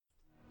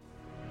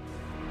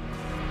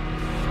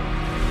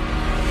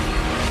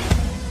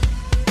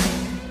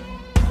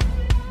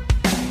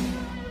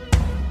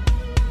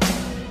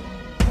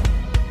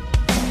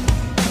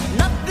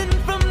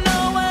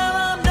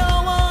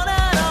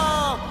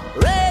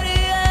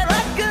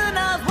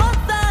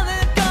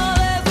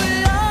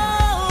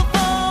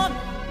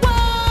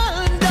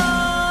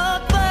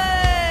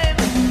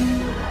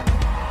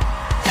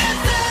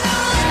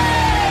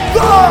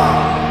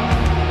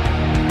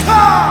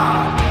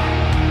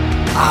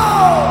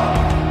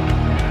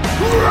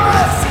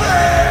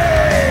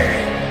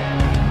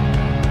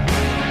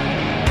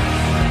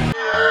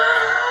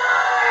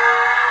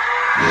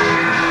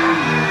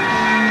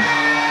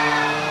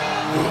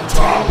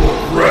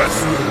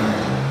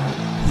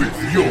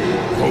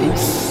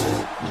hosts,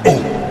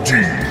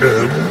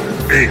 ODM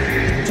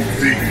and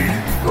the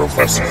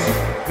Professor.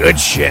 Good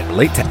shit.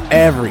 Late to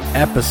every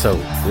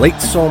episode.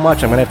 Late so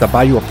much, I'm going to have to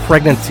buy you a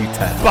pregnancy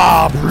test.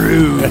 Bob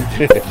Rude.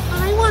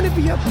 I want to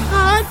be a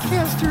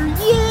podcaster.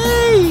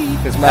 Yay!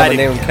 His mama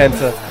named him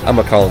Kenta. I'm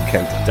going to call him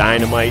Kenta.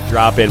 Dynamite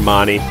drop in,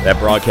 Monty. That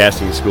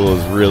broadcasting school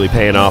is really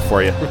paying off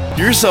for you.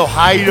 You're so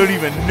high you don't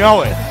even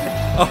know it.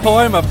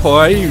 Ahoy, my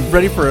boy. You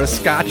ready for a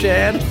Scotch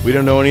ad? We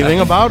don't know anything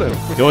about him.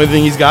 The only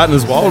thing he's got in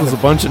his wallet is a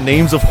bunch of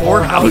names of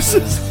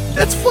whorehouses.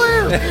 That's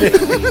Flair.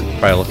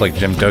 Probably look like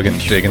Jim Duggan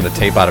digging the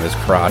tape out of his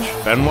crotch.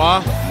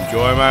 Benoit,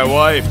 enjoy my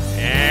wife.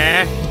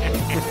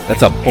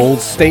 That's a bold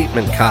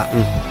statement,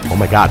 Cotton. Oh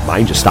my God,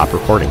 mine just stopped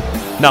recording.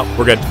 No,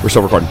 we're good. We're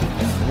still recording.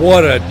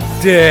 What a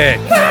dick!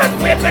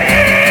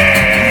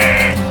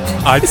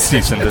 I'd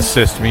cease and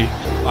desist me.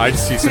 I'd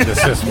cease and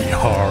desist me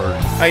hard.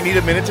 I need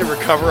a minute to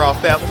recover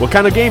off that. What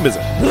kind of game is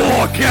it?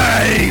 War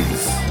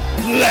games.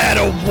 Let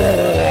a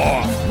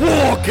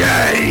war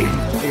game.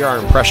 You're our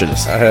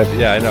impressionist.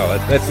 Yeah, I know.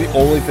 That's the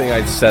only thing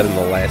I've said in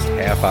the last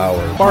half hour.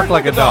 Bark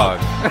like a dog.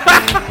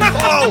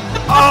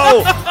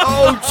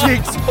 Oh,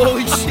 jinx.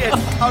 Holy shit.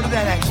 How did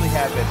that actually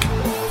happen?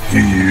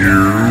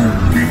 Here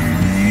we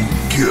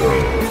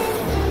go.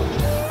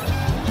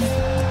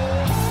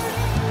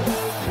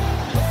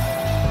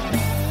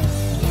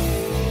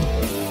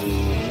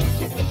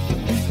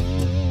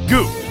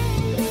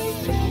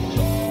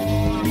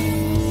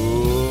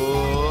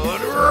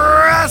 Good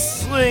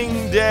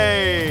Wrestling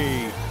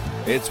Day.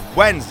 It's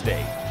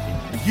Wednesday,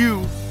 and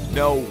you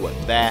know what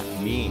that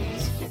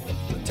means.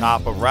 The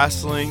top of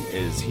wrestling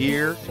is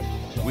here.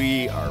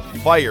 We are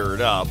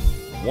fired up,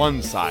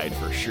 one side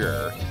for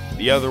sure.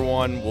 The other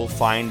one we'll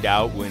find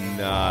out when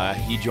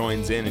he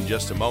joins in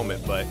just a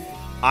moment, but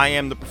I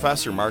am the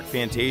Professor, Mark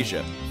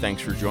Fantasia.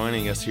 Thanks for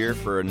joining us here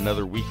for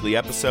another weekly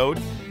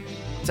episode.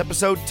 It's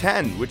episode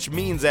 10, which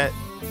means that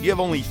you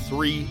have only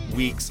 3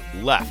 weeks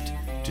left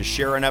to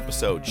share an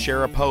episode,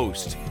 share a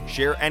post,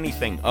 share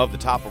anything of the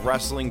Top of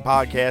Wrestling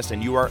podcast,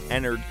 and you are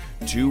entered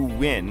to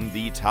win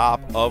the Top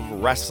of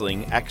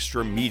Wrestling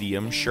Extra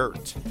Medium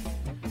shirt.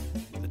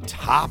 The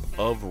Top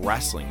of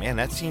Wrestling. Man,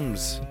 that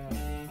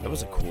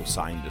was a cool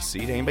sign to see.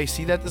 Did anybody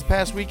see that this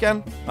past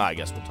weekend? I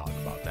guess we'll talk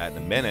about that in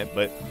a minute,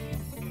 but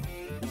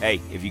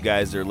hey, if you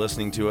guys are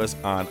listening to us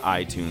on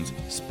iTunes,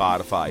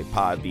 Spotify,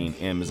 Podbean,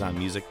 Amazon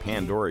Music,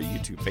 Pandora,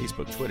 YouTube,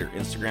 Facebook, Twitter,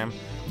 Instagram,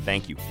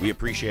 thank you. We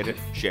appreciate it.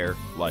 Share,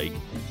 like,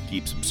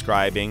 keep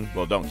subscribing.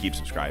 Well, don't keep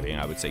subscribing.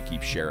 I would say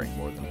keep sharing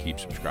more than keep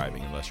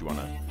subscribing, unless you want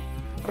to.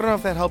 I don't know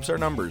if that helps our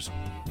numbers.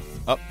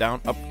 Up, down,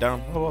 up,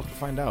 down. We'll have to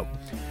find out.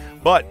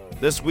 But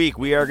this week,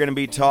 we are going to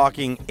be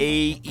talking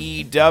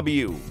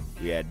AEW.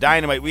 We had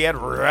Dynamite. We had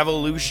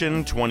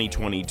Revolution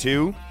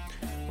 2022.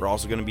 We're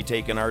also going to be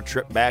taking our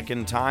trip back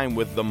in time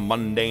with the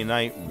Monday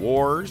Night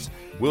Wars.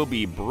 We'll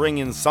be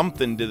bringing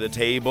something to the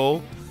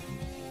table.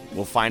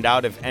 We'll find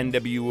out if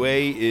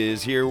NWA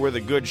is here with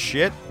a good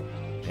shit.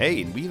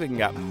 Hey, and we even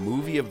got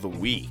Movie of the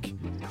Week.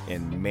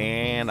 And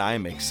man,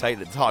 I'm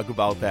excited to talk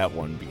about that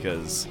one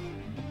because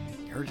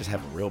you just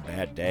have a real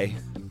bad day.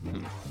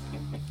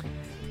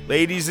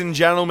 Ladies and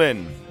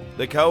gentlemen,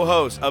 the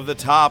co-host of the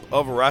Top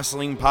of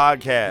Wrestling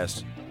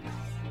podcast.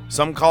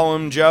 Some call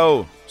him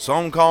Joe,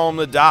 some call him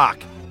the Doc.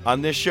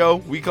 On this show,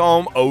 we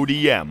call him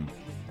ODM.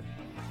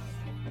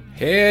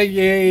 Hear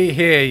ye,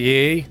 hear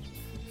ye.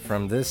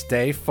 From this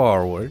day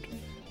forward,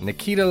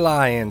 Nikita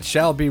Lyons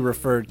shall be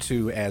referred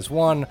to as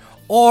one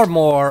or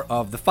more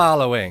of the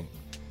following: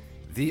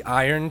 the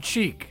Iron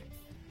Cheek,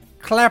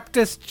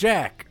 Claptus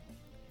Jack,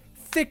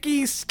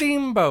 Thicky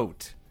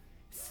Steamboat,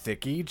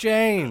 Thicky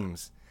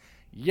James,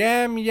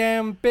 Yam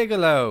Yam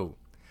Bigelow,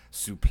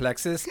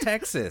 Suplexus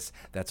Texas,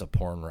 that's a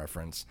porn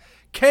reference,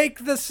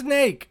 Cake the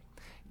Snake,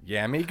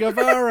 Yami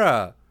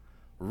Guevara,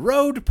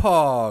 Road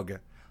Pog,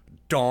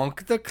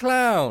 Donk the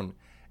Clown,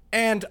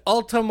 and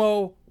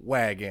Ultimo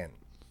Wagon.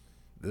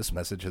 This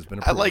message has been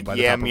approved by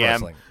the Top of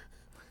Wrestling.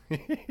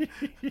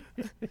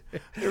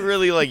 I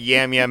really like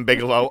Yam Yam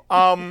Bigelow.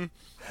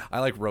 I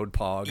like Road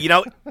Pog. You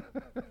know,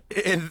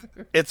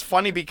 it's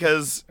funny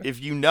because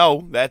if you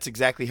know, that's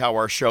exactly how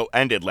our show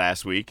ended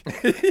last week.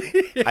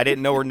 I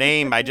didn't know her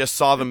name. I just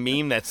saw the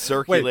meme that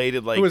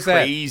circulated like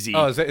crazy. That?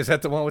 Oh, is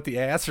that the one with the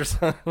ass or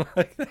something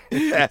like that?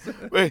 Yeah.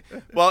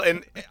 Well,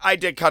 and I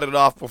did cut it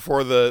off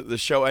before the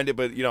show ended,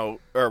 but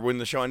or when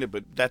the show ended.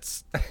 But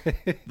that's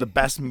the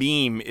best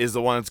meme is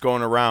the one that's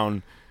going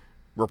around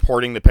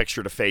reporting the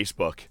picture to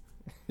Facebook.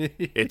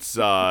 It's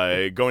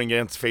going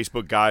against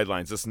Facebook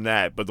guidelines, this and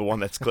that, but the one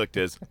that's clicked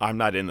is, I'm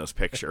not in this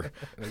picture.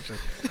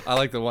 I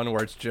like the one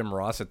where it's Jim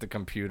Ross at the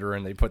computer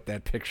and they put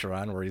that picture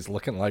on where he's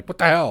looking like, what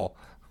the hell?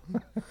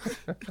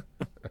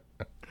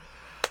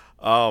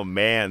 Oh,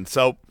 man.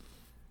 So,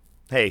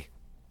 hey,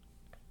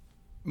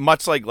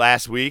 much like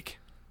last week,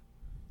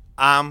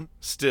 I'm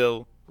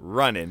still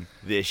running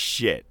this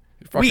shit.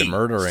 You're fucking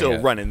murdering still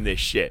it. running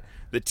this shit.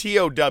 The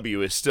TOW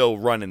is still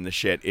running the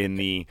shit in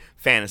the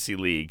fantasy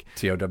league.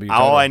 TOW.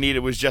 All I needed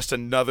was just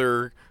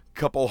another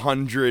couple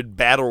hundred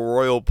battle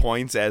royal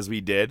points, as we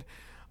did.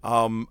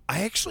 I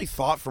actually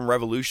thought from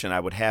Revolution I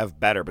would have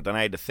better, but then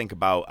I had to think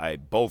about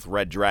both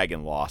Red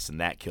Dragon lost, and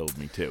that killed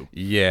me too.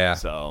 Yeah.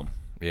 So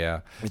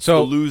Yeah. it's So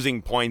the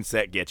losing points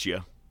that get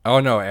you. Oh,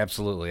 no,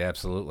 absolutely,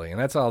 absolutely. And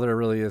that's all there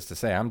really is to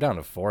say. I'm down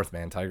to 4th,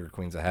 man. Tiger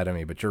Queen's ahead of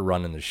me, but you're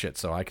running the shit,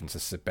 so I can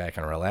just sit back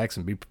and relax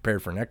and be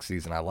prepared for next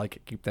season. I like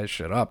it. Keep that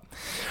shit up.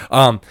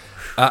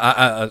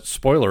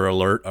 Spoiler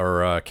alert,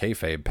 or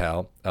kayfabe,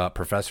 pal.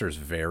 Professor is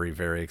very,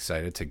 very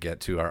excited to get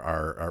to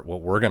our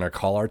what we're going to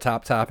call our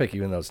top topic,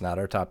 even though it's not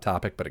our top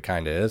topic, but it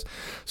kind of is.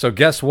 So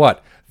guess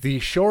what? The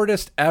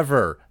shortest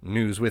ever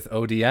news with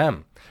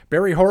ODM.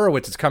 Barry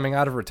Horowitz is coming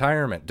out of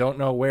retirement. Don't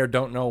know where,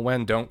 don't know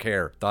when, don't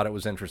care. Thought it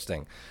was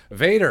interesting.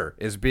 Vader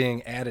is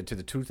being added to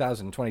the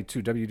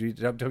 2022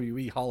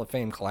 WWE Hall of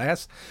Fame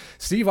class.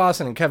 Steve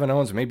Austin and Kevin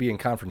Owens may be in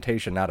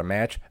confrontation, not a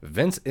match.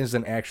 Vince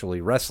isn't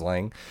actually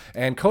wrestling.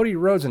 And Cody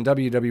Rhodes and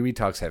WWE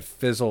talks have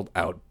fizzled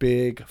out.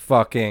 Big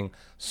fucking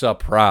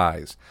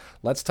surprise.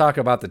 Let's talk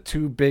about the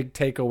 2 big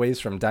takeaways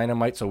from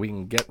Dynamite so we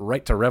can get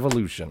right to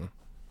Revolution.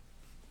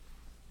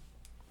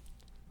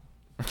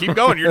 Keep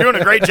going. You're doing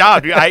a great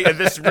job. You're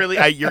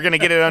going to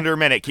get it under a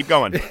minute. Keep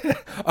going.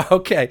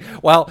 Okay.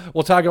 Well,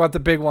 we'll talk about the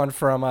big one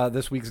from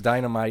this week's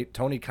Dynamite.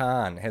 Tony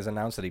Khan has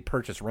announced that he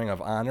purchased Ring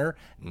of Honor.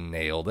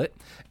 Nailed it.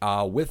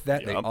 With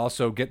that, They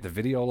also get the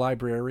video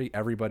library.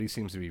 Everybody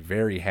seems to be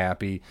very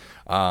happy.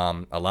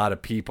 A lot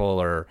of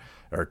people are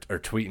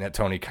tweeting at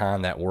Tony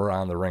Khan that we're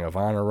on the Ring of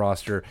Honor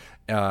roster.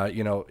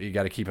 You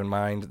got to keep in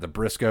mind the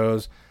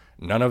Briscoes.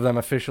 None of them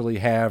officially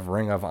have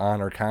Ring of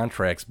Honor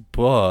contracts,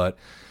 but...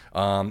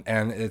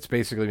 and it's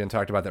basically been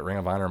talked about that Ring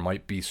of Honor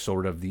might be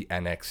sort of the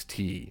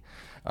NXT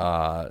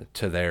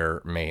to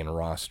their main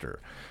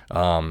roster,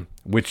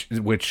 which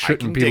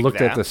shouldn't be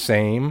looked at the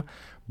same,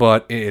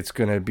 but it's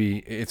gonna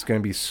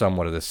be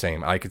somewhat of the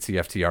same. I could see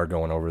FTR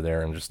going over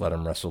there and just let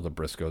them wrestle the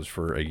Briscoes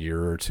for a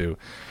year or two.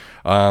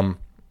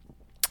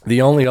 The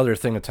only other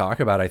thing to talk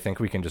about, I think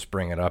we can just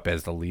bring it up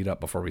as the lead up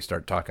before we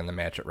start talking the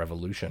match at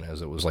Revolution,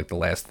 as it was like the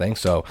last thing.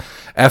 So,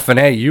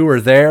 F&A, you were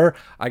there.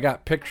 I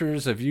got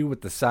pictures of you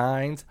with the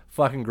signs.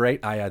 Fucking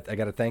great. I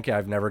got to thank you.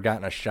 I've never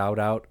gotten a shout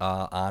out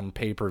on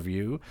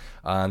pay-per-view.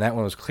 And that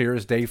one was clear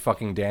as day.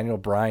 Fucking Daniel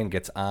Bryan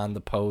gets on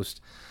the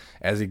post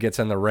as he gets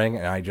in the ring,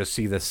 and I just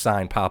see this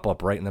sign pop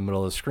up right in the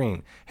middle of the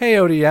screen. Hey,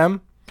 ODM.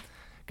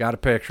 Got a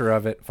picture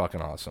of it.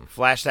 Fucking awesome.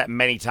 Flashed that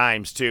many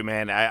times, too,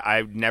 man.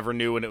 I never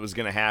knew when it was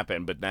going to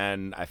happen, but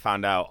then I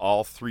found out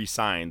all 3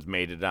 signs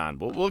made it on.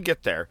 We'll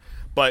get there.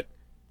 But,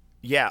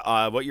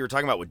 yeah, what you were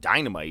talking about with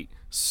Dynamite.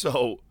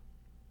 So,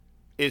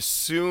 as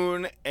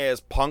soon as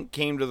Punk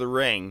came to the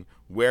ring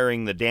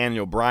wearing the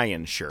Daniel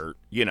Bryan shirt,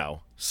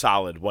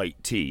 solid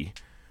white tee.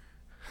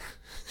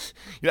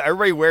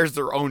 Everybody wears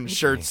their own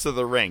shirts to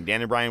the ring.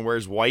 Daniel Bryan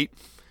wears white.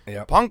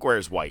 Yep. Punk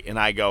wears white, and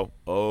I go,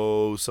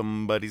 oh,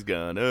 somebody's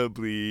gonna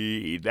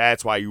bleed.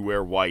 That's why you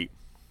wear white.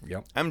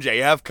 Yep.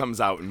 MJF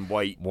comes out in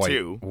white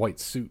too.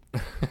 White suit.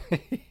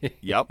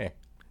 Yep.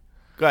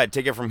 Go ahead,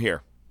 take it from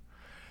here.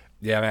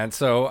 Yeah, man.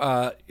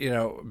 So,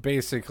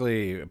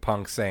 basically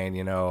Punk saying,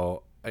 he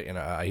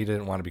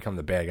didn't want to become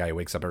the bad guy. He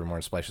wakes up every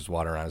morning, splashes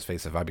water on his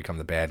face if I become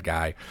the bad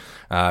guy.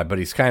 But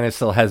he's kind of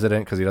still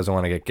hesitant because he doesn't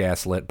want to get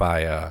gaslit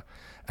by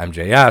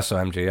MJF. So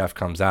MJF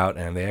comes out,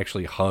 and they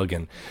actually hug.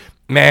 And,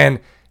 man...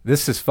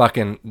 This is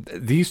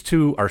these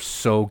two are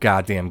so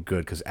goddamn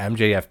good because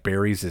MJF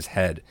buries his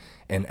head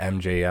in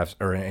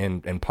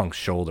in Punk's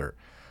shoulder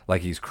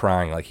like he's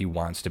crying, like he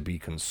wants to be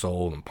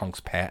consoled, and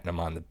Punk's patting him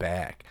on the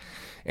back,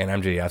 and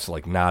MJF's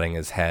like nodding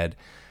his head.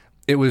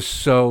 It was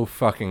so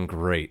fucking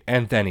great,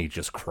 and then he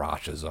just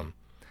crotches him,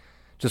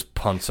 just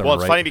punts him. Well,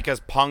 it's funny because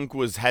Punk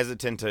was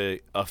hesitant to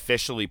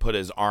officially put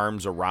his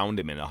arms around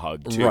him in a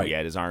hug too. Right. He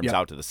had his arms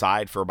out to the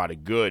side for about a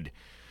good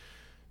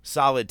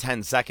solid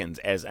 10 seconds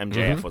as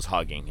MJF was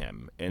hugging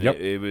him. And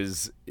it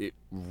was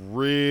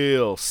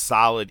real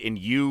solid. And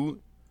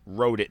you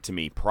wrote it to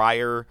me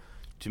prior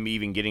to me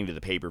even getting to the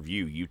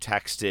pay-per-view. You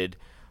texted,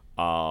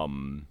 I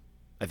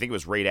think it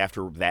was right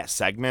after that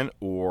segment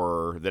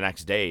or the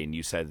next day, and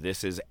you said,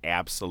 this is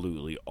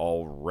absolutely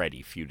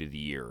already feud of the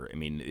year. I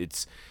mean,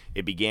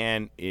 it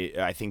began,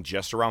 I think,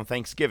 just around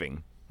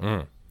Thanksgiving.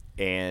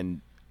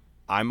 And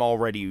I'm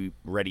already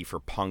ready for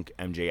Punk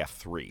MJF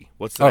 3.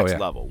 What's the next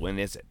level? When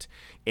is it?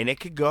 And it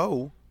could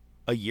go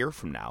a year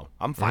from now.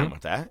 I'm fine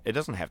with that. It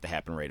doesn't have to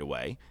happen right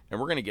away. And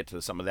we're going to get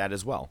to some of that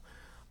as well.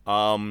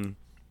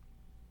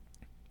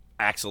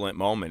 Excellent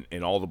moment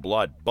in all the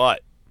blood.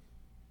 But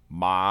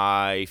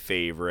my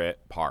favorite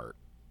part.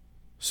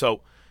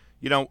 So,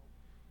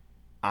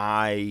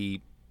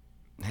 I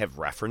have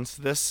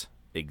referenced this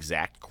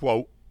exact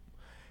quote.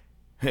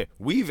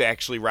 We've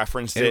actually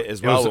referenced it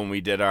as well when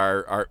we did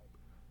our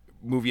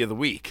movie of the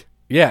week.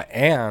 Yeah,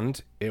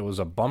 and it was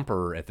a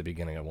bumper at the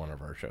beginning of one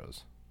of our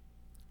shows.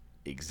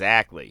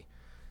 Exactly.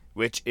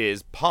 Which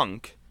is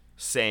Punk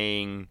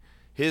saying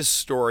his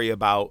story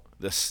about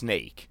the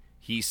snake.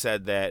 He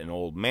said that an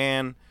old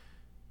man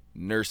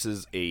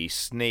nurses a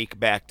snake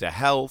back to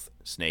health.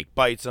 Snake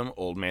bites him.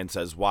 Old man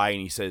says, why?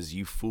 And he says,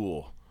 you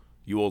fool.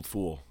 You old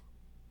fool.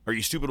 Or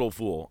you stupid old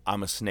fool.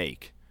 I'm a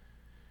snake.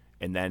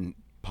 And then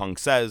Punk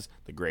says,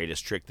 the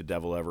greatest trick the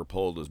devil ever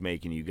pulled was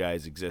making you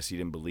guys exist. You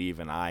didn't believe,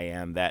 and I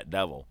am that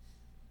devil.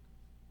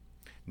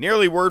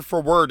 Nearly word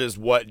for word is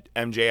what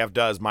MJF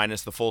does,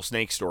 minus the full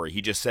snake story.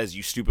 He just says,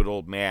 you stupid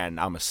old man,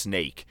 I'm a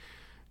snake,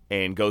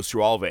 and goes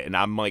through all of it. And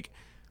I'm like,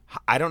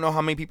 I don't know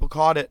how many people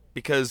caught it,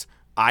 because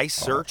I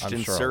searched I'm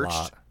and sure a searched.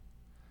 lot.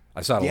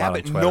 I saw it a Yeah, lot on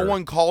but Twitter. no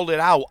one called it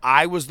out.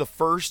 I was the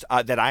first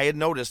that I had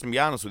noticed, and to be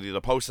honest with you,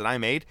 the post that I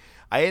made,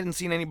 I hadn't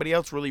seen anybody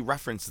else really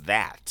reference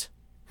that.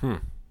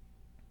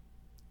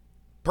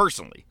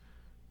 Personally.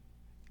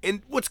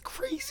 And what's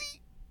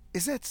crazy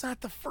is that it's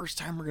not the first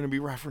time we're going to be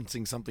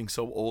referencing something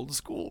so old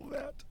school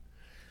that.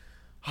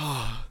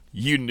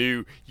 You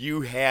knew.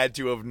 You had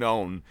to have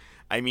known.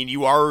 I mean,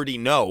 you already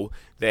know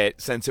that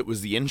since it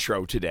was the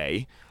intro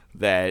today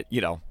that,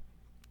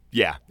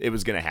 yeah, it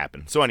was going to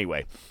happen. So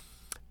anyway,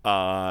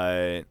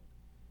 man,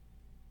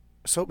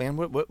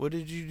 what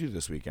did you do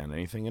this weekend?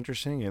 Anything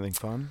interesting? Anything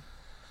fun?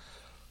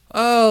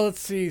 Oh, let's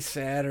see.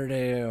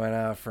 Saturday, I went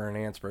out for an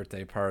aunt's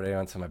birthday party. I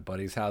went to my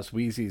buddy's house,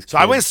 Wheezy's. So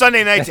I went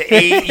Sunday night to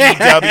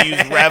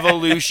AEW's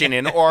Revolution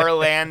in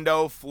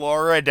Orlando,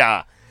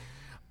 Florida.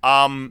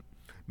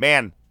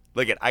 Man,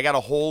 look I got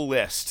a whole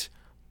list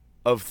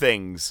of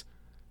things.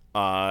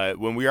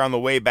 When we were on the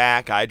way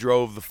back, I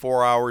drove the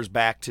 4 hours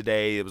back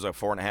today. It was like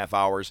 4.5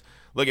 hours.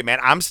 Look man,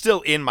 I'm still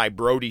in my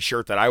Brody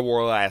shirt that I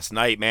wore last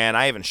night, man.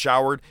 I haven't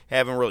showered,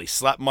 haven't really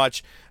slept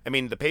much. I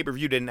mean, the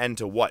pay-per-view didn't end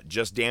till what?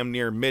 Just damn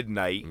near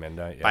midnight.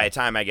 Midnight, yeah. By the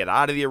time I get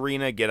out of the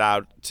arena, get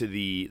out to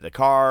the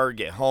car,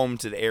 get home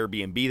to the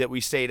Airbnb that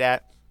we stayed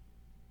at,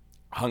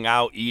 hung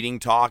out, eating,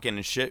 talking,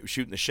 and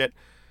shooting the shit.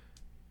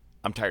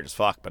 I'm tired as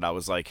fuck, but I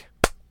was like,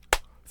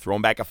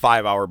 throwing back a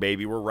 5-hour,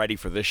 baby. We're ready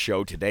for this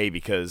show today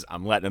because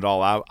I'm letting it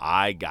all out.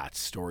 I got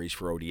stories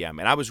for ODM,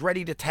 and I was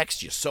ready to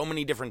text you so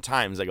many different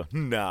times. I go,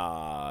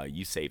 nah,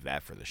 you save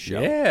that for the show.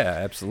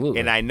 Yeah,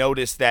 absolutely. And I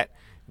noticed that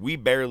we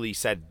barely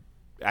said,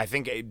 I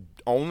think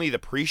only the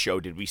pre-show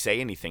did we say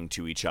anything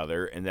to each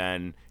other, and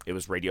then it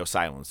was radio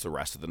silence the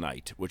rest of the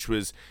night, which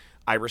was,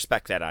 I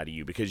respect that out of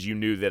you because you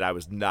knew that I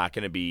was not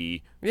going to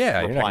be you're not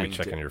gonna be replying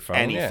checking to your phone,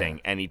 anything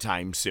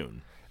anytime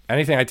soon.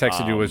 Anything I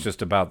texted you was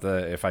just about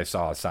if I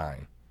saw a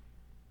sign.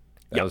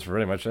 That was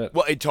pretty much it.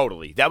 Well,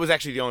 totally. That was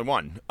actually the only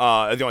one,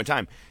 the only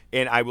time.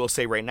 And I will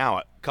say right now,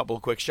 a couple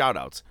of quick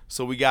shout-outs.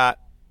 So we got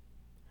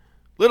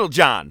Little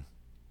John.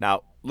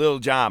 Now, Little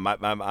John,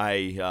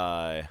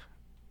 my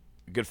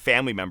good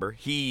family member,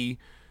 he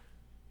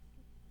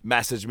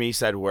messaged me,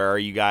 said, where are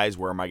you guys?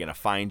 Where am I going to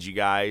find you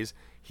guys?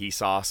 He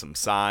saw some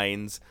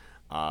signs.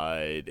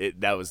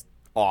 That was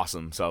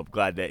awesome. So I'm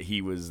glad that he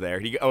was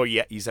there.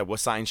 He said, what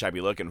sign should I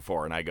be looking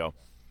for? And I go,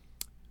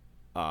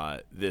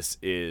 this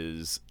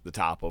is the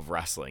top of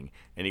wrestling.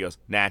 And he goes,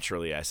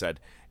 naturally, I said,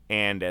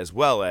 and as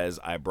well as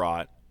I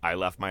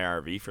left my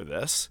RV for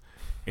this.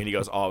 And he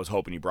goes, I was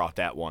hoping you brought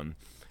that one.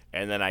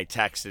 And then I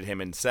texted him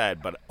and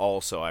said, but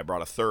also I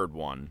brought a third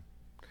one.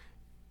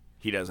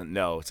 He doesn't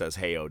know. It says,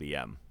 hey,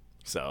 ODM.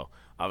 So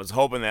I was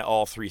hoping that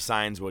all three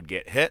signs would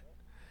get hit.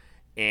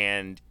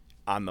 And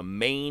on the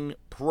main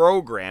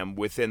program,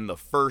 within the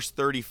first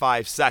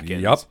 35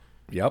 seconds,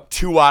 Yep.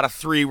 2 out of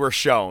 3 were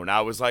shown.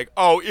 I was like,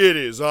 oh, it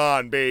is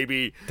on,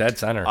 baby. Dead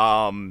center.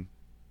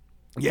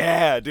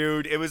 Yeah,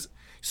 dude. It was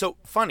so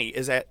funny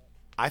is that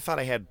I thought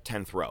I had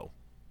 10th row.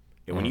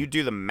 And when you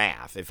do the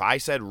math, if I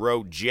said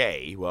row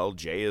J, well,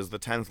 J is the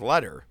 10th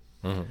letter.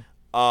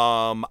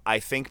 I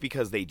think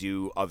because they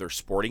do other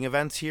sporting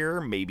events here,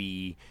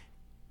 maybe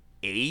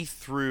A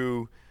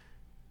through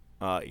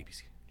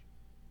ABC.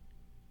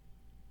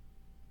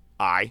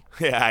 I.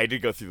 Yeah, I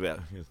did go through that.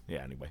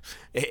 Yeah, anyway.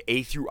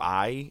 A through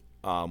I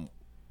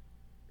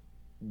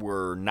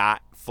were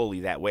not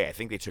fully that way. I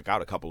think they took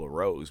out a couple of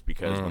rows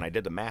because when I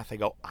did the math, I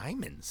go,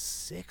 I'm in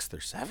 6th or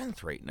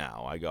 7th right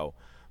now. I go,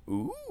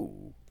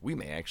 ooh, we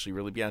may actually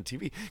really be on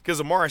TV. Because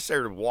the more I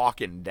started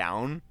walking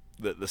down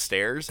the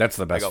stairs. That's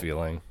the best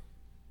feeling.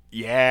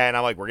 Yeah, and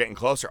I'm like, we're getting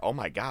closer. Oh,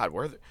 my God.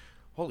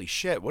 Holy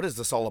shit, what is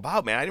this all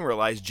about, man? I didn't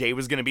realize Jay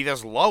was going to be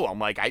this low. I'm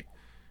like,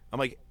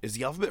 is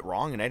the alphabet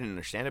wrong? And I didn't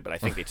understand it, but I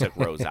think they took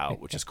rows out,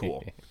 which is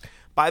cool.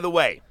 By the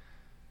way,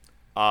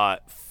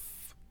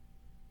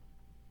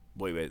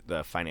 wait,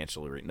 the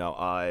financial arena.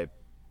 No,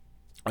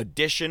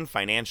 Addition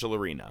Financial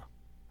Arena.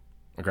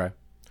 Okay.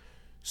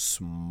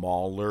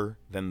 Smaller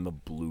than the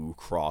Blue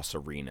Cross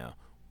Arena.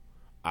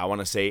 I want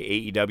to say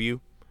AEW,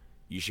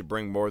 you should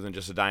bring more than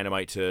just a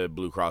Dynamite to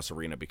Blue Cross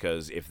Arena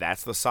because if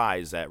that's the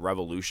size that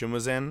Revolution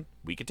was in,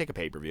 we could take a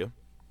pay-per-view.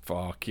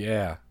 Fuck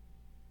yeah.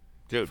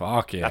 Dude,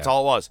 fuck yeah. That's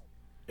all it was.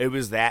 It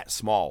was that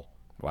small.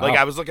 Wow. Like,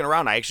 I was looking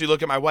around. I actually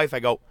looked at my wife. I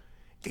go,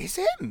 is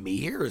it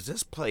me or is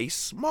this place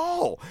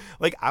small?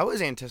 Like, I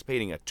was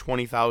anticipating a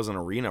 20,000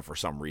 arena for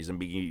some reason,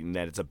 being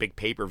that it's a big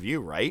pay-per-view,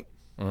 right?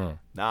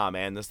 Nah,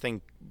 man, this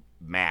thing,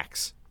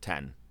 max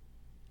 10.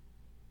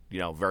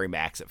 Very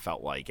max it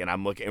felt like.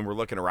 And we're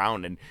looking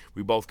around, and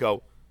we both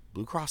go,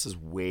 Blue Cross is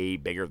way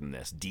bigger than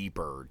this,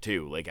 deeper,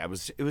 too. Like, it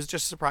was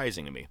just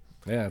surprising to me.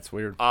 Yeah, it's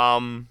weird.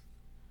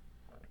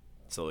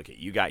 So look,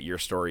 you got your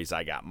stories,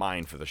 I got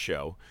mine for the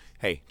show.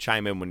 Hey,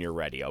 chime in when you're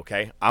ready,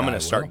 okay? I'm going to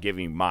start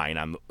giving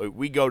mine.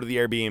 We go to the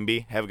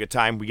Airbnb, have a good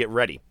time, we get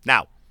ready.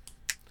 Now,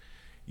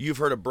 you've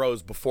heard of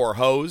bros before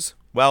hoes.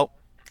 Well,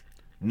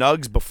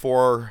 nugs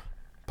before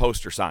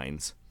poster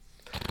signs.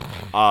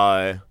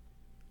 Signs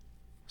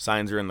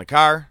are in the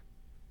car.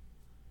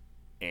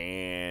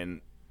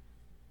 And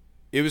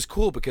it was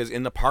cool because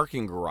in the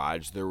parking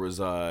garage, there was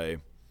a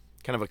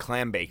kind of a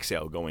clam bake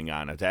sale going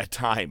on at that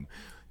time.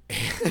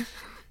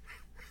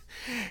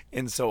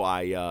 And so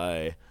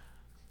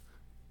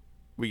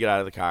we get out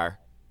of the car,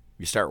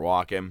 we start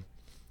walking,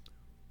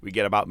 we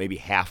get about maybe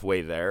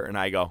halfway there, and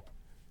I go,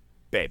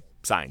 babe,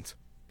 signs.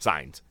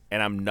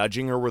 And I'm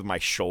nudging her with my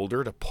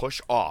shoulder to push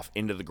off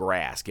into the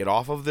grass, get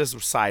off of this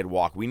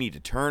sidewalk. We need to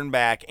turn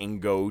back and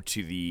go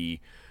to the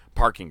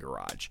parking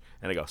garage.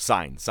 And I go,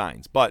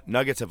 signs. But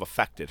nuggets have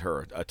affected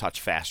her a touch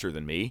faster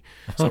than me,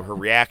 so her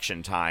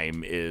reaction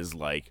time is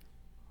like,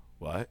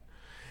 what?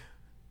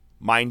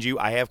 Mind you,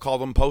 I have called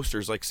them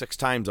posters like 6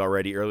 times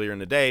already earlier in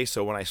the day,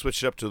 so when I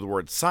switched it up to the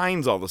word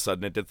signs all of a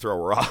sudden, it did throw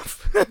her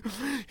off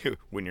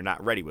when you're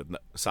not ready with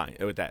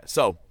that.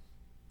 So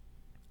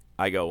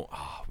I go,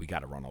 oh, we got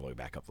to run all the way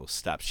back up those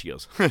steps. She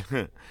goes,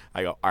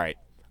 I go, all right,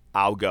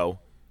 I'll go.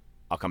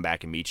 I'll come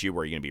back and meet you.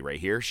 Where are you going to be? Right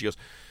here? She goes,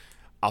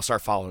 I'll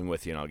start following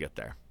with you and I'll get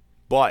there.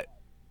 But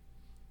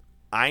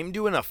I'm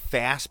doing a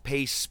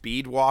fast-paced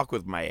speed walk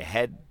with my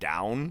head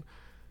down,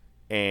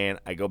 and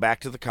I go back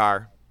to the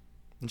car.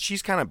 And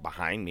she's kind of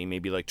behind me,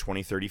 maybe like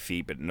 20, 30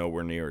 feet, but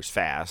nowhere near as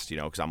fast,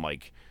 because I'm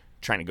like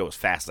trying to go as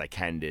fast as I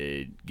can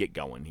to get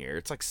going here.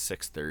 It's like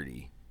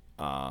 6:30,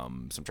 so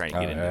I'm trying to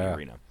get into the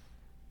arena.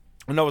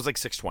 No, it was like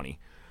 6:20.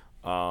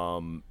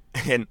 And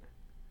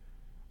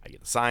I get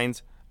the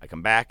signs. I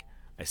come back.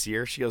 I see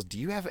her. She goes, do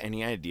you have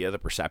any idea the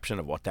perception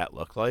of what that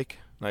looked like?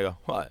 And I go,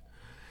 what?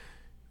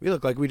 We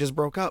look like we just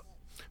broke up.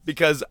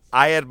 Because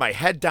I had my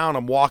head down,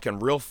 I'm walking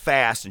real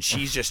fast, and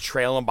she's just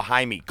trailing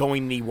behind me,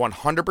 going the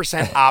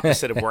 100%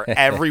 opposite of where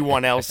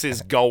everyone else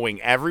is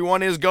going.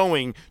 Everyone is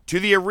going to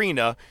the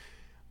arena.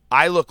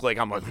 I look like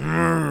I'm like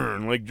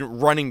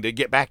running to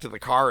get back to the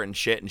car and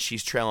shit, and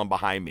she's trailing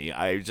behind me.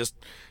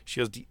 She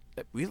goes,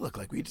 we look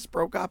like we just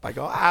broke up. I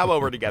go,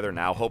 well, we're together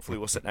now. Hopefully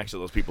we'll sit next to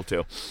those people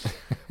too.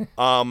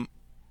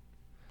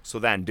 So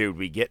then, dude,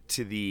 we get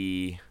to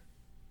the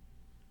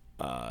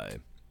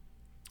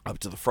up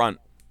to the front.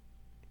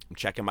 I'm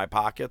checking my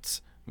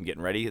pockets. I'm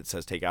getting ready. It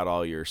says take out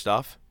all your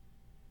stuff.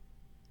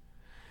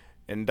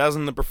 And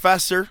doesn't the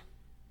professor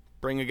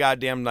bring a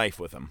goddamn knife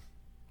with him?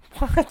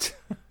 What?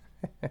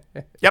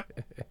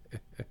 Yep.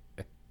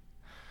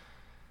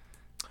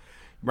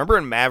 Remember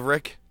in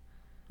Maverick?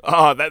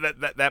 Oh,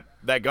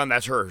 that gun,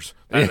 that's hers.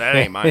 That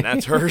ain't mine.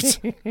 That's hers.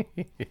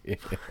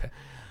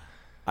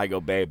 I go,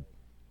 babe,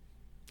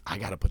 I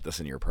got to put this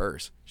in your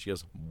purse. She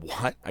goes,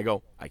 what? I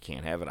go, I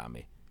can't have it on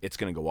me. It's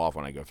going to go off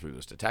when I go through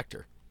this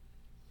detector.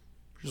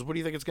 She goes, what do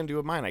you think it's going to do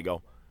with mine? I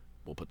go,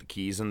 we'll put the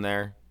keys in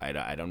there. I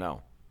don't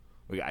know.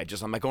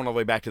 I'm not going all the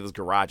way back to this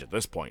garage at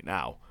this point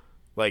now.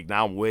 Like,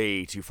 now I'm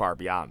way too far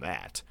beyond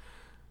that.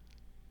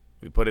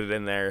 We put it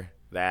in there,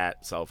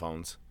 cell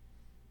phones.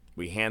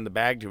 We hand the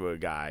bag to a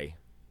guy,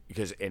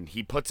 and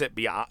he puts it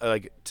beyond,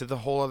 like, to the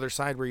whole other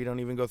side where you don't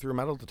even go through a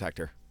metal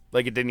detector.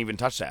 Like, it didn't even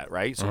touch that,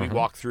 right? So we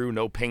walk through,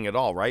 no ping at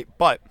all, right?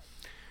 But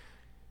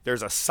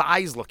there's a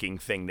size-looking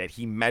thing that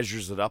he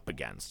measures it up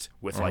against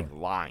with, like,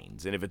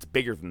 lines. And if it's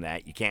bigger than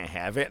that, you can't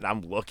have it. And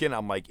I'm looking,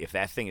 I'm like, if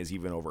that thing is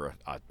even over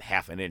a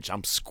half an inch,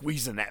 I'm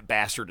squeezing that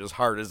bastard as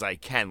hard as I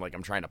can, like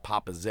I'm trying to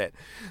pop a zit.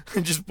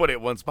 And just put it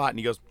in one spot. And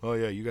he goes, oh,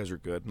 yeah, you guys are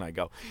good. And I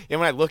go, and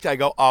when I looked, I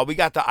go, oh, we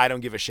got the I don't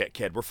give a shit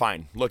kid. We're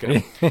fine. Look at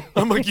him.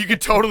 I'm like, you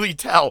could totally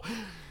tell.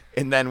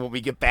 And then when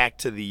we get back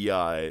to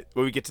the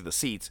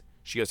seats,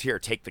 she goes, here,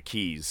 take the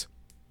keys.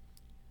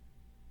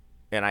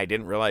 And I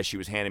didn't realize she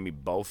was handing me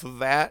both of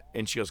that.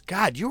 And she goes,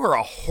 God, you are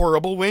a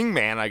horrible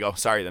wingman. I go,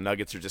 sorry, the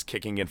Nuggets are just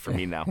kicking in for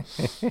me now.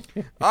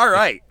 All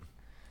right.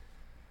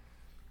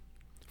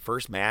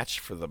 First match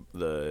for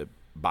the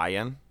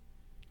buy-in.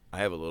 I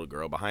have a little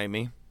girl behind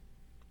me.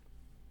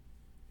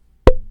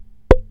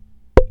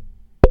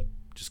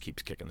 Just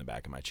keeps kicking the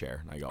back of my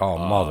chair. And I go, oh,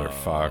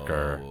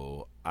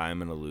 motherfucker. I'm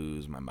going to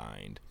lose my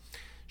mind.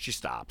 She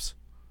stops.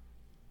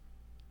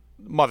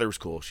 Mother was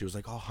cool. She was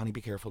like, oh, honey,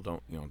 be careful.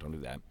 Don't do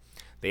that.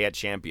 They had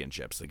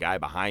championships. The guy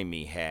behind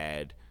me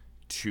had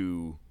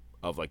 2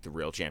 of, like, the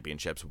real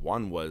championships.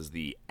 One was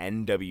the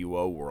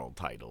NWO world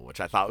title, which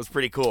I thought was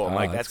pretty cool. I'm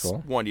like, that's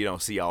cool. One you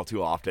don't see all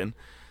too often.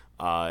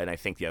 And I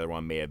think the other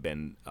one may have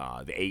been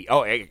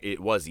it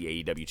was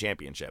the AEW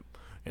championship.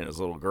 And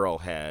his little girl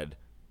had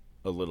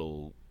a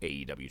little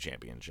AEW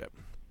championship.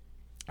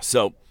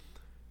 So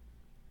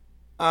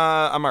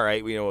I'm all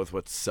right. With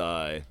what's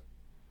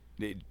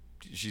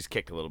she's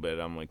kicked a little bit.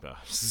 I'm like, I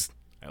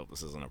hope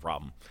this isn't a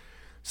problem.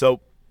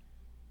 So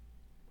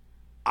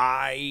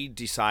I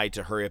decide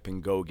to hurry up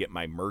and go get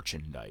my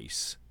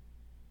merchandise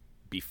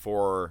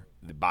before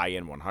the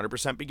buy-in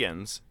 100%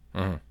 begins.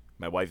 Mm-hmm.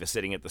 My wife is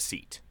sitting at the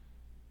seat.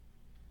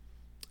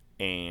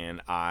 And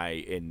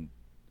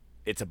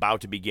it's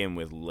about to begin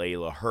with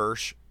Layla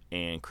Hirsch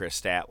and Chris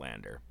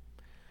Statlander.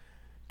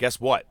 Guess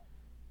what?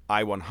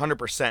 I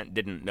 100%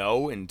 didn't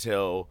know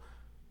until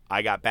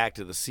I got back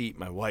to the seat.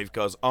 My wife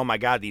goes, "Oh my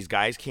God, these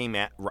guys came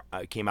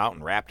out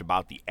and rapped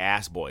about the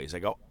Ass Boys." I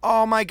go,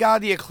 "Oh my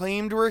God, the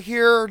Acclaimed were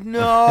here?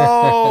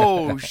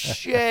 No,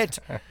 shit.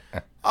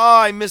 Oh,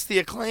 I missed the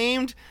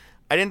Acclaimed.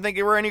 I didn't think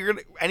they were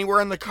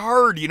anywhere on the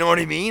card. You know what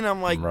I mean?"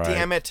 I'm like, Right.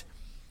 Damn it.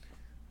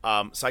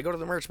 So I go to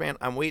the merch, man.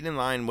 I'm waiting in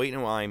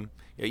line.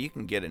 Yeah, you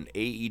can get an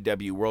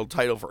AEW World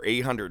Title for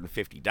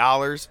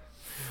 $850.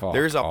 Fuck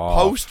There's a off.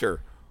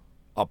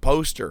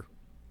 poster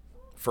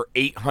for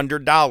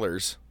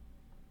 $800,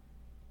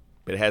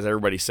 but it has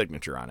everybody's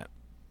signature on it.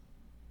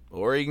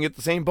 Or you can get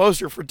the same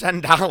poster for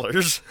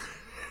 $10,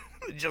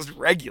 just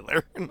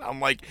regular. And I'm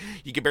like,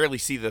 you can barely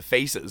see the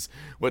faces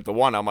with the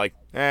one. I'm like,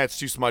 it's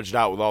too smudged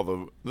out with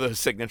all the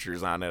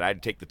signatures on it.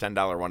 I'd take the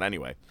 $10 one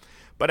anyway.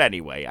 But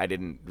anyway, I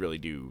didn't really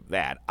do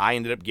that. I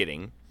ended up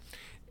getting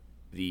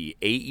the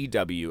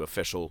AEW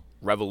official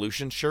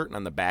Revolution shirt, and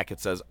on the back it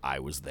says, "I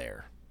was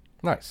there."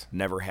 Nice.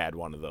 Never had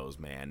one of those,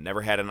 man.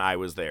 Never had an "I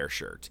was there"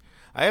 shirt.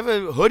 I have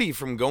a hoodie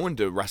from going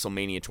to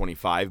WrestleMania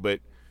 25, but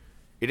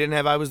it didn't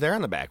have "I was there"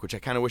 on the back, which I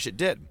kind of wish it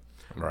did.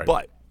 Right.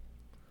 But,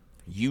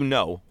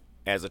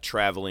 as a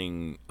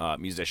traveling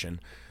musician,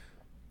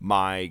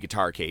 my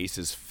guitar case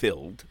is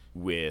filled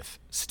with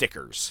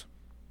stickers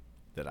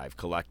that I've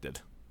collected.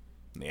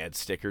 And they had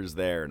stickers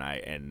there,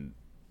 and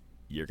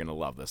you're going to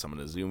love this. I'm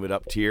going to zoom it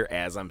up to here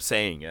as I'm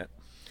saying it.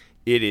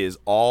 It is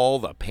all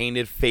the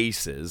painted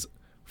faces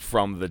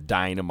from the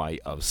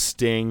Dynamite of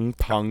Sting,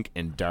 Punk,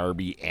 and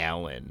Darby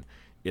Allin.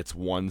 It's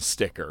one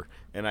sticker.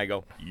 And I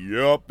go,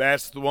 "Yep,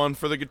 that's the one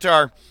for the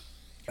guitar."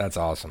 That's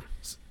awesome.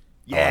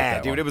 Yeah,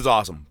 that dude, one. it was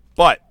awesome.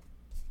 But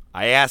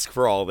I ask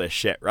for all this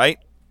shit, right?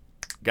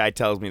 Guy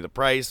tells me the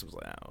price. It was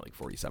like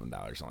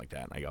 $47, something like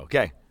that. And I go,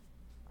 "Okay."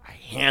 I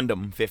hand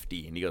him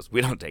 $50, and he goes, "We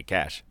don't take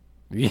cash."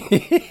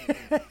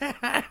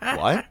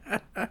 What?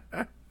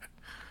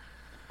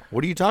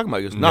 What are you talking about?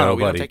 He goes, no,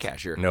 we don't take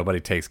cash here. Nobody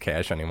takes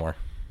cash anymore.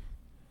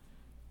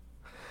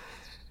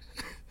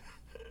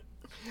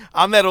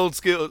 I'm that old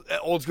school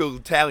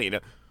Italian.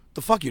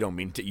 The fuck you don't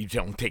mean you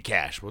don't take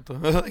cash? What the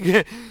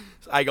heck?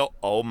 I go,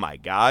 "Oh my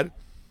God."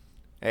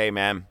 Hey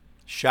man,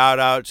 shout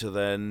out to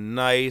the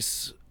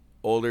nice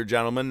older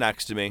gentleman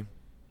next to me.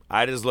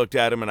 I just looked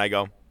at him and I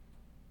go,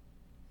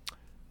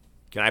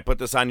 "Can I put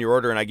this on your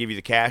order and I give you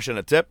the cash and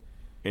a tip?"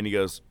 And he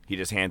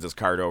just hands his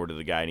card over to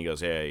the guy and he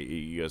goes, "Hey,"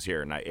 he goes,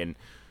 "Here." And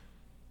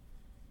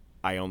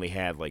I only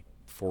had like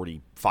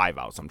 45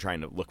 out, so I'm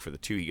trying to look for the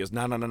two. He goes,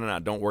 No,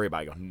 don't worry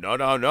about it." I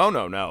go,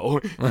 No.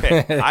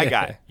 I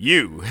got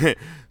you.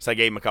 So I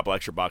gave him a couple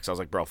extra bucks. I was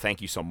like, "Bro,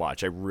 thank you so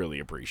much. I really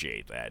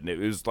appreciate that." And it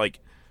was like,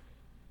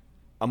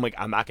 I'm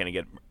not going to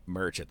get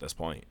merch at this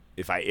point.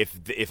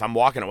 If I'm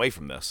walking away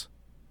from this,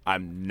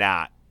 I'm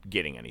not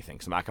getting anything,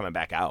 so I'm not coming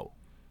back out.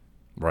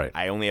 Right.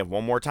 I only have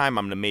one more time.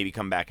 I'm going to maybe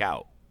come back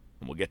out,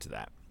 and we'll get to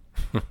that.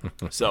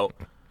 So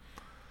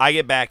I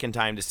get back in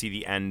time to see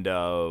the end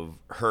of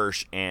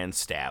Hirsch and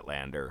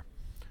Statlander.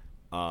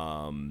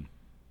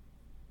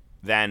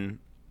 Then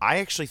I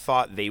actually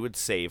thought they would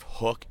save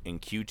Hook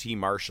and QT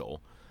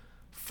Marshall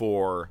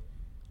for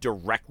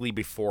directly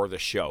before the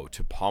show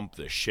to pump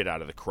the shit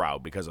out of the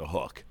crowd because of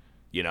Hook.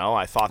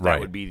 I thought that Right.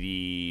 would be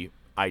the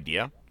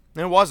idea.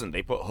 And it wasn't.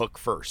 They put Hook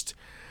first.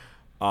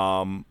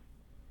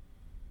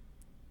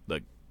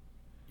 Look,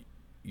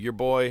 your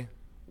boy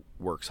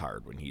works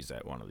hard when he's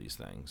at one of these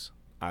things.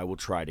 I will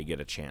try to get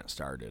a chant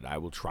started. I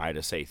will try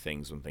to say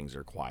things when things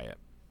are quiet.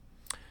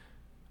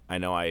 I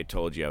know I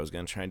told you I was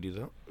going to try and do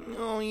the,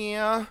 "Oh,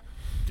 yeah."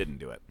 Didn't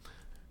do it.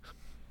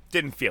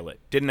 Didn't feel it.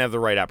 Didn't have the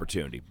right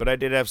opportunity. But I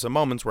did have some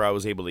moments where I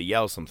was able to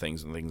yell some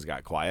things when things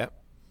got quiet.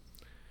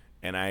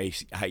 And I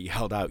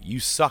yelled out, "You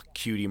suck,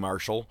 Cutie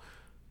Marshall."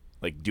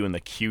 Like doing the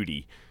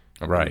cutie.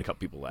 Right. And a couple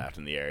people laughed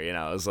in the air.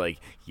 I was like,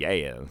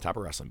 yeah, top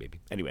of wrestling, baby.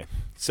 Anyway,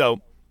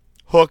 so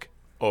Hook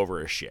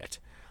over a shit.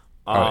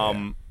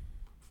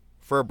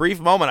 For a brief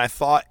moment, I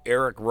thought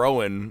Eric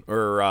Rowan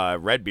or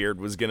Redbeard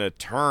was going to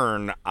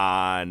turn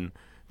on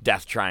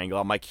Death Triangle.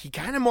 I'm like, he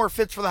kind of more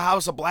fits for the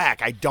House of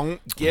Black. I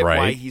don't get why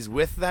Right. he's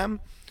with them.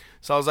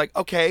 So I was like,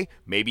 okay,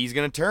 maybe he's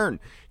going to turn.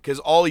 Because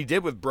all he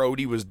did with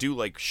Brody was do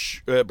like,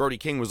 Brody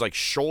King was like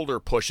shoulder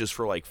pushes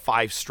for like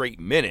 5 straight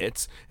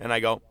minutes. And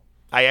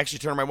I actually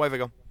turned to my wife, I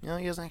go, "No,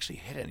 he doesn't actually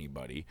hit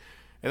anybody."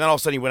 And then all of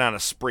a sudden he went on a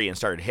spree and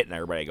started hitting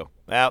everybody. I go,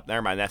 "Well,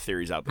 never mind, that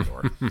theory's out the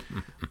door."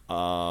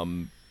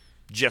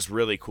 Just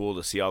really cool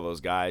to see all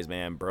those guys,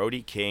 man.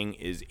 Brody King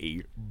is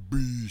a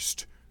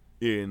beast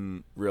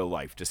in real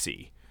life to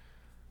see.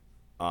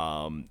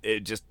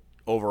 It just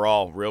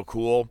overall real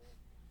cool.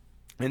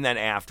 And then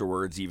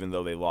afterwards, even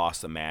though they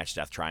lost the match,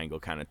 Death Triangle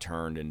kind of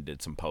turned and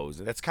did some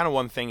poses. That's kind of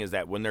one thing, is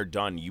that when they're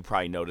done, you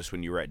probably noticed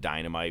when you were at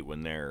Dynamite,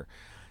 when they're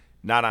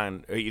not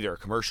on either a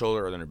commercial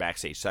or in a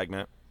backstage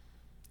segment,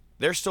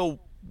 they're still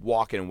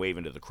walking and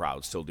waving to the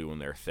crowd, still doing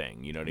their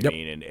thing. You know what I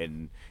mean?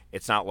 And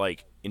it's not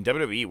like in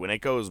WWE, when it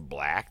goes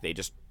black,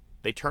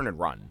 they turn and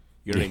run.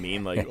 You know what I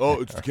mean? Like,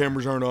 oh, the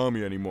cameras aren't on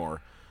me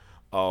anymore.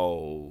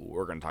 Oh,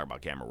 we're going to talk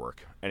about camera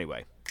work.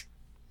 Anyway.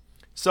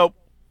 So,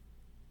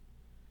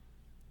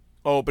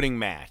 opening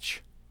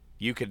match.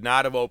 You could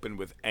not have opened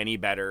with any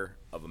better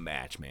of a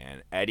match,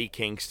 man. Eddie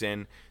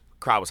Kingston,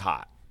 crowd was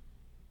hot.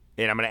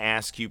 And I'm going to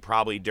ask you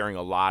probably during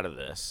a lot of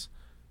this,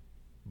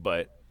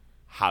 but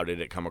how did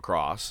it come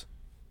across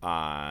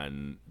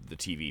on the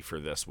TV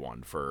for this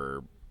one,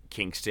 for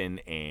Kingston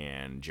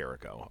and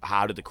Jericho?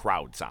 How did the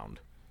crowd sound?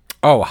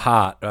 Oh,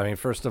 hot. I mean,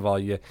 first of all,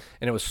 and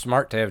it was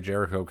smart to have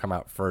Jericho come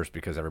out first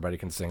because everybody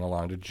can sing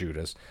along to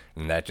Judas,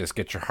 and that just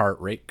gets your heart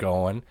rate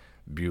going.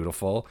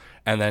 Beautiful.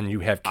 And then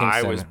you have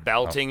Kingston. I was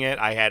belting it.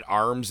 I had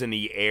arms in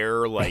the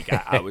air. Like,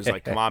 I was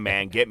like, come on,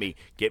 man, get me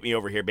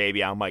over here,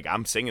 baby. I'm like,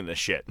 I'm singing this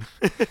shit.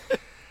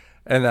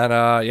 And then,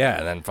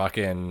 and then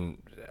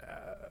fucking,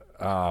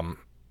 oh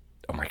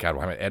my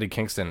God, Eddie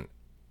Kingston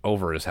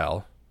over as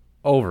hell.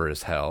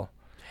 The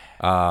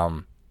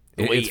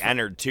way he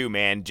entered, too,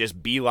 man.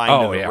 Just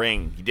beeline to the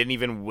ring. He didn't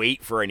even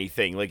wait for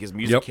anything. Like, his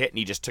music hit, and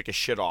he just took his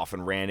shit off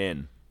and ran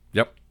in.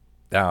 Yep.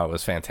 Oh, it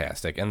was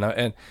fantastic. And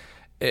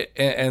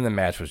the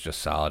match was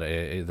just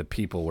solid. The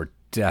people were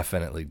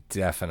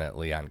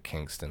definitely on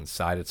Kingston's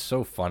side. It's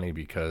so funny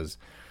because,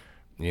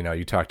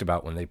 you talked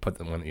about when they put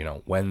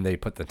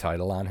the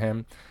title on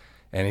him,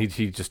 and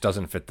he just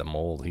doesn't fit the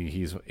mold.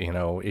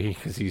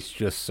 Because he's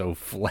just so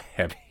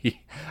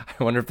flabby.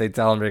 I wonder if they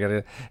tell him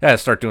they're gonna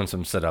start doing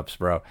some sit-ups,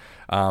 bro.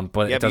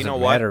 But it doesn't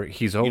matter.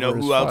 He's over. You know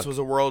who as else fuck. was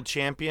a world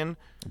champion?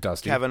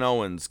 Dusty. Kevin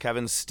Owens,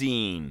 Kevin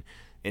Steen.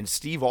 And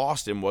Steve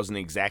Austin wasn't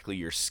exactly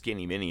your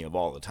skinny mini of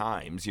all the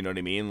times. You know what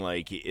I mean?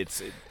 Like,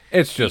 it's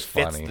just fits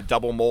funny. The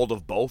double mold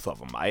of both of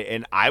them.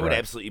 I would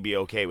absolutely be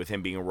okay with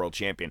him being a world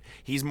champion.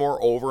 He's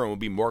more over and would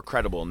be more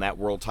credible in that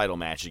world title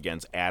match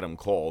against Adam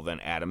Cole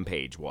than Adam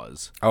Page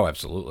was. Oh,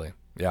 absolutely.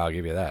 Yeah, I'll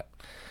give you that.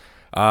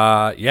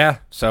 Yeah.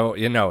 So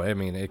I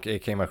mean,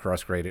 it came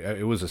across great.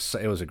 It was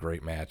a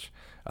great match.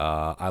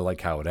 I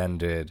like how it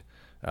ended.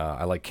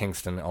 I like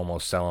Kingston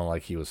almost selling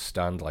like he was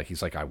stunned, like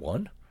he's like, I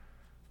won.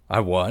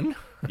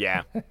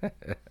 Yeah.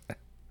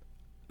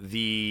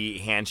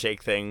 The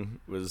handshake thing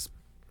was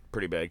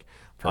pretty big.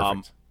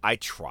 Perfect. I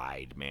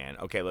tried, man.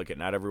 Okay, look,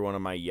 not every one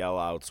of my yell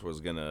outs was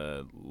going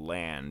to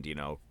land,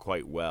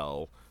 quite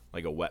well,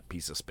 like a wet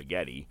piece of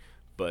spaghetti.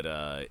 But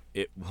I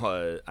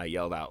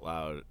yelled out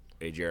loud,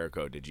 "Hey,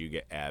 Jericho, did you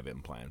get ab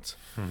implants?"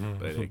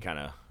 But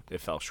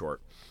it fell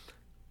short.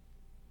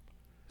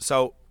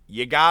 So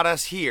you got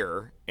us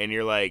here, and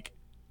you're like,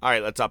 all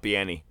right, let's up the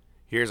ante.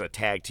 Here's a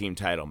tag team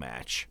title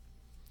match.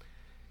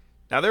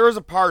 Now, there was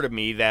a part of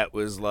me that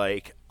was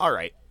like, all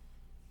right,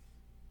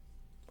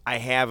 I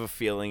have a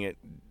feeling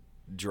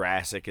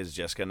Jurassic is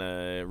just going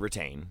to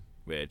retain,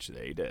 which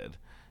they did.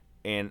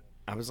 And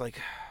I was like,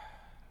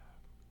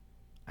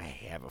 I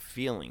have a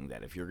feeling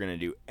that if you're going to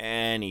do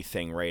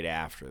anything right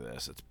after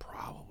this, it's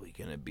probably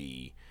going to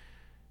be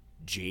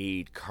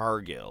Jade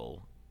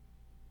Cargill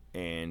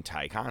and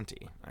Ty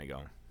Conti. I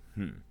go,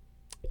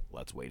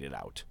 let's wait it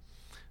out.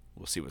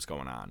 We'll see what's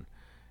going on.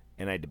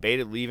 And I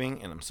debated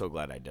leaving, and I'm so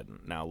glad I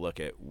didn't. Now,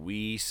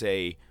 we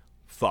say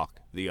fuck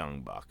the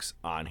Young Bucks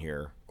on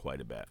here quite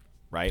a bit,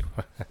 right?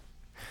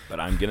 But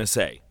I'm going to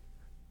say,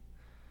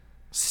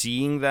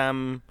 seeing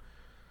them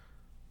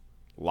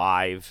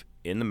live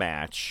in the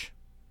match,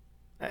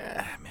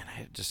 man,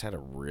 I just had a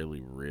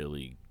really,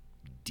 really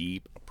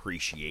deep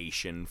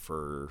appreciation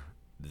for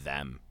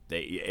them.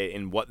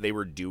 And what they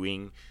were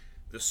doing,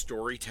 the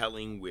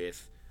storytelling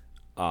with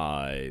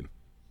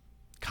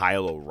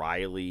Kyle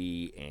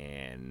O'Reilly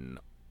and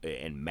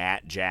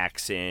Matt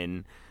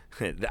Jackson.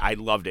 I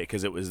loved it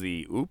because it was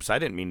oops, I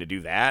didn't mean to do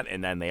that.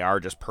 And then they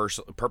are just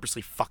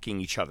purposely fucking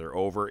each other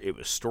over. It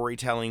was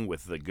storytelling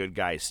with the good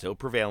guys still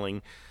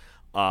prevailing.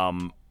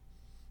 How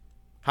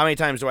many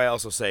times do I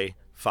also say,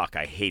 fuck,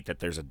 I hate that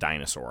there's a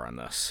dinosaur on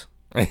this?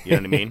 You know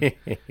what I mean?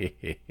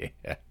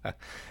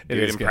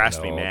 Dude,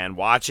 impressed me, man.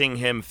 Watching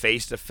him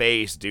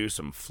face-to-face do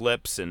some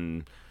flips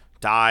and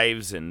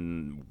dives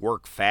and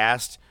work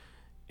fast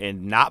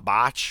and not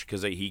botch,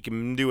 because he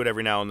can do it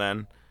every now and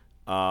then.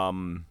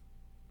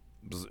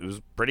 It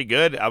was pretty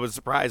good. I was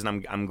surprised,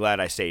 and I'm glad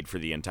I stayed for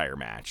the entire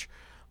match.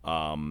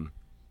 I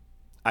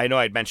know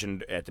I'd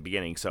mentioned at the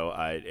beginning, so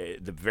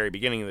at the very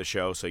beginning of the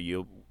show, so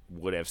you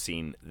would have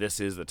seen this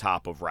is the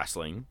top of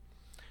wrestling,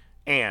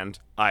 and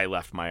I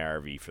left my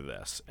RV for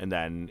this. And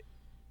then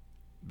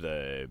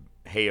the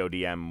Hey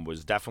ODM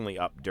was definitely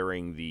up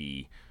during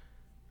the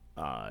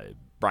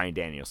Bryan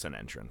Danielson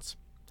entrance.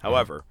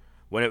 However,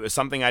 when it was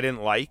something I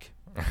didn't like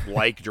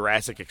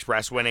Jurassic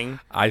Express winning,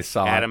 I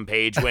saw Adam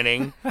Page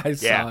winning. I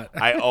saw it.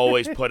 I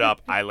always put up,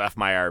 I left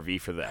my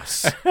RV for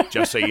this,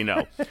 just so you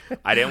know.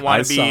 I didn't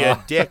want to be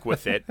a dick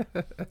with it.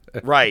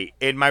 Right.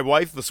 And my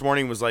wife this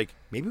morning was like,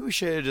 maybe we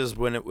should have just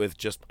went it with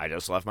I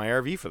just left my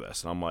RV for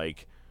this. And I'm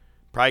like,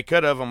 probably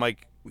could have. I'm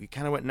like, we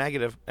kind of went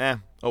negative.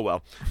 Oh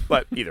well.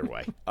 But either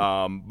way.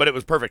 But it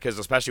was perfect because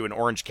especially when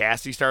Orange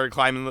Cassidy started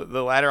climbing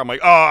the ladder, I'm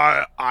like,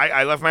 oh,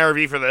 I left my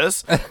RV for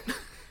this.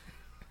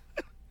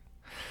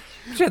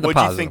 She had the What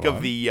do you positive think of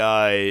one.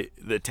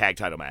 the tag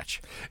title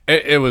match?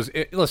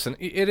 Listen,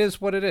 it is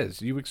what it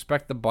is. You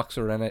expect the Bucks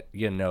are in it.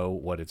 You know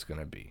what it's going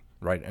to be,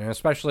 right? And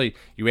especially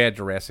you add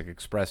Jurassic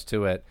Express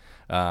to it.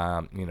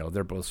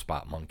 They're both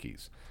spot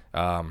monkeys.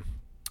 I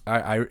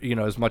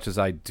as much as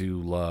I do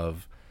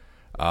love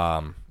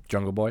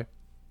Jungle Boy,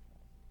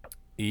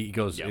 he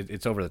goes. Yep.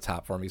 It's over the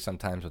top for me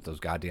sometimes with those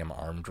goddamn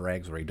arm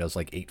drags where he does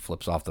like 8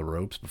 flips off the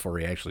ropes before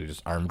he actually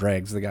just arm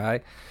drags the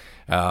guy.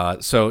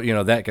 So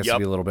that gets to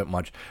be a little bit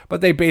much.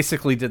 But they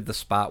basically did the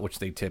spot which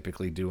they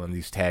typically do in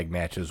these tag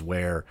matches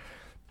where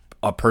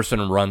a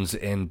person runs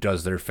in,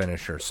 does their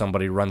finisher.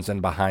 Somebody runs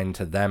in behind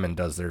to them and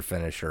does their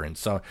finisher. And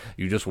so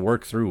you just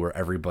work through where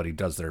everybody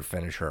does their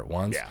finisher at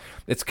once. Yeah.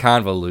 It's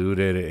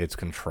convoluted. It's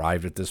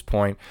contrived at this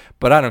point.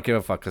 But I don't give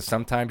a fuck because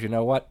sometimes, you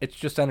know what? It's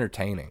just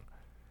entertaining.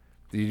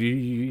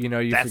 You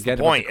That's forget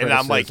the point. about the And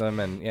I'm like,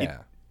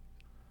 criticism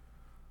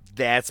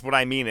That's what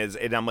I mean.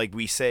 And I'm like,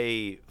 we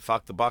say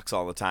fuck the Bucks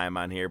all the time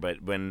on here,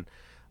 but when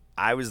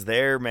I was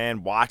there,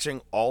 man,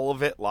 watching all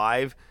of it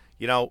live,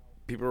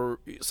 people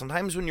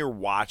sometimes when you're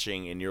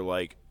watching and you're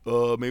like,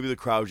 maybe the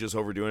crowd's just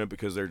overdoing it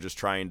because they're just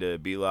trying to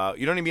be loud.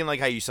 You know what I mean? Like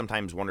how you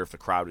sometimes wonder if the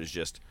crowd is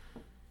just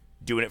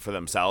doing it for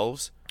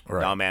themselves.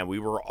 Right. No, man, we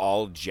were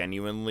all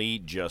genuinely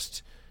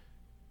just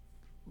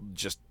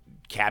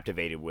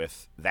captivated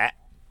with that,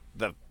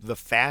 the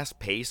fast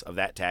pace of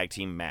that tag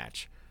team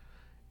match.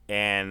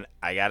 And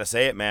I gotta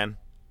say it, man.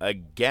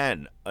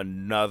 Again,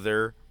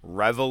 another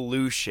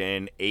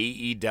Revolution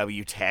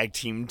AEW tag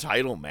team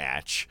title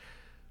match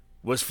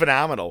was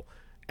phenomenal.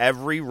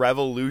 Every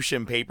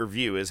Revolution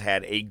pay-per-view has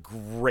had a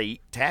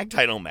great tag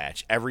title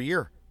match every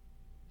year.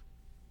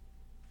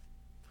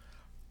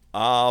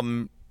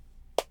 So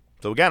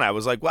again, I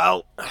was like,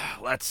 well,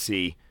 let's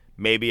see.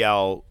 Maybe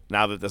now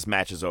that this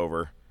match is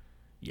over.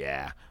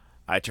 Yeah.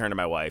 I turn to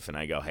my wife and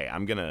I go, hey,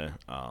 I'm gonna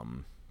I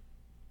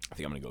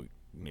think I'm gonna go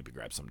maybe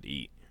grab something to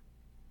eat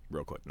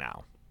real quick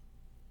now.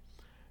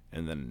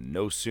 And then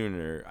no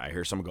sooner I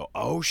hear someone go,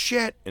 oh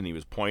shit, and he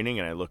was pointing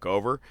and I look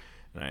over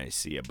and I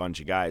see a bunch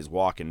of guys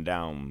walking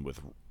down with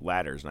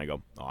ladders and I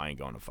go, oh, I ain't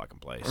going to fucking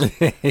place.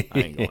 I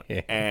ain't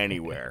going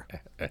anywhere.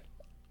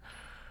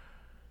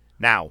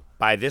 Now,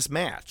 by this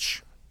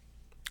match,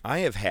 I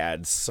have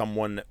had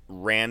someone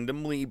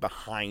randomly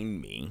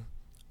behind me,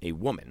 a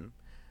woman,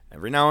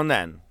 every now and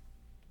then,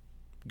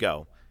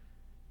 go,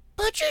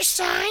 put your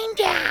sign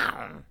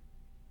down.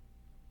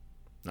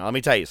 Now, let me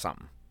tell you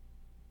something.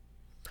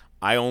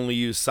 I only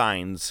use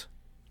signs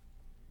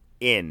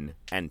in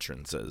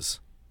entrances.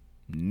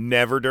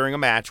 Never during a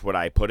match would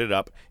I put it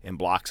up and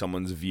block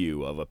someone's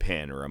view of a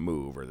pin or a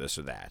move or this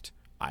or that.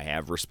 I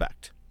have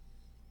respect.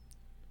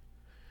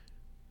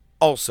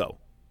 Also,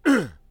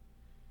 this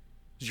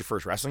is your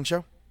first wrestling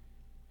show?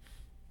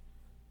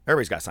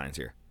 Everybody's got signs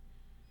here.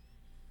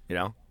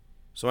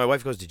 So my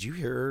wife goes, did you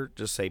hear her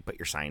just say, put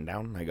your sign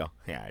down? And I go,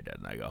 yeah, I did.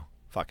 And I go,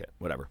 fuck it,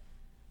 whatever.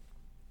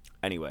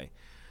 Anyway,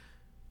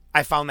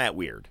 I found that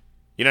weird.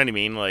 You know what I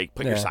mean? Like,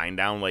 put your sign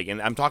down. Like,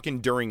 and I'm talking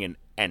during an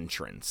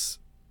entrance.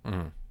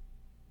 Mm-hmm.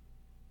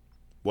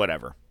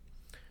 Whatever.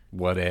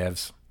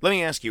 Whatevs. Let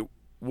me ask you,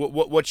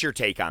 what's your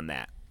take on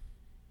that?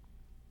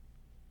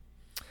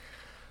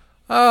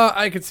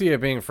 I could see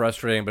it being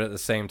frustrating, but at the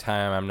same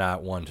time, I'm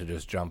not one to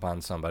just jump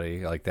on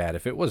somebody like that.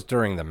 If it was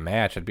during the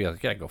match, I'd be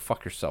like, yeah, go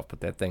fuck yourself. Put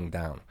that thing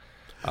down.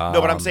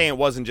 No, but I'm saying it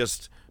wasn't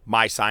just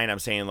my sign. I'm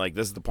saying, like,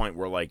 this is the point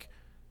where, like,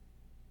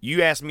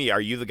 you asked me,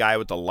 are you the guy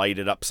with the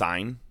lighted up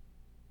sign?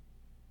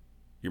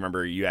 You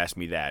remember you asked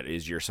me that.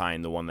 Is your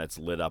sign the one that's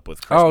lit up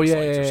with Christmas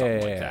lights or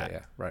something like that?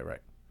 Yeah. Right.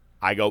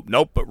 I go,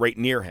 nope, but right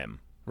near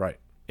him. Right.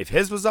 If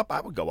his was up,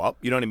 I would go up.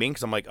 You know what I mean?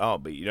 Because I'm like, oh,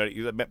 but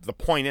the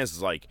point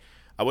is like,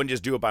 I wouldn't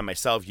just do it by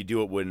myself. You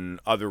do it when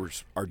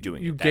others are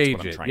doing it. You That's gauge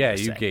what I'm it. trying Yeah,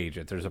 to you say. gauge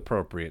it. There's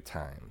appropriate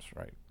times,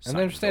 right? Signs And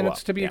I understand go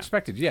it's up, to be yeah.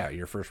 expected. Yeah,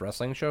 your first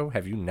wrestling show.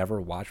 Have you never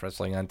watched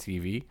wrestling on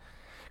TV?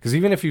 Because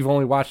even if you've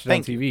only watched it on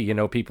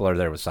TV, people are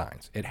there with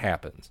signs. It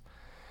happens.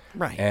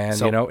 Right. And,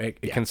 So,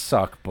 it can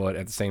suck, but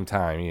at the same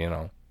time,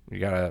 you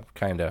got to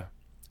kind of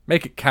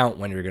make it count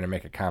when you're going to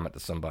make a comment to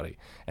somebody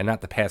and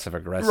not the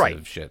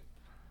passive-aggressive shit.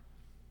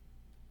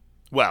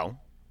 Well,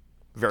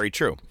 very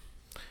true.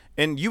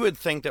 And you would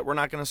think that we're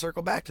not going to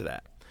circle back to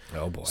that.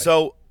 Oh, boy.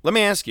 So let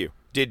me ask you,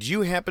 did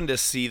you happen to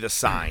see the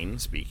sign,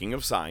 speaking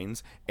of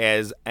signs,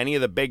 as any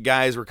of the big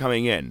guys were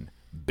coming in?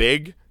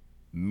 Big,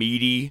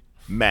 meaty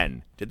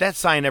men. Did that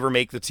sign ever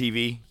make the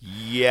TV?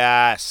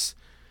 Yes.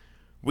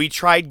 We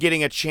tried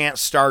getting a chant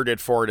started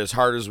for it as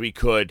hard as we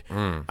could.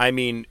 I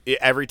mean,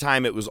 every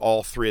time it was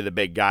all three of the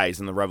big guys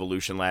in the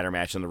Revolution ladder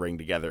match in the ring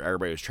together,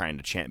 everybody was trying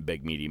to chant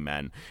big, meaty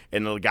men.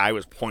 And the guy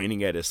was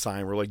pointing at his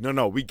sign. We're like,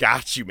 no, we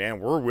got you, man.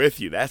 We're with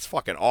you. That's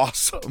fucking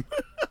awesome.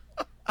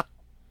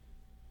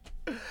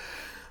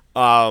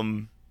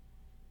 I'm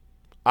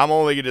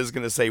only just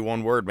going to say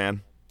one word,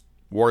 man.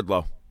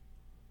 Wardlow.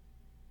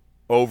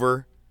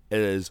 Over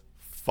as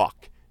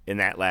fuck in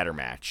that ladder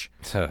match.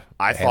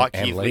 I thought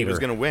Keith Lee was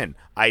going to win.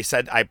 I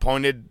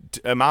pointed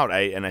him out,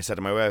 and I said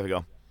to my wife, I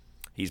go,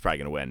 he's probably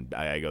going to win.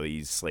 I go,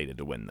 he's slated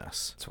to win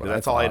this.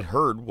 That's all I'd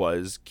heard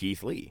was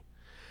Keith Lee.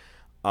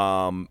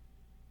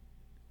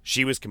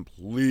 She was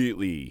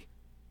completely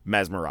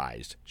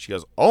mesmerized. She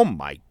goes, "Oh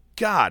my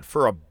God,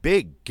 for a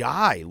big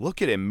guy,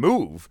 look at him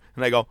move."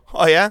 And I go,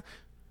 "Oh yeah? You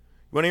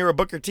want to hear what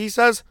Booker T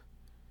says?"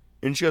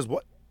 And she goes,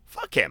 "What?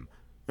 Fuck him."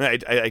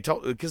 And I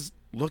told, because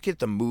look at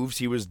the moves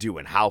he was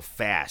doing, how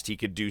fast he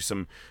could do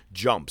some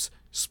jumps,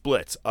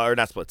 splits, or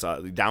not splits,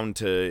 down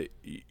to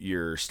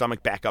your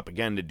stomach, back up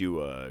again to do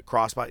a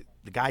crossbody.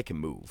 The guy can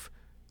move.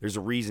 There's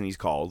a reason he's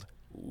called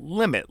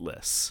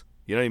Limitless.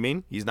 You know what I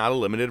mean? He's not a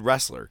limited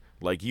wrestler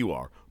like you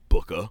are,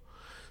 Booker.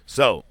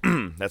 So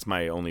that's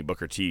my only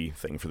Booker T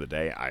thing for the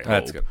day.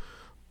 That's good.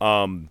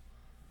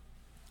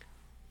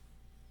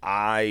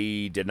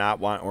 I did not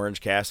want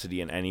Orange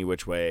Cassidy in any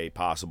which way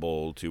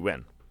possible to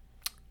win.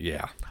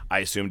 Yeah. I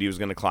assumed he was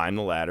going to climb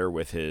the ladder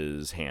with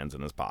his hands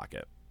in his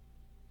pocket.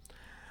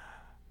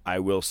 I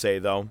will say,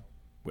 though,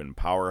 when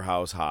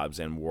Powerhouse Hobbs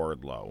and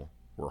Wardlow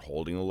were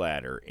holding the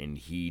ladder and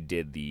he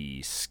did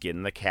the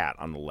skin the cat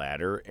on the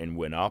ladder and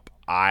went up,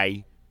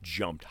 I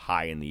jumped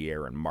high in the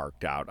air and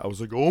marked out. I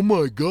was like, oh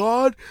my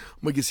God.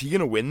 I'm like, is he going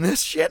to win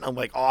this shit? And I'm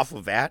like, off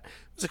of that.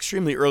 It was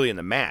extremely early in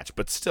the match,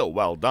 but still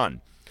well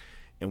done.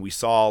 And we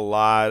saw a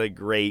lot of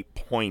great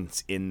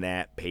points in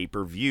that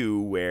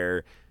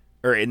pay-per-view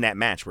or in that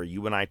match where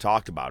you and I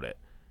talked about it.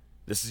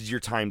 This is your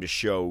time to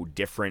show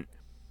different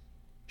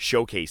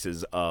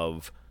showcases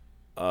of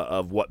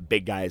what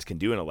big guys can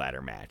do in a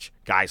ladder match.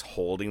 Guys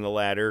holding the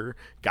ladder,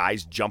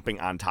 guys jumping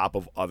on top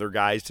of other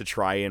guys to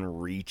try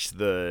and reach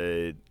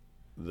the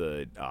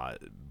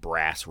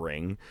brass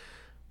ring.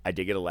 I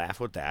did get a laugh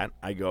with that.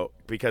 I go,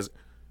 because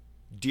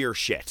dear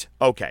shit.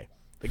 Okay,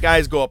 the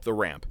guys go up the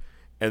ramp,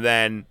 and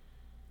then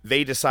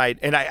they decide,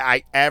 and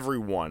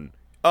everyone,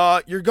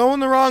 you're going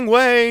the wrong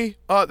way.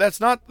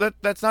 That's not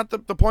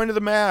the point of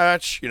the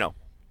match. You know.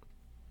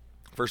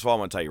 First of all,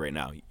 I'm gonna tell you right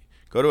now.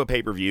 Go to a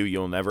pay-per-view,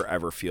 you'll never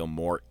ever feel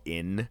more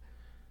in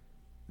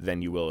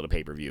than you will at a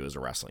pay-per-view as a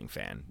wrestling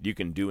fan. You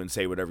can do and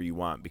say whatever you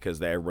want because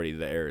everybody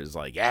there is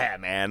like, yeah,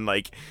 man,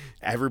 like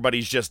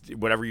everybody's just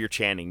whatever you're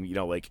chanting, you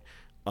know, like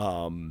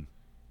during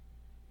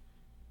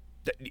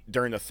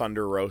the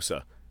Thunder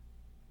Rosa.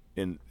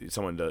 In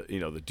someone the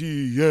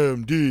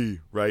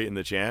DMD, right, in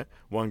the chant,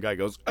 one guy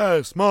goes,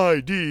 S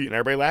my D, and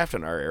everybody laughed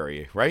in our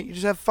area, right? You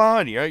just have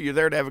fun, you know, you're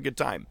there to have a good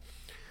time.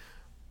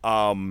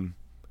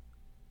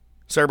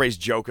 So everybody's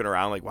joking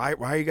around like, why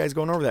are you guys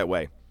going over that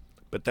way?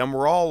 But then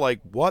we're all like,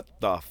 what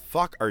the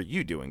fuck are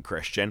you doing,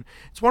 Christian?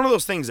 It's one of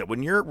those things that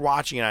when you're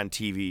watching it on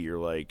TV, you're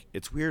like,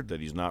 it's weird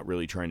that he's not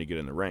really trying to get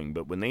in the ring.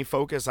 But when they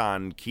focus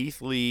on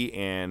Keith Lee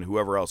and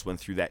whoever else went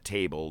through that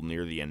table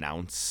near the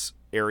announce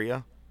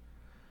area,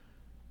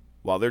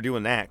 while they're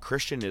doing that,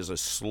 Christian is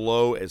as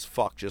slow as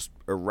fuck, just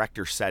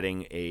erector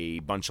setting a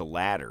bunch of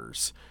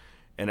ladders.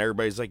 And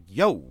everybody's like,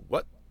 yo,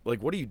 what?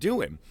 Like, what are you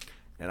doing?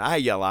 And I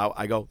yell out,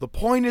 I go, the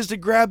point is to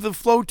grab the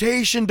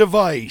flotation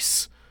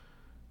device.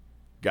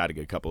 Got a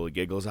good couple of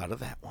giggles out of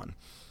that one.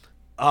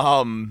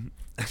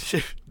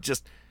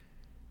 Just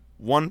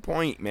one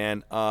point,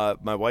 man.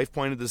 My wife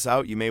pointed this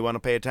out. You may want to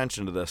pay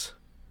attention to this.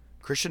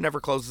 Christian never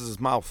closes his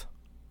mouth.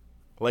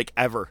 Like,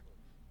 ever.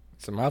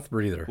 It's a mouth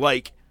breather.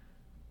 Like,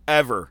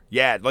 ever.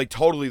 Yeah, like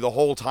totally the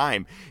whole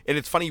time. And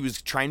it's funny, he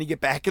was trying to get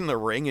back in the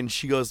ring, and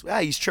she goes,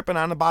 he's tripping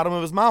on the bottom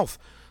of his mouth.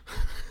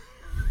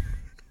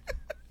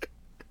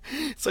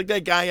 It's like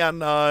that guy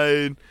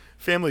on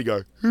Family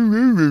Guy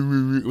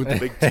with the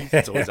big teeth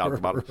that's always out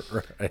the bottom.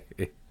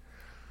 Right.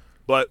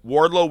 But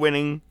Wardlow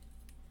winning,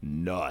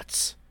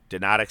 nuts. Did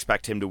not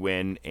expect him to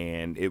win,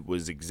 and it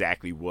was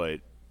exactly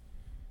what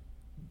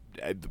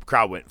the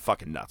crowd went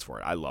fucking nuts for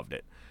it. I loved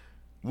it.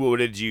 What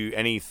did you,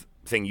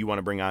 anything you want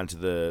to bring on to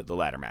the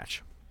ladder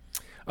match?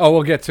 Oh,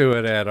 we'll get to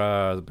it at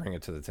Bring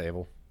It to the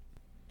Table.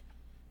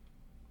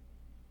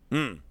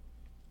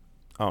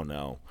 Oh,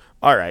 no.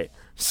 All right.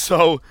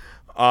 So,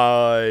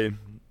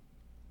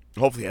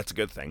 hopefully that's a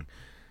good thing.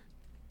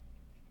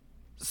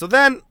 So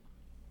then,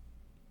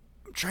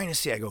 I'm trying to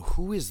see, I go,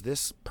 who is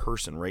this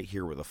person right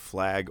here with a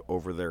flag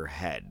over their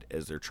head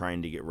as they're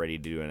trying to get ready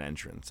to do an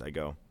entrance? I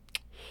go,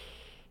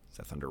 is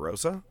that Thunder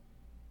Rosa?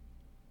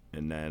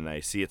 And then I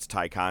see it's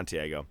Ty Conti.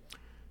 I go,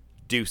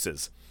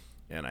 deuces.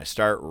 And I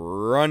start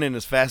running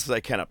as fast as I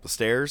can up the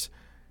stairs,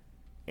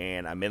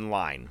 and I'm in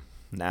line.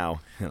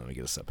 Now, let me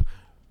get a sip.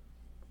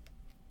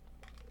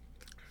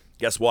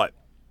 Guess what?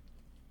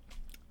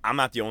 I'm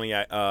not the only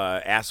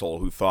asshole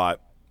who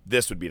thought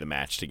this would be the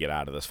match to get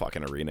out of this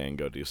fucking arena and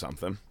go do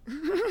something.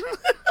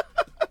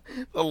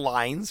 The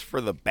lines for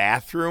the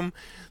bathroom,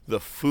 the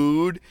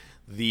food,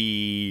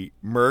 the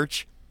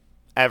merch,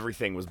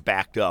 everything was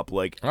backed up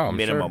like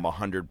minimum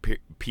 100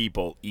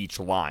 people each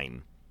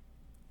line.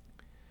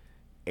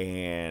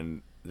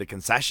 And the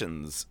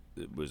concessions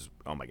was,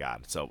 oh my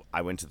God. So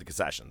I went to the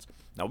concessions.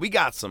 Now we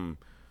got some,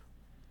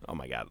 oh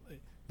my God,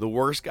 the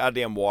worst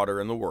goddamn water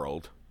in the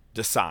world.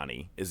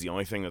 Dasani is the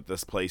only thing that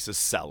this place is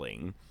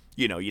selling.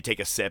 You know, you take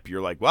a sip,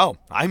 you're like, well,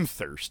 I'm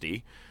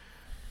thirsty.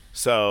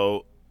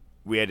 So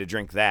we had to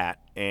drink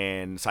that.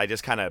 And so I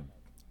just kind of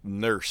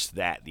nursed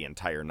that the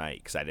entire night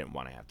because I didn't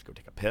want to have to go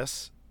take a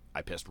piss.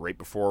 I pissed right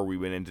before we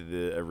went into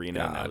the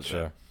arena. And that was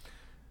it.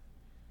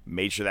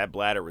 Made sure that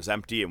bladder was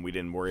empty, and we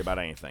didn't worry about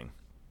anything.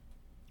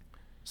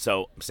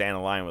 So I'm standing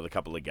in line with a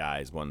couple of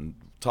guys. One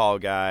tall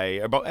guy,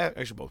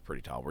 actually both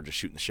pretty tall. We're just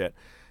shooting the shit.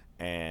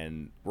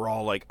 And we're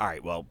all like, all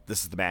right, well,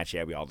 this is the match.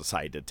 Yeah, we all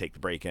decided to take the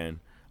break in.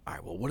 All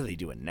right, well, what are they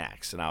doing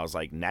next? And I was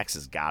like, next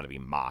has got to be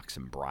Mox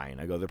and Bryan.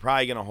 I go, they're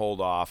probably going to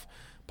hold off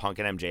Punk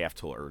and MJF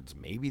till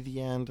maybe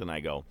the end. And I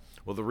go,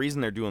 well, the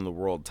reason they're doing the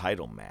world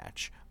title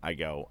match, I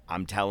go,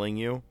 I'm telling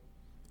you,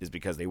 is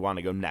because they want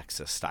to go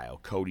Nexus style.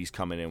 Cody's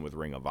coming in with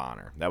Ring of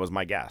Honor. That was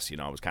my guess.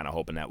 I was kind of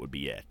hoping that would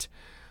be it.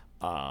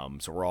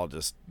 So we're all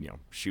just,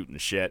 shooting the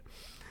shit.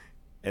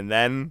 And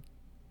then,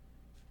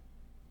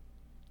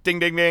 ding,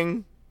 ding,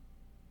 ding.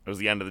 It was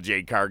the end of the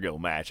Jade Cargill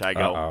match.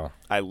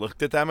 I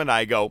looked at them and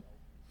I go,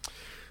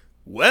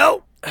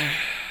 well,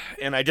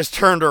 and I just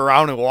turned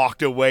around and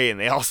walked away, and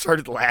they all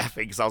started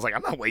laughing because I was like,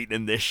 I'm not waiting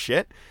in this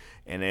shit.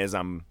 And as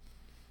I'm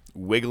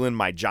wiggling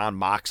my Jon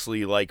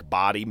Moxley-like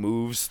body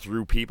moves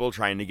through people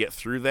trying to get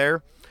through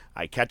there,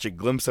 I catch a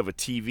glimpse of a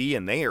TV,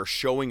 and they are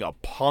showing a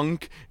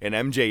Punk and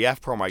MJF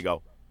promo. I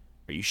go,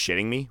 are you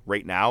shitting me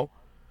right now?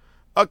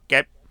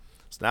 Okay.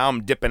 So now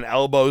I'm dipping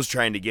elbows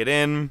trying to get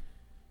in.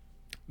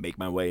 Make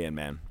my way in,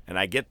 man. And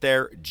I get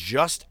there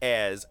just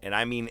as, and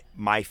I mean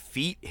my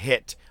feet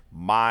hit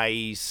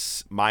my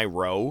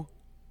row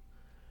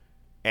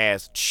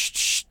as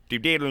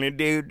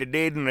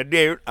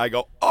I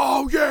go,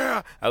 oh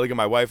yeah. I look at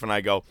my wife and I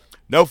go,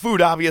 no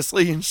food,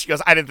 obviously. And she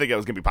goes, I didn't think it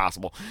was going to be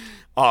possible.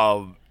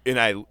 And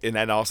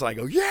then all of a sudden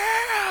I go,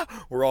 yeah.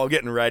 We're all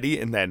getting ready.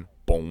 And then,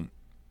 boom.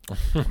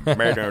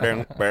 And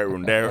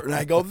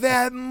I go,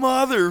 that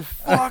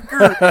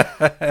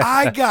motherfucker,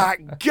 I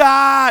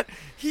got.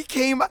 He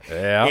came,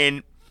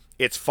 and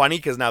it's funny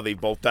because now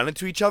they've both done it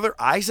to each other.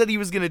 I said he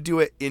was going to do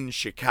it in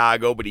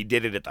Chicago, but he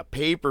did it at the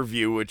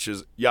pay-per-view, which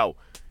is,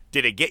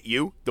 did it get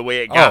you the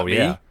way it got me?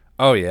 Yeah.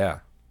 Oh, yeah.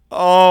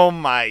 Oh,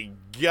 my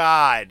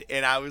God.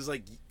 And I was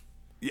like,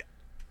 yeah,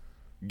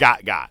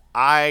 got.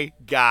 I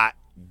got.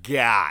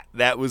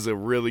 That was a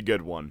really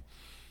good one.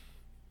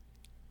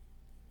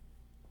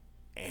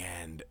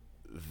 And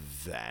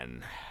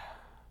then,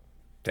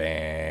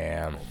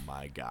 damn. Oh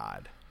my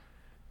God.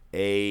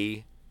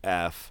 AFI's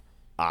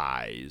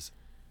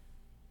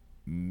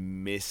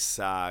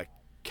Misakarte,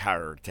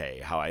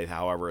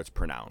 however it's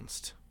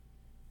pronounced.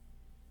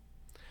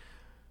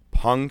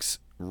 Punk's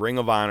Ring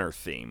of Honor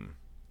theme.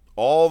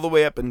 All the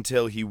way up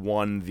until he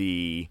won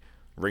the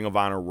Ring of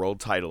Honor World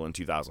title in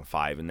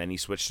 2005, and then he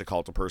switched to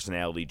Cult of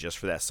Personality just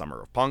for that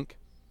Summer of Punk.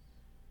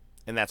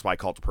 And that's why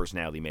Cult of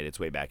Personality made its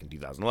way back in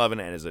 2011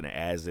 and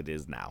as it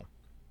is now.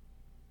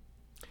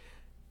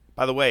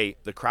 By the way,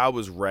 the crowd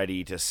was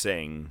ready to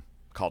sing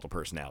Cult of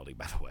Personality,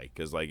 by the way,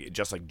 because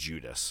just like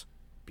Judas,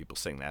 people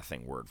sing that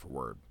thing word for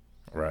word.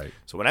 Right.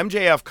 So when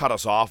MJF cut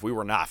us off, we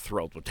were not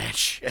thrilled with that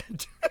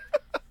shit.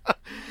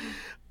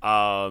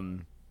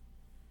 And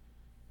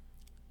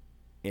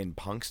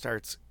Punk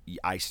starts,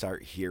 I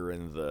start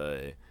hearing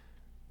the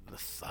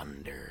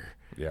thunder.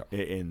 Yeah.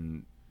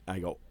 And I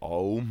go,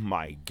 oh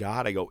my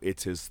God. I go,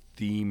 it's his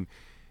theme.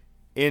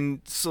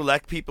 And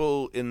select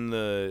people in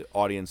the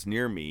audience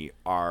near me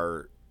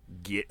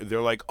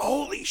they're like,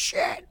 holy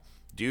shit.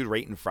 Dude,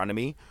 right in front of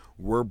me,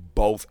 we're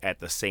both at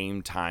the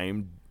same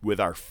time with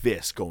our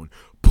fists going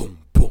boom,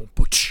 boom,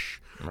 ba-ch,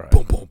 right.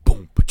 Boom, boom,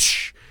 boom,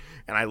 ba-ch.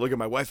 And I look at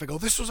my wife, I go,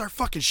 this was our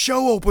fucking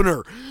show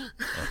opener.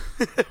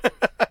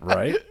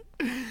 Right.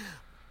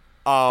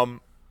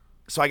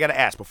 So I got to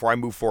ask before I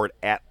move forward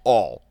at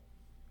all,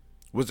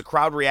 was the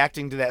crowd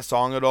reacting to that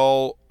song at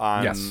all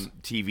on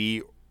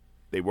TV?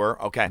 They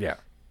were? Okay. Yeah.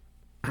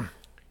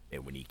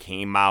 And when he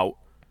came out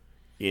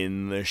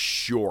in the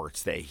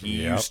shorts that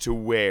he used to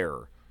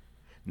wear.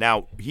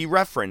 Now, he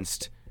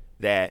referenced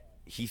that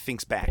he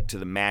thinks back to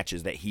the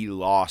matches that he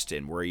lost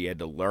in where he had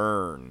to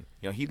learn.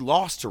 He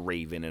lost to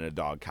Raven in a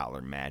dog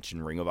collar match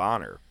in Ring of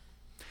Honor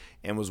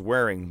and was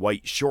wearing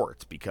white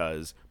shorts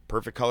because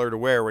perfect color to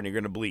wear when you're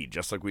going to bleed,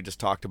 just like we just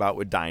talked about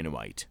with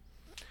Dynamite.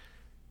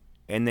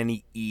 And then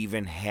he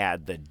even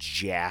had the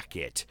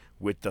jacket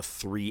with the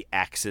 3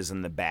 X's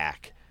in the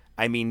back.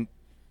 I mean,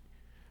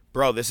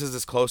 bro, this is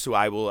as close to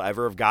I will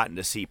ever have gotten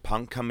to see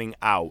Punk coming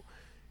out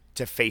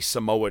to face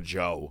Samoa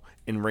Joe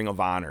in Ring of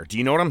Honor. Do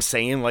you know what I'm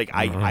saying?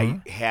 I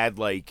had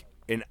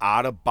an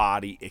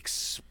out-of-body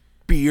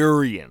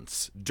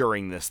experience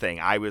during this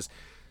thing. I was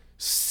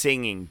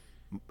singing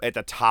at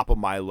the top of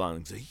my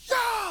lungs.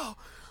 Yo,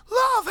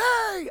 love,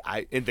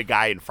 hey! And the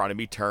guy in front of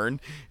me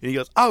turned, and he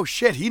goes, oh,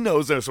 shit, he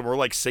knows this, and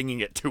we're,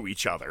 singing it to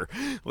each other.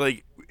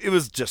 It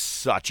was just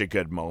such a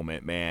good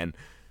moment, man.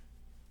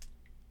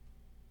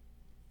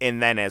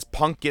 And then as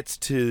Punk gets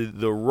to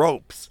the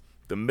ropes,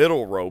 the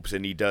middle ropes,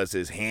 and he does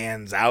his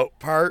hands out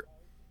part,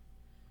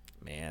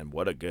 man,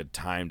 what a good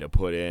time to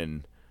put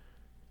in.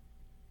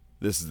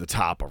 This is the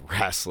top of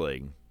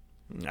wrestling.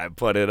 I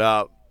put it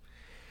up.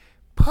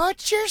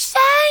 Put your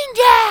sign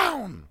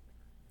down.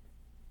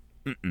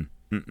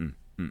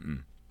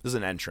 This is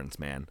an entrance,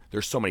 man.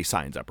 There's so many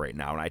signs up right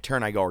now. And I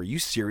turn, I go, are you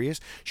serious?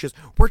 She goes,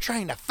 we're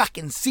trying to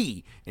fucking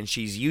see. And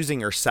she's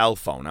using her cell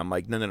phone. I'm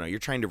like, no, you're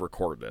trying to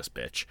record this,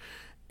 bitch.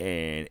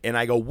 And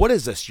I go, what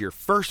is this, your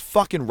first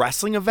fucking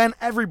wrestling event?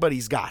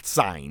 Everybody's got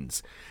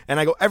signs. And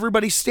I go,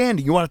 everybody's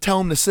standing. You want to tell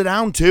them to sit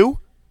down too?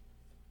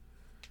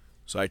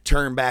 So I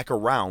turn back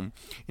around,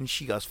 and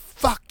she goes,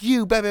 fuck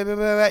you, blah, blah, blah,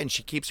 blah, and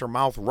she keeps her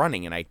mouth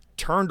running. And I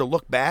turn to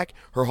look back.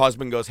 Her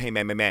husband goes, hey,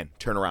 man,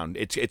 turn around.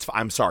 It's.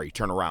 I'm sorry,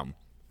 turn around.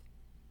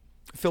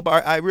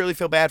 I really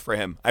feel bad for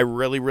him. I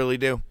really, really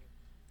do.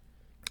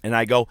 And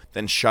I go,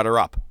 then shut her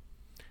up.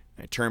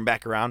 I turn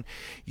back around.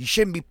 You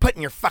shouldn't be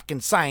putting your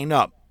fucking sign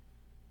up.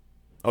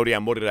 Oh,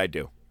 damn, what did I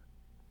do?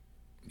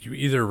 You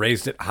either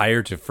raised it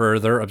higher to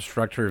further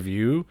obstruct her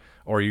view,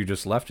 or you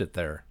just left it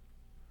there.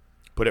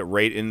 Put it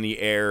right in the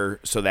air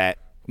so that...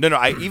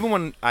 No,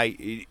 even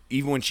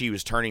when she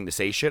was turning to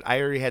say shit, I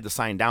already had the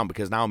sign down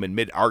because now I'm in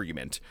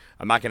mid-argument.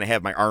 I'm not going to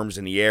have my arms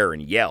in the air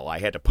and yell. I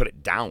had to put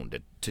it down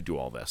to do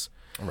all this.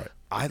 Right.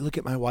 I look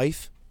at my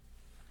wife.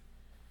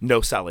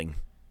 No selling.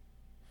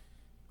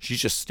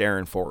 She's just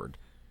staring forward.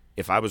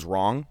 If I was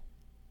wrong,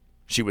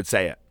 she would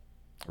say it.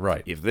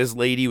 Right. If this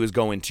lady was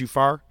going too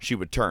far, she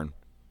would turn.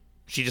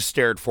 She just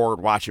stared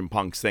forward watching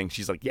Punk's thing.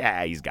 She's like,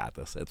 yeah, he's got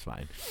this. It's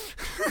fine.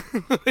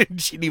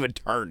 She didn't even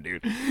turn,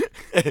 dude.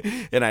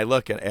 And I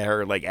look at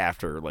her like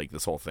after like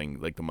this whole thing,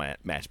 like the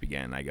match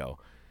began. And I go,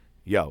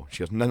 yo. She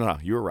goes, no,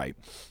 you were right.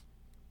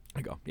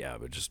 I go, yeah,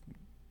 but just...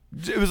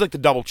 It was like the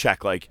double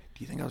check. Like,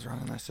 do you think I was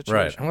wrong in that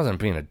situation? Right. I wasn't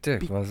being a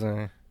dick, was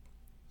I?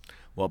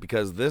 Well,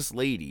 because this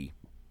lady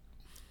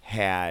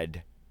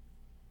had...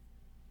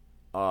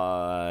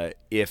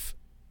 if...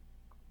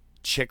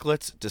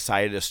 Chiclets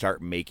decided to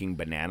start making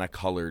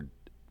banana-colored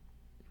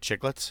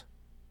chiclets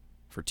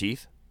for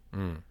teeth,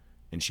 and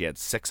she had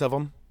 6 of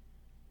them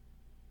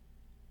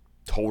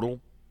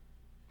total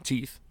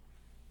teeth.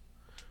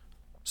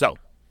 So,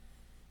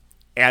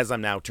 as I'm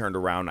now turned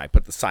around, I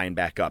put the sign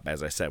back up.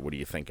 As I said, what do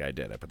you think I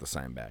did? I put the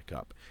sign back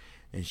up,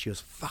 and she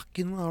goes,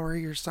 "Fucking lower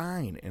your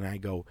sign." And I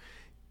go,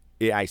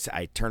 I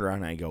turn around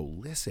and I go,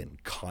 "Listen,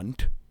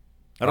 cunt."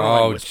 I don't know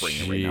why I'm whispering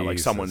it right now, like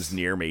someone's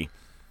near me.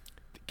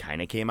 It kind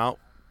of came out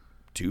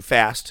too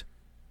fast,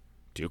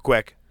 too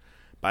quick.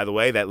 By the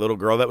way, that little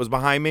girl that was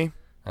behind me,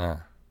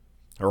 her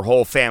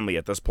whole family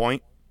at this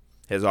point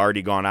has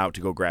already gone out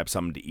to go grab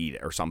something to eat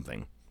or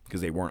something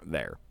because they weren't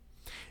there.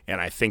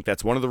 And I think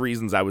that's one of the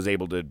reasons I was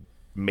able to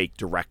make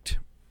direct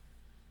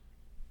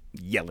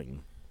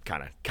yelling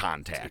kind of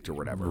contact or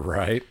whatever.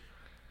 Right.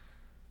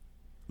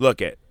 Look,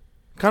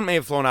 cunt may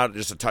have flown out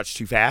just a touch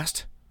too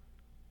fast,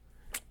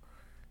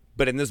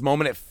 but in this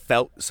moment it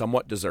felt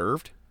somewhat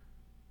deserved.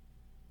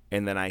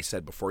 And then I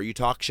said, before you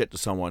talk shit to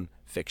someone,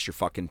 fix your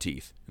fucking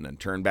teeth. And then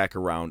turned back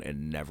around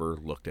and never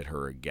looked at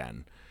her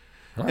again.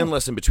 Oh. And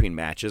listen, between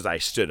matches, I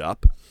stood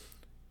up.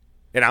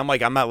 And I'm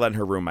like, I'm not letting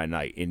her ruin my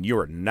night. And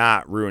you're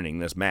not ruining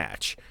this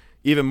match.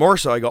 Even more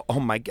so, I go, oh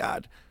my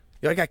God.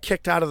 I got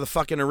kicked out of the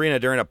fucking arena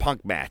during a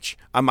Punk match.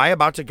 Am I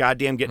about to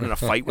goddamn get in a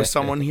fight with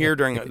someone here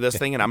during this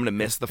thing and I'm going to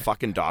miss the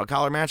fucking dog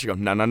collar match? I go,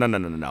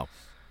 no.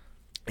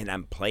 And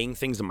I'm playing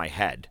things in my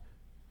head.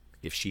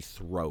 If she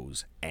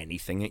throws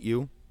anything at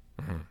you,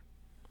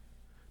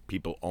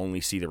 people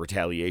only see the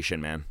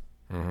retaliation, man.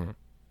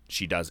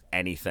 She does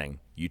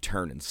anything, you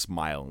turn and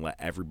smile and let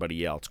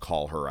everybody else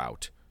call her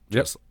out.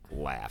 Just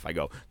laugh. I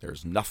go,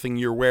 there's nothing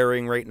you're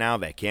wearing right now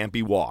that can't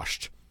be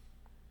washed.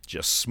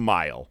 Just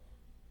smile.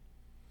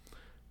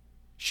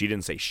 She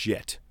didn't say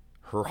shit.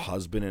 Her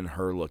husband and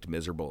her looked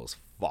miserable as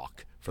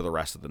fuck for the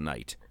rest of the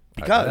night.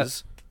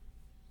 Because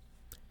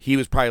he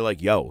was probably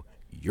like, yo,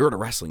 you're at a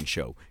wrestling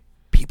show.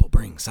 People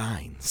bring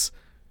signs.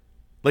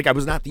 Like, I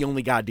was not the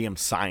only goddamn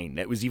sign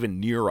that was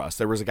even near us.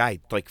 There was a guy,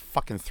 like,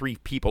 fucking 3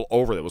 people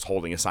over that was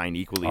holding a sign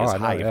equally as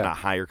high, if not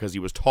higher, because he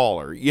was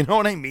taller. You know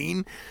what I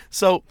mean?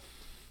 So,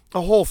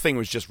 the whole thing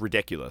was just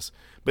ridiculous.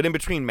 But in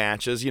between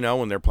matches, you know,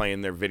 when they're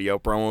playing their video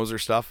promos or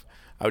stuff,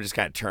 I would just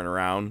kind of turn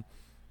around,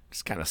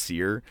 just kind of see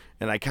her.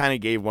 And I kind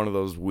of gave one of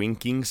those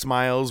winking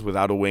smiles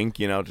without a wink,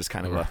 you know, just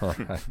kind of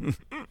a,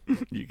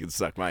 you can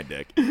suck my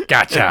dick.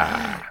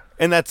 Gotcha.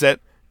 And that's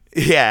it.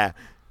 Yeah.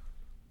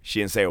 She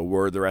didn't say a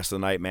word the rest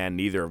of the night, man.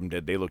 Neither of them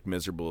did. They looked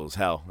miserable as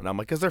hell. And I'm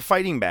like, because they're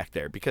fighting back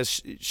there.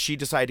 Because she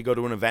decided to go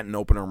to an event and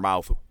open her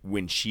mouth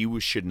when she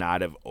should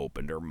not have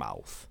opened her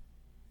mouth.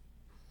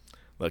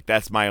 Look,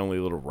 that's my only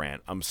little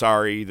rant. I'm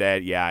sorry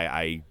that,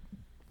 I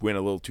went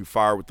a little too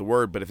far with the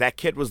word. But if that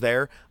kid was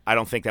there, I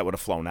don't think that would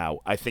have flown out.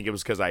 I think it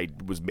was because I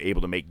was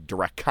able to make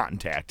direct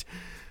contact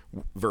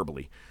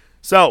verbally.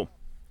 So,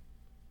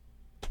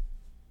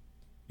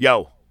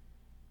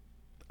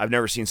 I've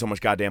never seen so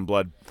much goddamn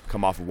blood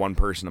come off of one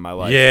person in my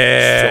life.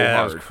 Yeah, so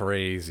that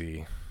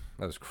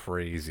was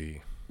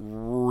crazy.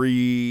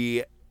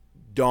 Redonkulous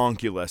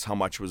how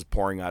much was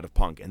pouring out of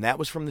Punk. And that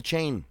was from the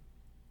chain.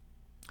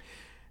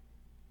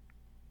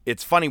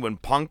 It's funny, when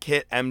Punk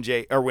hit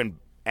when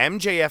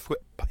MJF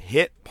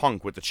hit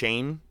Punk with the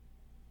chain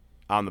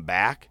on the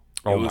back,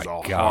 it was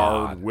a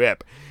hard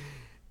whip.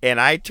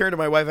 And I turned to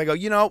my wife, I go,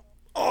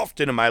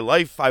 often in my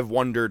life I've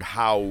wondered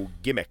how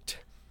gimmicked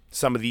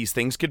some of these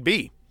things could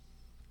be.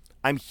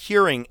 I'm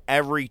hearing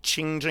every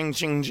ching, ching,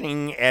 ching,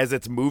 ching as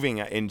it's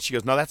moving. And she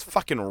goes, no, that's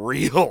fucking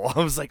real.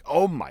 I was like,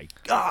 oh, my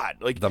God.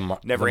 Like,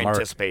 never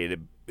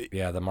anticipated.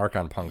 Yeah, the mark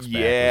on Punk's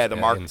back was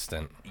the mark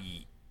instant.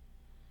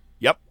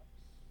 Yep.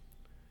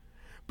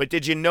 But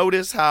did you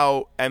notice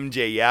how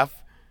MJF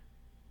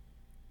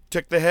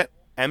took the hit?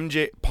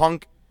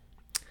 Punk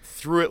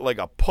threw it like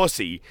a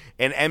pussy,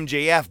 and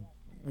MJF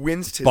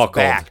winced his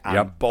back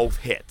on both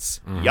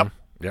hits. Mm-hmm.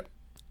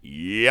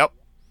 Yep.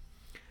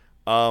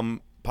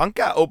 Punk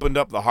got opened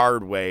up the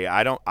hard way.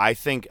 I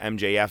think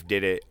MJF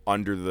did it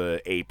under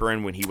the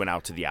apron when he went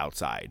out to the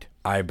outside.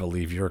 I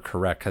believe you're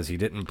correct, because he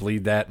didn't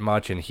bleed that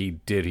much, and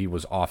he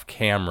was off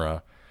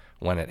camera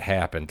when it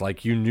happened.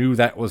 Like, you knew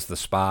that was the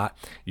spot.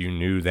 You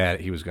knew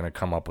that he was going to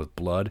come up with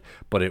blood,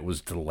 but it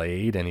was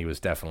delayed, and he was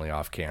definitely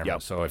off camera.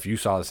 Yep. So if you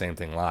saw the same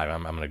thing live,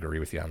 I'm going to agree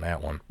with you on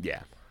that one.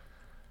 Yeah.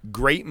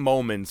 Great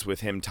moments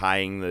with him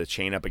tying the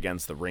chain up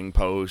against the ring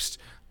post,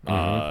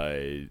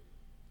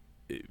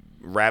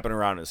 wrapping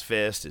around his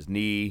fist, his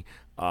knee,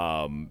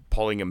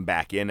 pulling him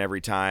back in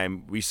every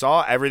time. We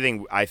saw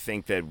everything. I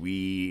think that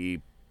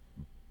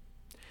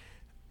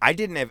I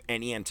didn't have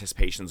any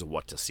anticipations of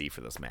what to see for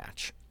this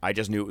match. I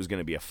just knew it was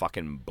going to be a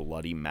fucking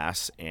bloody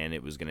mess, and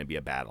it was going to be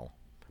a battle.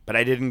 But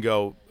I didn't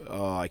go,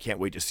 oh, I can't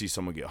wait to see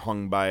someone get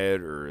hung by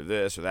it or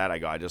this or that.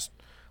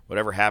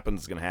 Whatever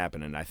happens is going to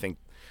happen. And I think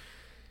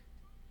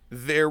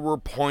there were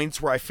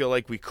points where I feel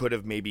like we could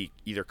have maybe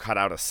either cut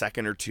out a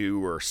second or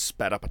two or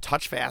sped up a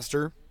touch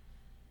faster.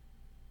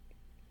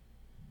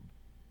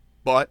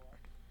 But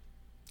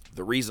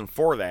the reason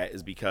for that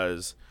is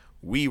because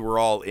we were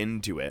all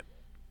into it,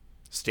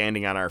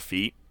 standing on our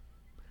feet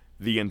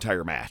the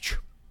entire match.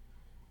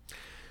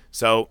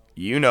 So,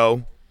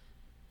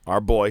 our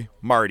boy,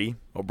 Marty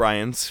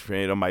O'Brien's,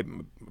 my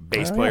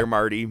bass player,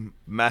 Marty,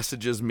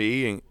 messages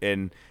me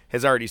and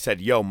has already said,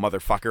 yo,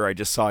 motherfucker, I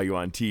just saw you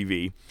on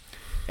TV.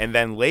 And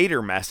then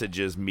later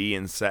messages me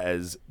and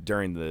says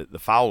during the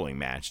following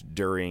match,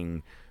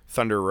 during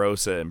Thunder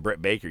Rosa and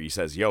Britt Baker, he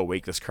says, yo,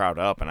 wake this crowd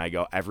up. And I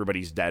go,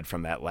 everybody's dead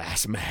from that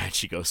last match.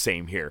 He goes,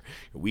 same here.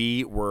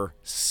 We were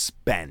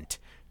spent.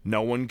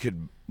 No one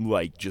could,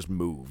 just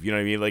move. You know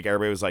what I mean? Like,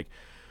 everybody was like,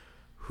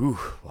 whew,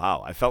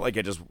 wow. I felt like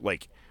I just,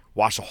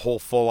 watched a whole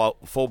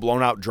full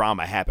blown out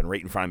drama happen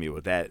right in front of me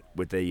with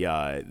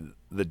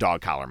the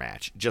dog collar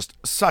match. Just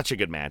such a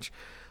good match.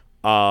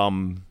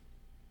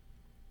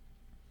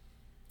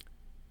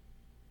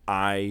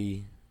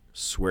 I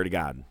swear to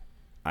God,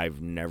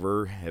 I've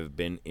never have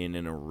been in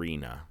an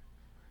arena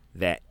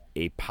that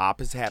a pop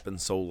has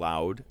happened so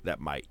loud that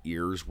my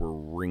ears were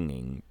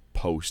ringing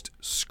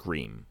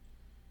post-scream.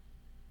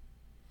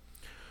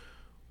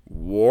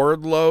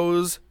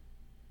 Wardlow's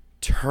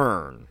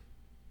turn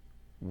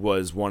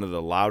was one of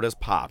the loudest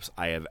pops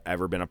I have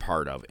ever been a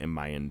part of in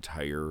my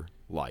entire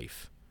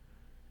life.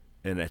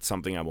 And it's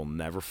something I will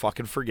never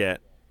fucking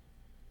forget.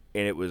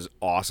 And it was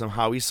awesome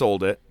how he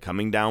sold it,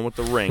 coming down with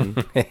the ring.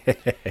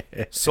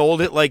 Sold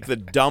it like the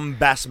dumb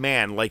best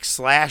man, like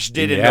Slash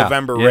did in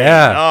November Rain.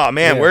 Oh,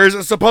 man, where's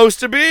it supposed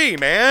to be,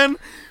 man?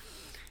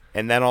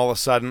 And then all of a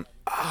sudden,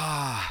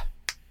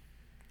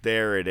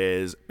 there it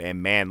is.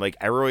 And, man,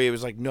 everybody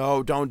was like,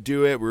 no, don't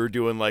do it. We were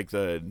doing,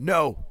 the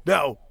no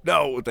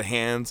with the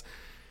hands.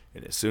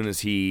 And as soon as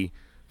he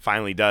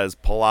finally does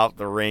pull out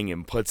the ring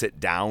and puts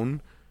it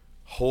down,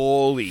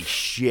 holy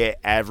shit,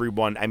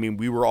 everyone. I mean,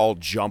 we were all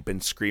jumping,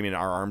 screaming,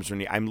 our arms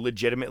were I'm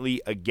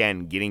legitimately,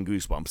 again, getting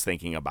goosebumps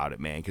thinking about it,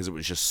 man, because it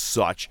was just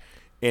such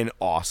an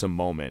awesome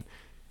moment.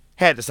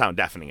 Had to sound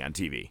deafening on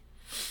TV.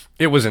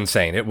 It was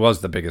insane. It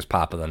was the biggest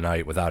pop of the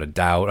night, without a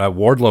doubt.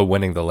 Wardlow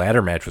winning the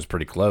ladder match was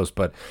pretty close,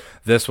 but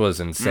this was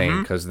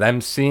insane because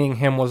them seeing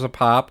him was a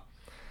pop.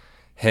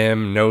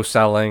 Him no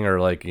selling or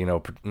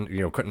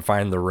couldn't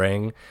find the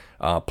ring.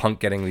 Punk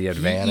getting the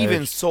advantage. He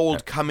even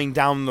sold coming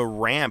down the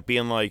ramp,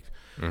 being like,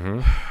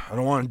 I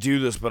don't want to do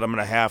this, but I'm going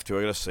to have to.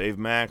 I got to save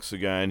Max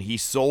again. He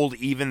sold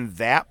even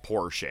that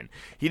portion.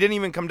 He didn't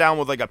even come down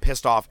with a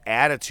pissed off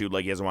attitude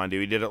like he doesn't want to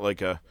do. He did it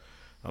like I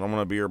don't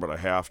want to be here, but I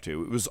have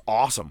to. It was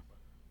awesome.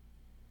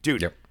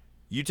 Dude,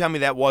 you tell me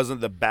that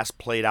wasn't the best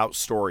played out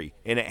story,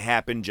 and it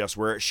happened just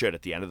where it should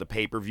at the end of the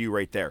pay-per-view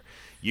right there.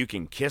 You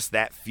can kiss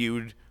that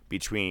feud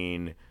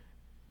between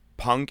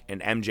Punk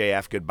and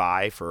MJF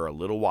goodbye for a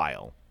little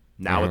while.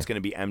 Now it's going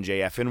to be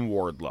MJF and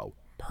Wardlow.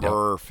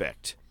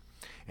 Perfect.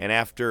 And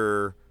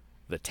after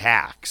the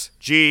tax,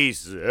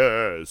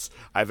 Jesus,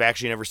 I've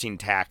actually never seen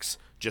tax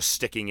just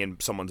sticking in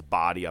someone's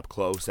body up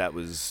close. That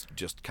was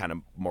just kind of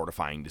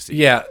mortifying to see.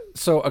 Yeah,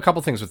 so a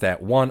couple things with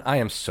that. One, I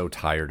am so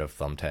tired of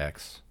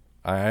thumbtacks.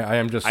 I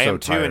am just so tired of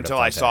thumbtacks. I am too until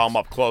I saw him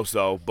up close,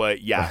 though,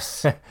 but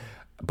yes.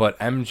 But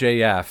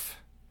MJF,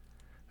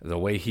 the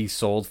way he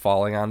sold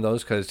falling on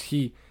those, because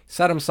he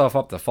set himself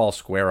up to fall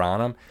square on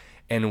him,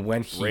 and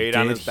when he did,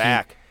 on his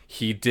back.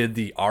 He did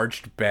the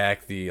arched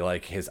back,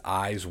 his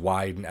eyes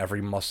wide and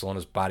every muscle in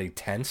his body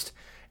tensed,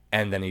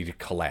 and then he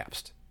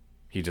collapsed.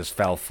 He just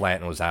fell flat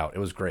and was out. It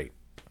was great.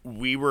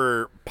 we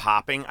were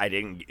popping.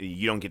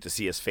 You don't get to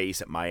see his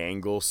face at my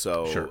angle,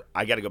 so Sure.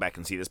 I got to go back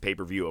and see this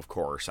pay-per-view, of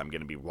course. I'm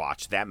going to be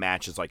watched. That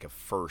match is like a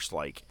first,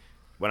 like,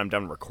 when I'm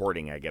done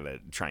recording, I got to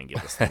try and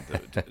get this thing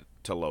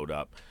to load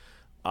up.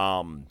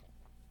 I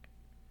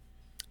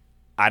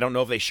don't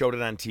know if they showed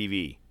it on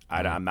TV.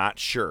 I'm not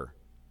sure.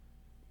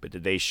 But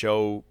did they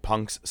show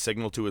Punk's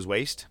signal to his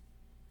waist?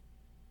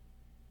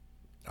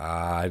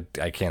 I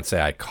can't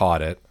say I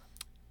caught it.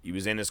 He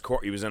was in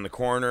he was in the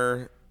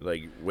corner,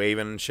 like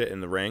waving and shit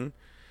in the ring,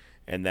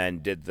 and then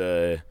did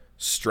the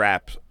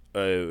strap,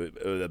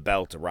 the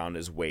belt around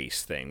his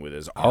waist thing with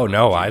his arms. Oh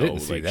no, I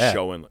didn't see that.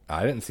 Showing,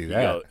 I didn't see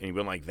that. And he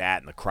went like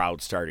that, and the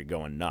crowd started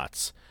going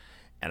nuts.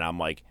 And I'm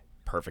like,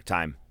 perfect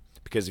time,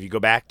 because if you go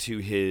back to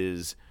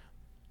his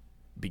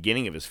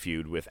beginning of his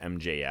feud with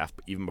MJF,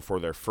 even before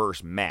their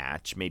first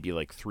match, maybe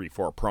like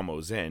 3-4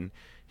 promos in,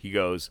 he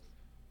goes,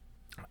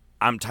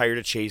 I'm tired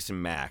of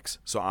chasing Max,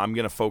 so I'm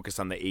going to focus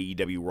on the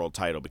AEW World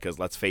title because,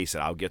 let's face it,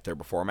 I'll get there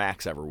before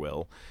Max ever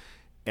will.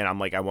 And I'm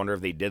like, I wonder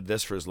if they did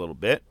this for his little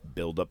bit,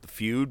 build up the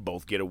feud,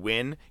 both get a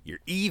win.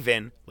 You're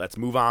even. Let's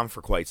move on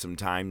for quite some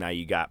time. Now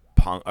you got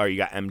you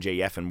got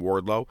MJF and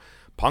Wardlow.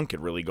 Punk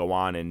could really go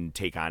on and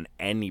take on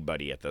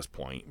anybody at this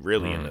point,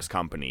 really, in this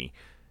company.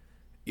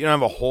 You don't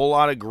have a whole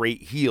lot of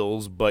great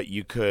heels, but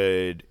you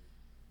could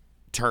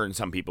turn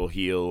some people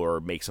heel or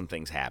make some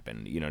things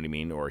happen, you know what I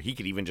mean? Or he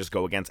could even just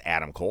go against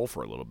Adam Cole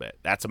for a little bit.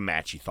 That's a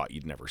match you thought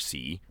you'd never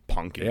see,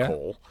 Punk and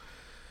Cole.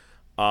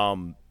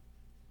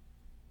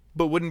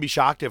 But wouldn't be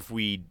shocked if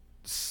we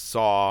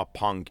saw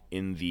Punk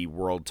in the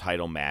world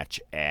title match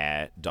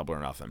at Double or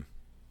Nothing.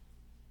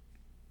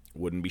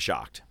 Wouldn't be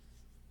shocked.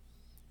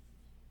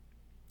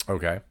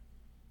 Okay.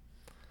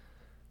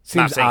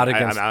 Seems odd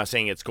against... I'm not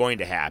saying it's going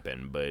to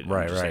happen, but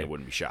I'm just saying I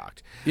wouldn't be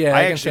shocked. Yeah,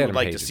 I actually would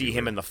like to see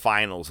him in the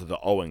finals of the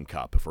Owen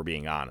Cup, if we're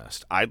being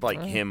honest. I'd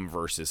like him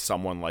versus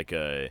someone like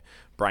a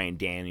Bryan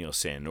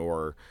Danielson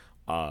or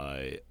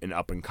an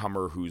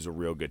up-and-comer who's a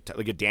real good...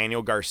 like a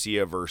Daniel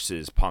Garcia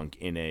versus Punk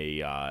in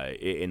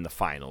the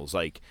finals.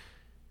 Like,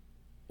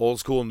 old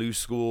school, new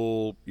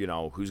school,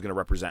 who's going to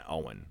represent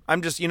Owen.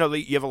 I'm just, you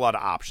have a lot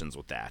of options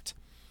with that.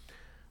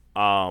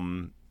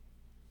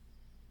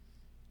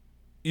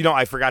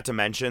 I forgot to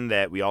mention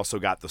that we also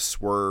got the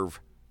Swerve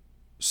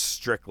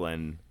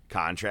Strickland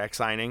contract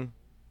signing.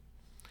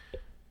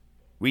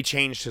 We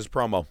changed his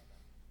promo.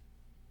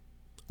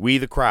 We,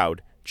 the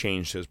crowd,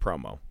 changed his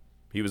promo.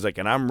 He was like,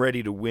 and I'm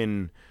ready to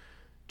win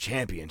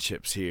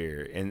championships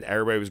here. And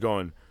everybody was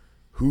going,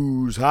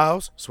 whose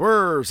house?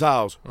 Swerve's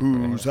house.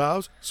 Whose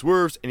house?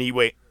 Swerve's. And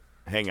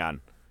hang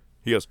on.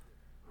 He goes,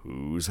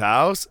 whose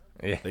house?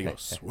 Yeah. They go,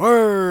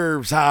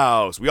 Swerve's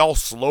house. We all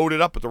slowed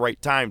it up at the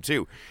right time,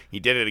 too. He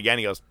did it again.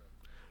 He goes,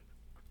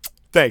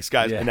 thanks,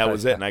 guys. Yeah. And that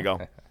was it. And I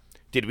go,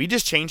 did we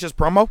just change his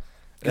promo?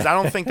 Because I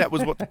don't think that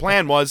was what the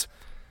plan was.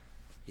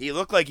 He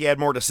looked like he had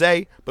more to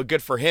say, but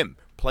good for him.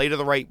 Play to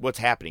the right what's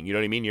happening. You know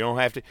what I mean? You don't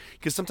have to.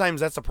 Because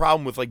sometimes that's the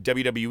problem with like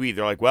WWE.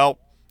 They're like, well,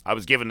 I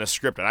was given this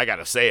script and I got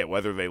to say it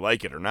whether they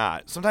like it or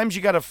not. Sometimes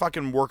you got to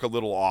fucking work a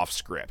little off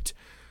script.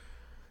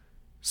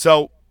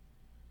 So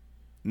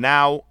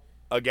now...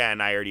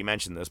 again, I already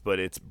mentioned this, but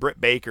it's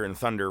Britt Baker and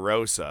Thunder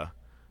Rosa.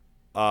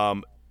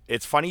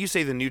 It's funny you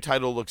say the new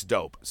title looks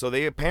dope. So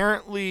they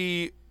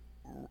apparently,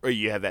 or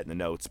you have that in the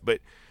notes,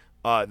 but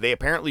they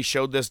apparently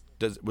showed this.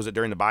 Was it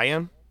during the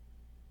buy-in?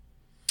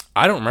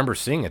 I don't remember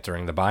seeing it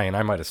during the buy-in.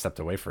 I might have stepped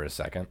away for a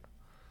second.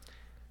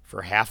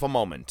 For half a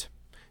moment.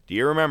 Do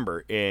you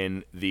remember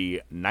in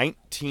the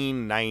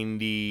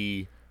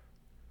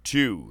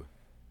 1992?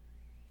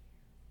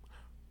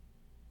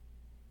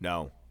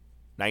 No.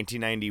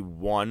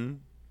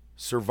 1991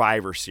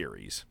 Survivor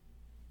Series.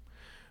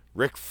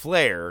 Ric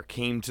Flair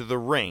came to the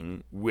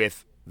ring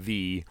with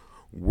the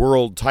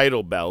world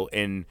title belt,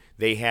 and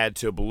they had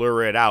to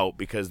blur it out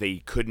because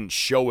they couldn't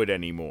show it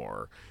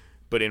anymore.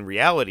 But in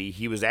reality,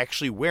 he was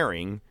actually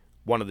wearing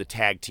one of the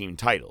tag team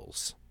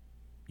titles.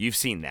 You've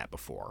seen that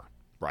before,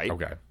 right?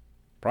 Okay.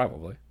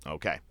 Probably.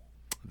 Okay.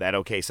 That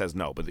okay says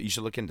no, but you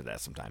should look into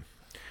that sometime.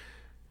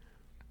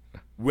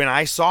 When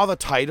I saw the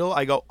title,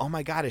 I go, oh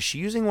my God, is she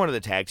using one of the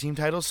tag team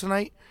titles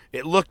tonight?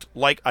 It looked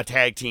like a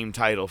tag team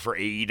title for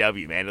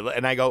AEW, man.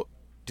 And I go,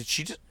 did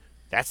she just...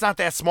 that's not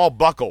that small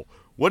buckle.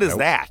 What is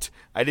that?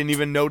 I didn't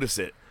even notice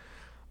it.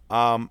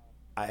 I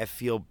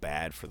feel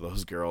bad for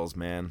those girls,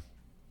 man.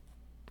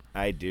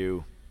 I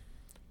do.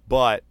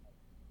 But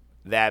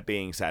that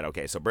being said,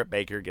 okay, so Britt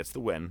Baker gets the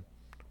win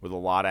with a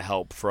lot of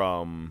help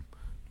from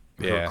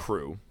her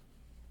crew.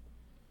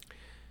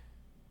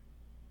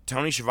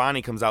 Tony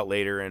Schiavone comes out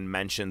later and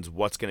mentions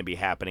what's going to be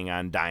happening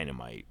on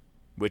Dynamite,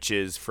 which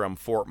is from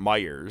Fort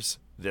Myers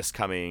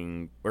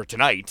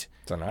tonight.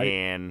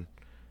 And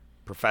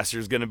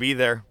Professor's going to be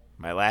there.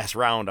 My last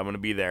round, I'm going to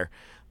be there.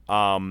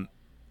 And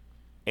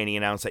he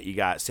announced that you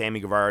got Sammy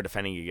Guevara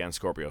defending against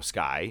Scorpio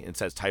Sky and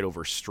says title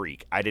versus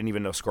streak. I didn't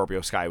even know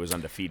Scorpio Sky was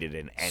undefeated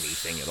in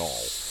anything at all.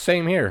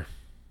 Same here.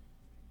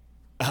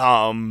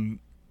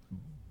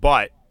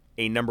 But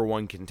a number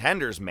one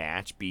contenders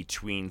match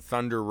between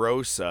Thunder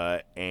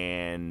Rosa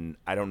and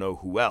I don't know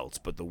who else,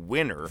 but the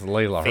winner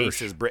Layla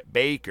faces Hirsch. Britt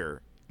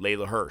Baker,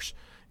 Layla Hirsch,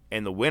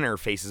 and the winner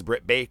faces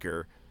Britt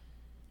Baker,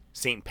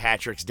 St.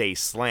 Patrick's Day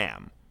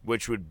Slam,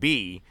 which would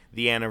be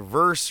the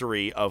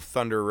anniversary of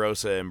Thunder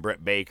Rosa and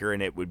Britt Baker,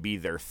 and it would be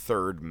their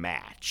third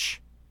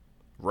match.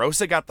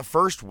 Rosa got the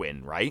first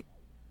win, right?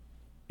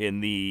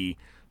 In the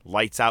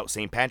Lights Out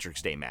St.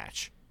 Patrick's Day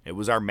match. It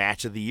was our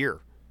match of the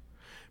year.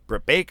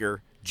 Britt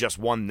Baker just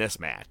won this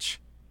match.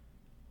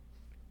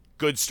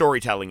 Good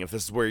storytelling if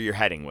this is where you're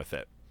heading with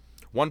it.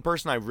 One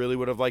person I really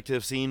would have liked to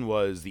have seen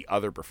was the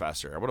other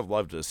professor. I would have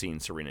loved to have seen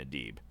Serena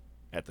Deeb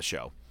at the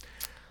show.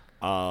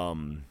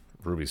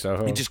 Ruby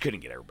Soho. You just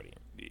couldn't get everybody.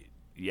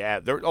 Yeah,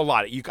 there a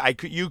lot. You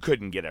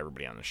couldn't get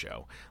everybody on the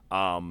show.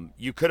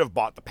 You could have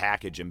bought the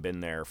package and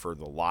been there for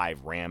the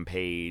live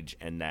Rampage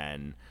and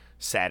then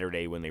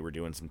Saturday when they were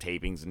doing some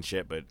tapings and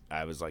shit. But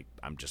I was like,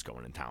 I'm just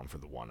going in town for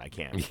the one. I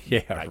can't.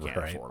 Yeah, I can't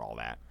right. afford all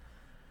that.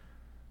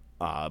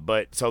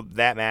 But so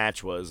that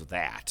match was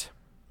that.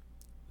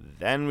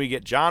 Then we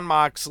get Jon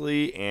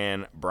Moxley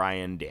and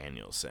Bryan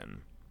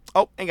Danielson.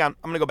 Oh, hang on.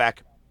 I'm gonna go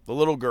back. The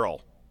little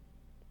girl.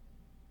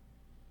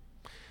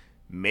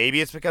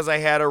 Maybe it's because I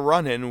had a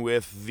run-in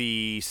with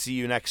the See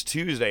You Next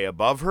Tuesday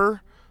above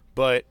her,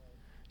 but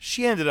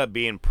she ended up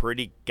being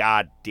pretty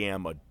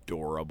goddamn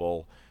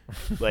adorable.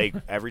 Like,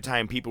 every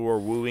time people were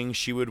wooing,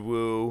 she would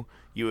woo.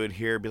 You would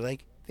hear her be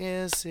like,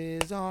 this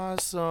is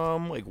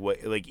awesome. Like,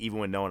 what? Like even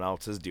when no one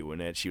else is doing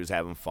it, she was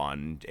having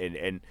fun.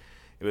 And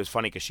it was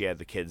funny because she had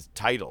the kid's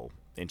title,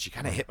 and she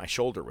kind of hit my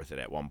shoulder with it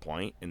at one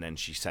point, and then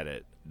she set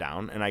it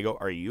down. And I go,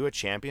 are you a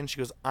champion? She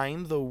goes,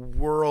 I'm the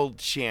world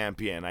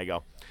champion. I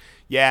go,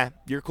 yeah,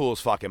 you're cool as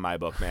fuck in my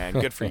book, man.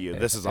 Good for you.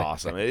 This is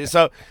awesome.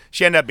 So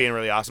she ended up being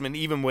really awesome. And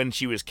even when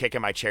she was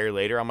kicking my chair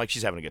later, I'm like,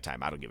 she's having a good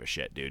time. I don't give a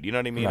shit, dude. You know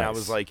what I mean? Nice. I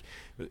was like,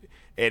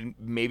 and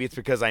maybe it's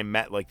because I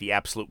met like the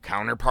absolute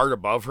counterpart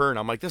above her, and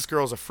I'm like, this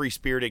girl's a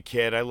free-spirited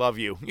kid. I love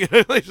you.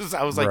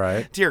 I was like,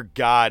 Right. dear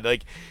God.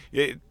 Like,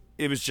 it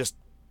was just,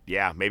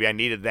 yeah, maybe I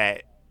needed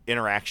that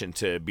interaction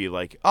to be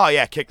like, oh,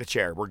 yeah, kick the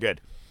chair. We're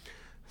good.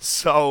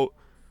 So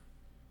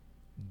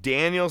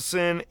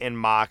Danielson and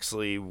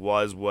Moxley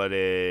was what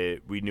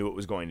we knew it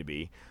was going to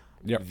be.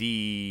 Yep.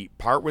 The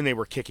part when they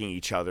were kicking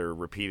each other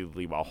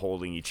repeatedly while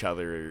holding each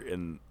other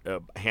in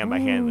hand by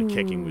hand, the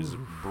kicking was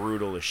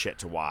brutal as shit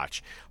to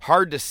watch.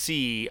 Hard to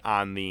see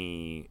on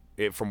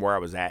from where I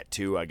was at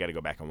too. I got to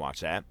go back and watch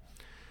that.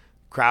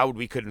 Crowd,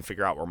 we couldn't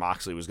figure out where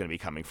Moxley was going to be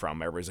coming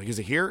from. Everybody's like, is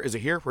it here? Is it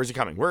here? Where's he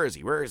coming? Where is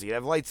he? Where is he? I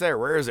have lights there.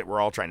 Where is it?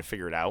 We're all trying to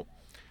figure it out.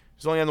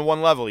 He's only on the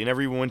one level. He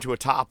never even went to a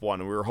top one,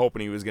 and we were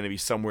hoping he was going to be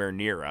somewhere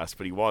near us,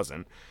 but he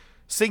wasn't.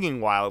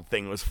 Singing Wild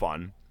Thing was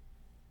fun.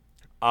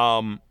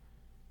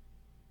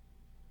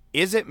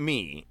 Is it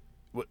me?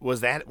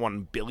 Was that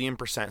 1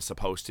 billion%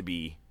 supposed to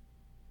be?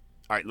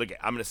 All right, look,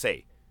 I'm going to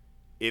say,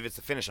 if it's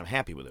the finish, I'm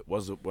happy with it.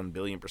 Was it 1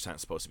 billion%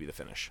 supposed to be the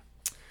finish?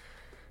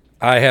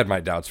 I had my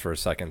doubts for a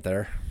second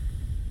there.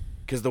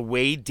 Because the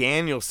way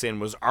Danielson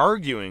was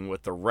arguing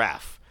with the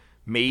ref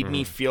made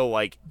me feel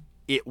like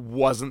it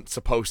wasn't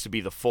supposed to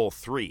be the full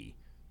 3.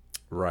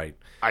 Right.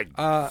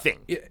 I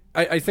think.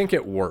 I think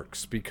it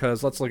works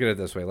because let's look at it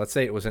this way. Let's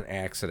say it was an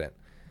accident.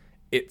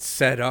 It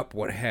set up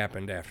what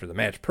happened after the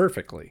match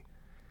perfectly.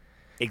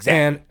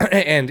 Exactly.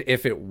 And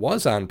if it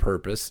was on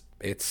purpose,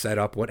 it set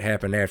up what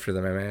happened after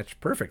the match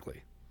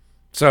perfectly.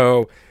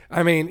 So,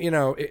 I mean,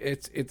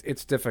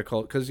 it's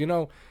difficult because,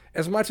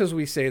 as much as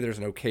we say there's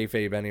no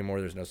kayfabe anymore,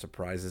 there's no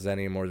surprises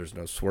anymore, there's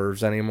no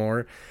swerves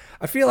anymore,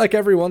 I feel like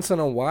every once in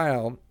a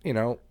while,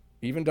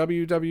 even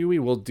WWE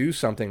will do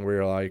something where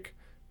you're like,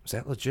 was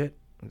that legit?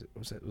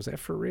 Was that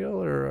for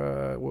real?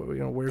 Or,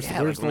 where's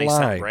like the when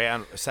line?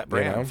 they set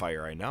Bray on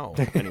fire, I know.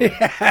 Anyway,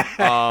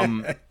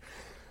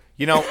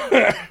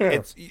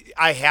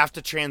 I have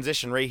to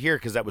transition right here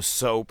because that was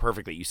so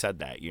perfect that you said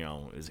that.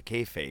 Is it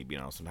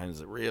kayfabe? Sometimes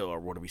is it real, or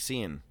what are we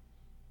seeing?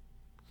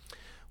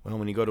 Well,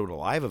 when you go to a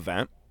live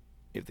event,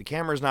 if the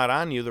camera's not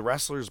on you, the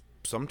wrestlers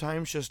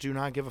sometimes just do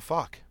not give a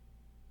fuck.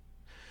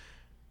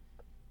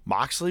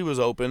 Moxley was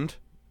opened.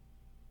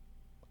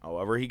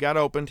 However he got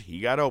opened.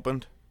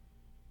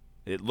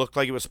 It looked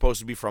like it was supposed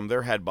to be from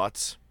their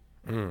headbutts.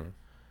 And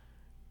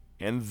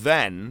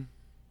then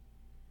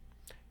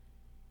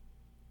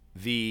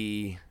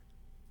the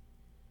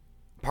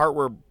part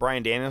where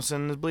Bryan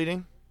Danielson is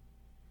bleeding,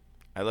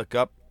 I look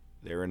up.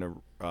 They're in a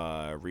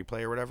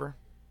replay or whatever.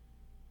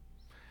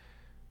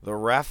 The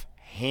ref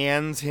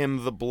hands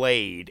him the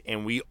blade,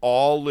 and we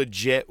all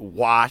legit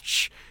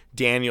watch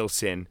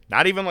Danielson,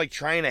 not even like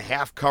trying to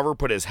half cover,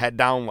 put his head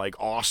down like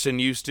Austin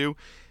used to.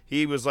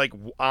 He was like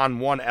on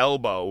one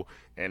elbow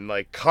and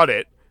like cut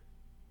it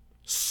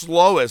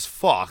slow as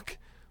fuck.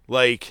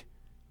 Like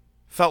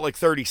felt like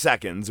 30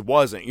 seconds. It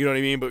wasn't, you know what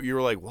I mean? But you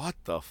were like, what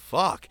the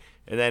fuck?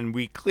 And then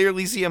we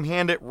clearly see him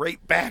hand it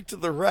right back to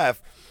the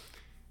ref.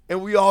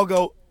 And we all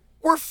go,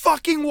 we're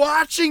fucking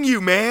watching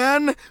you,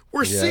 man.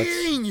 We're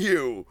seeing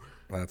you.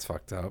 That's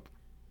fucked up.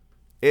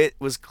 It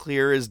was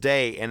clear as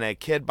day, and a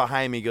kid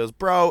behind me goes,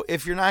 bro,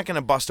 if you're not going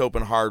to bust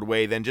open hard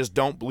way, then just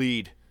don't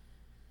bleed.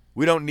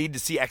 We don't need to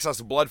see excess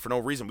of blood for no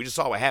reason. We just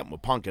saw what happened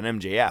with Punk and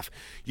MJF.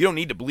 You don't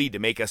need to bleed to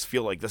make us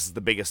feel like this is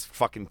the biggest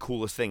fucking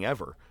coolest thing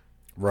ever.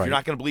 Right. If you're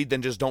not going to bleed,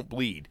 then just don't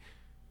bleed.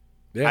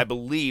 Yeah. I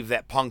believe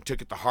that Punk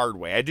took it the hard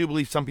way. I do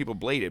believe some people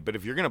bladed, but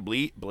if you're going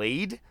to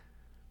blade,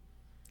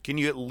 can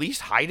you at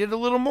least hide it a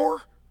little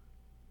more?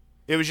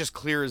 It was just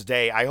clear as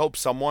day. I hope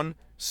someone,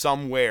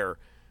 somewhere,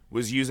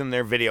 was using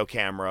their video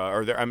camera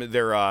or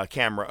their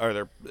camera or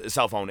their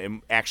cell phone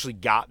and actually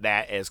got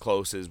that as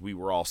close as we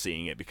were all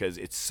seeing it, because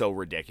it's so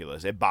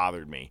ridiculous. It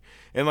bothered me.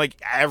 And, like,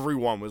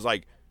 everyone was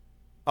like,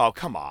 oh,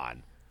 come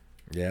on.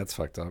 Yeah, it's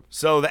fucked up.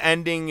 So the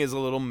ending is a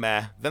little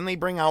meh. Then they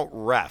bring out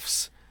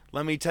refs.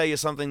 Let me tell you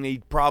something they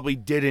probably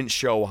didn't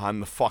show on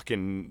the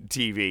fucking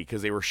TV,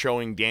 because they were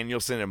showing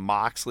Danielson and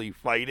Moxley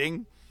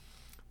fighting.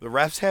 The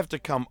refs have to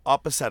come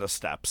up a set of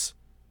steps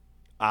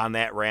on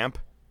that ramp.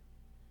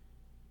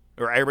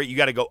 Or everybody, you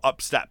got to go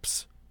up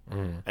steps,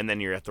 and then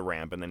you're at the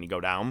ramp, and then you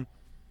go down.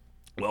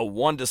 Well,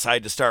 one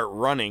decided to start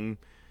running,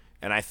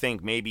 and I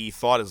think maybe he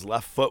thought his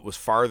left foot was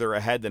farther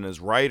ahead than his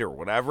right or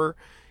whatever.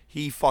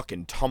 He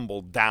fucking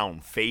tumbled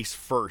down face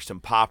first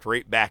and popped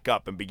right back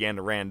up and began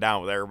to ran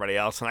down with everybody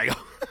else. And I go,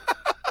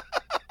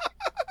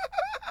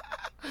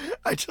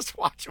 I just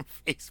watch him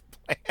face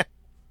plant.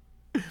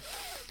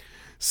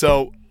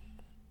 So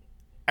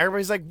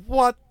everybody's like,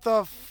 what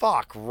the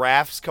fuck?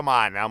 Refs, come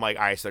on. And I'm like,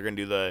 all right, so they're going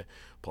to do the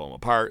pull them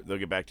apart. They'll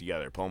get back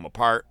together. Pull them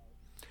apart.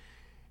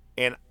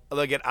 And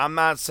look, I'm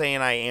not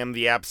saying I am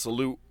the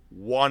absolute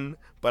one,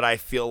 but I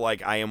feel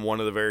like I am one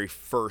of the very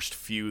first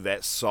few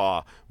that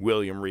saw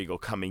William Regal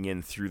coming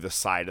in through the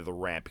side of the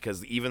ramp,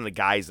 because even the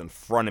guys in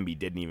front of me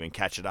didn't even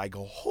catch it. I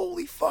go,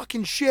 holy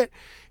fucking shit.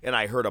 And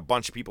I heard a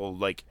bunch of people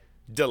like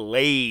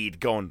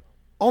delayed going,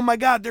 oh my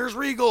God, there's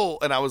Regal.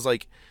 And I was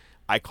like,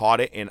 I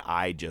caught it, and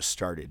I just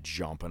started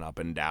jumping up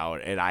and down.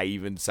 And I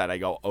even said, I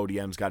go,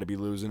 ODM's got to be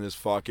losing his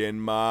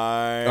fucking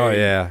mind. Oh,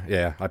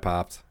 yeah, I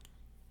popped.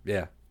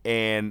 Yeah.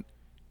 And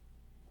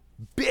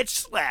bitch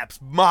slaps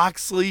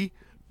Moxley,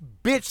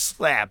 bitch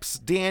slaps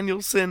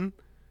Danielson.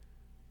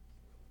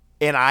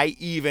 And I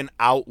even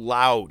out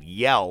loud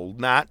yelled,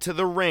 not to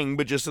the ring,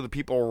 but just to the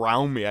people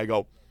around me. I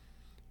go,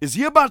 is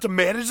he about to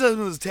manage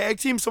them as a tag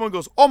team? Someone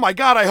goes, oh my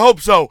God, I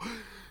hope so.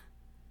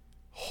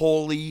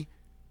 Holy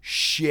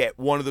shit,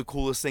 one of the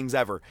coolest things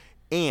ever.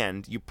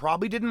 And you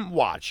probably didn't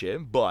watch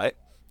it, but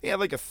they had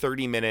like a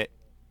 30-minute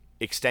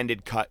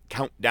extended cut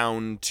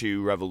countdown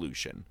to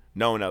Revolution.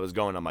 Knowing I was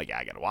going, I'm like, yeah,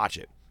 I gotta watch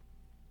it.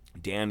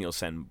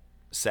 Danielson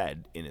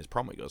said in his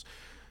promo, he goes,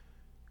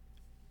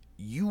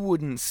 you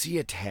wouldn't see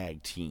a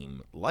tag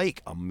team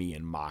like a me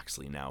and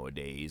Moxley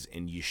nowadays,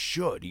 and you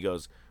should. He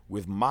goes,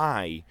 with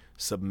my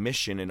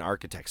submission and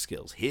architect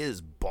skills,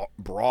 his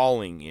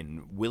brawling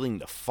and willing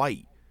to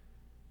fight,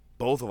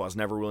 both of us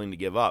never willing to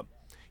give up.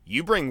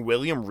 You bring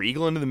William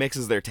Regal into the mix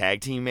as their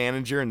tag team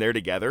manager, and they're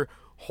together.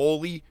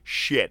 Holy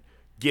shit.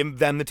 Give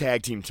them the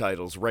tag team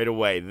titles right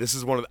away. This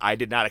is I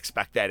did not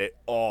expect that at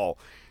all.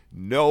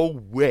 No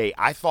way.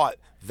 I thought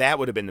that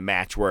would have been the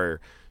match where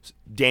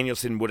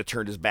Danielson would have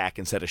turned his back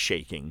instead of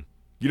shaking.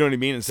 You know what I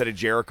mean? Instead of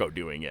Jericho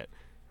doing it.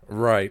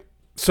 Right.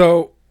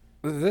 So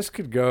this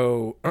could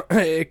go,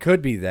 it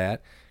could be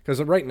that, because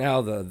right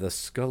now the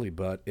Scully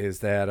butt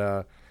is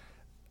that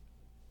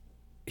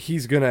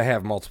he's going to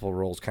have multiple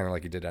roles, kind of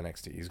like he did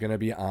NXT. He's going to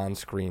be on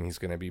screen. He's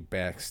going to be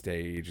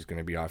backstage. He's going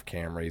to be off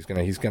camera. He's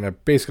going to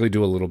basically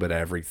do a little bit of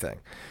everything.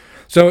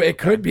 So it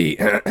could be,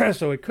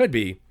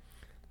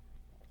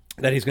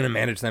 that he's going to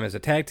manage them as a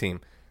tag team.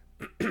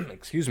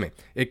 Excuse me.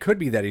 It could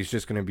be that he's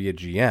just going to be a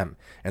GM.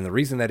 And the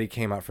reason that he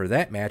came out for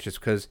that match is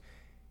because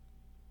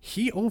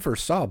he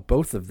oversaw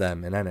both of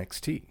them in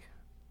NXT.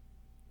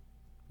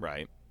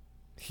 Right.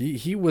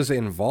 He was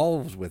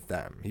involved with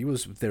them. He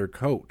was their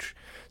coach.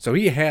 So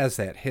he has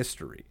that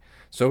history.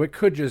 So it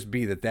could just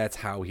be that that's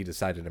how he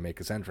decided to make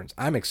his entrance.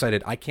 I'm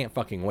excited. I can't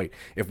fucking wait.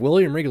 If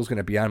William Regal's going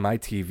to be on my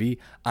TV,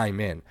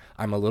 I'm in.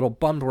 I'm a little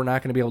bummed we're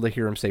not going to be able to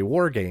hear him say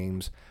War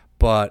Games,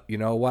 but you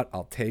know what?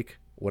 I'll take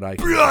what I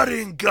can. Blood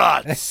and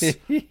guts.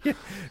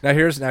 Now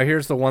here's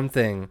the one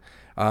thing.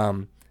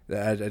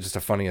 Just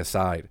a funny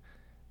aside.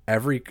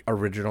 Every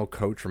original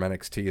coach from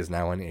NXT is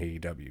now in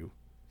AEW.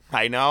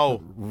 I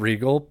know.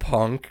 Regal,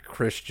 Punk,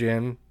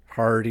 Christian,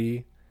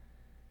 Hardy.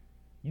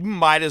 You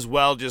might as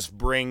well just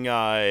bring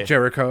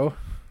Jericho.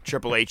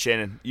 Triple H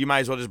in. You might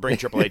as well just bring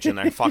Triple H in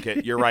there. Fuck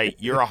it. You're right.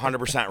 You're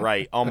 100%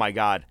 right. Oh, my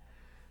God.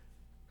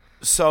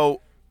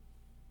 So,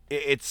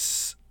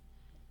 it's...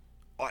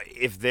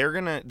 If they're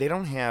going to... They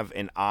don't have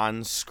an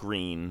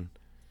on-screen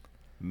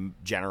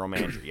general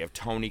manager. You have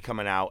Tony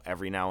coming out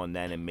every now and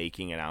then and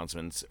making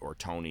announcements, or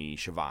Tony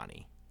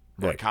Schiavone.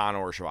 Right. Or Khan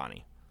or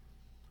Schiavone.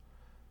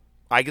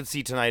 I could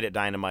see tonight at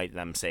Dynamite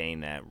them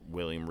saying that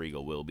William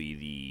Regal will be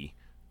the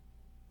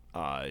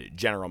the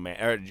general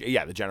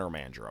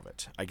manager of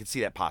it. I could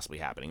see that possibly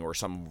happening, or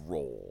some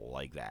role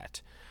like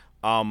that.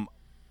 I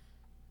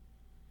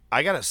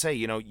gotta say,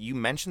 you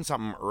mentioned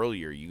something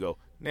earlier. You go,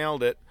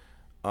 nailed it.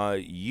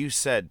 You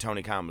said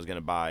Tony Khan was going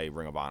to buy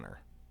Ring of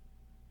Honor.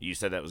 You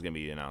said that was going to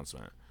be the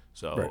announcement.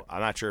 So Right.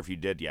 I'm not sure if you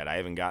did yet. I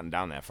haven't gotten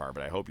down that far,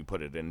 but I hope you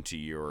put it into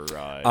your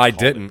I call-in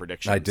didn't.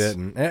 predictions. I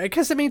didn't.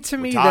 Because, I mean, to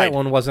me, tied. that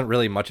one wasn't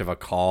really much of a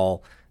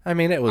call. I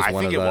mean, it was I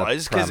one think of it the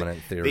was because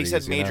prominent they theories.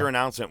 said you major know?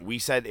 announcement. We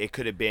said it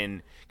could have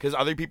been because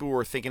other people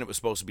were thinking it was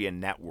supposed to be a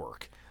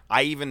network.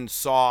 I even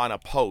saw on a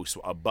post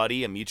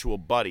a mutual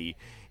buddy,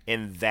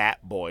 and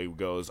that boy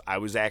goes, I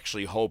was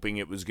actually hoping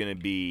it was going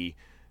to be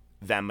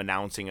them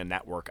announcing a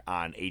network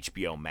on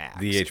HBO Max.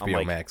 The I'm HBO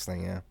like, Max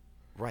thing, yeah.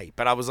 Right,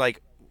 but I was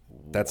like,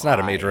 That's not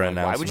a major why?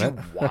 announcement.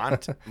 Why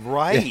would you want?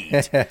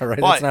 Right. right,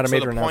 But, that's not a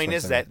major so the point announcement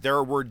is to me. that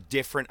there were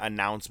different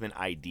announcement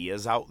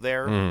ideas out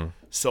there.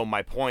 So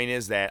my point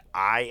is that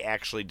I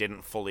actually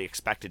didn't fully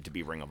expect it to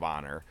be Ring of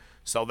Honor.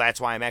 So that's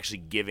why I'm actually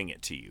giving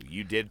it to you.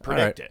 You did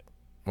predict right. it.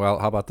 Well,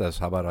 how about this?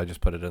 How about I just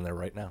put it in there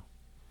right now?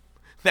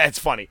 That's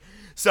funny.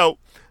 So,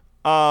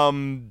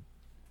 I,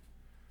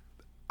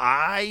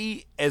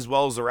 as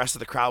well as the rest of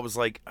the crowd, was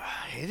like,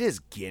 it is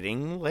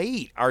getting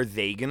late. Are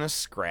they going to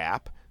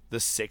scrap the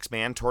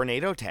 6-man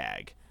tornado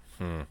tag?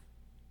 And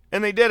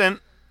they didn't.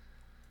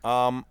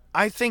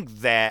 I think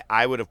that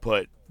I would have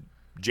put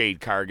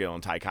Jade Cargill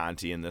and Ty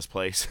Conti in this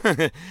place.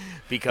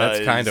 because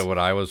That's kind of what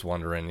I was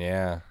wondering,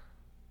 yeah.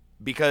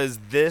 Because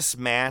this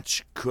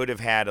match could have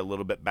had a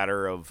little bit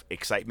better of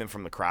excitement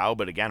from the crowd,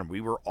 but again, we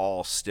were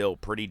all still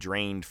pretty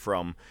drained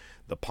from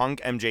the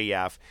Punk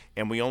MJF,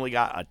 and we only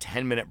got a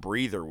 10-minute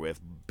breather with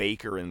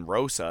Baker and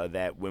Rosa.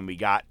 That when we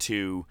got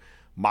to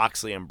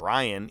Moxley and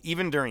Bryan,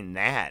 even during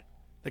that,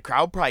 the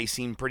crowd probably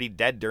seemed pretty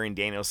dead during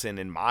Danielson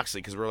and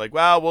Moxley because we're like,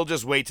 well, we'll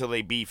just wait till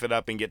they beef it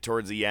up and get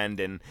towards the end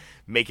and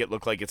make it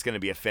look like it's going to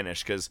be a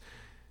finish because,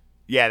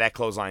 yeah, that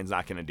clothesline's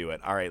not going to do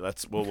it. All right,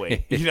 we'll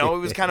wait. You know, it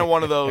was kind of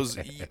one of those,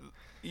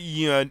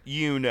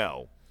 you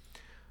know.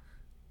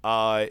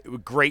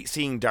 Great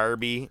seeing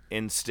Darby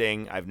and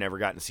Sting. I've never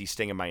gotten to see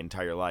Sting in my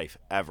entire life,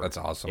 ever. That's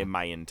awesome. In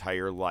my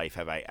entire life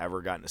have I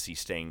ever gotten to see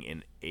Sting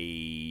in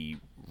a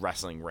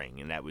wrestling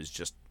ring, and that was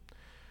just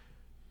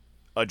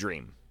a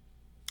dream.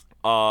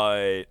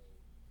 I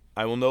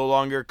will no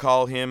longer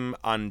call him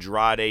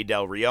Andrade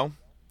Del Rio.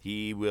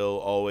 He will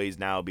always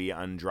now be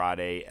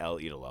Andrade El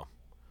Idolo.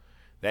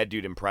 That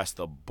dude impressed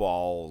the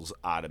balls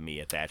out of me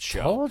at that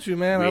show. Told you,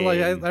 man.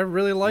 I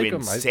really like when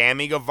him.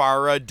 Sammy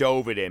Guevara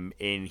dove at him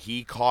and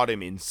he caught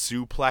him in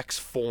suplex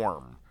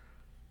form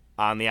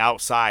on the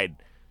outside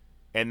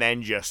and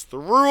then just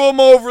threw him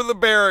over the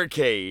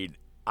barricade.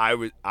 I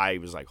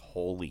was like,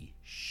 holy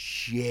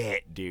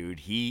shit,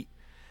 dude.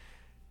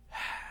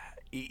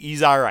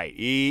 He's all right.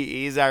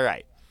 He's all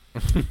right.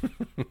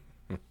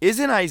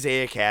 Isn't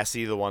Isaiah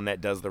Cassidy the one that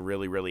does the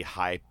really, really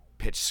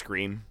high-pitched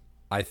scream?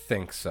 I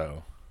think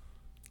so.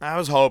 I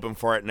was hoping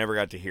for it. Never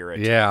got to hear it.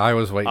 Yeah, I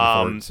was waiting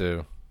for it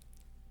too.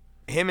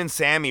 Him and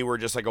Sammy were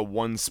just like a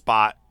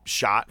one-spot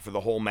shot for the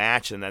whole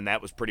match, and then that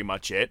was pretty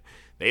much it.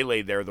 They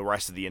laid there the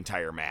rest of the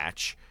entire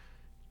match.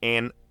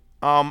 And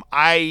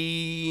I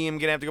am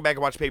going to have to go back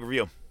and watch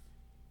pay-per-view.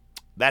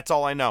 That's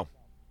all I know.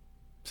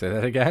 Say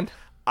that again?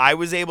 I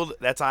was able to,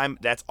 that's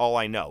all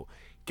I know.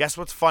 Guess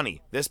what's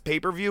funny? This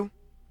pay-per-view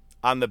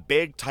on the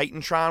big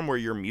Titantron where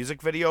your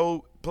music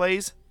video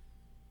plays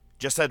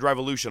just said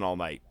Revolution all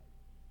night.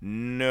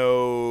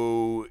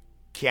 No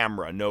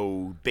camera,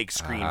 no big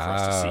screen for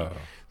us to see.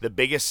 The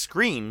biggest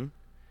screen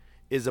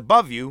is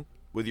above you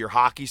with your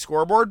hockey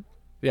scoreboard.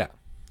 Yeah.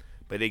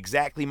 But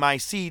exactly my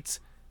seats,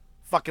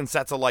 fucking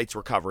sets of lights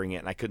were covering it,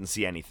 and I couldn't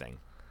see anything.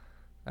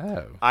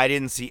 Oh. I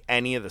didn't see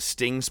any of the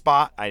Sting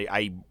spot.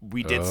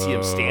 We did see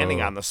him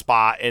standing on the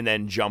spot and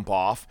then jump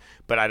off,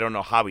 but I don't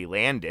know how he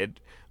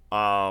landed.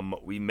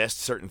 We missed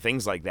certain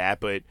things like that,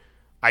 but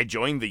I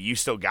joined the "You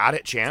Still Got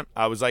It" chant.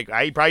 I was like,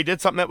 I probably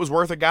did something that was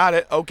worth a got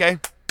it. Okay.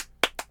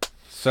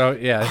 So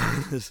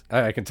yeah,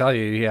 I can tell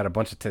you, they had a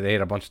bunch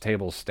of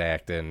tables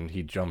stacked, and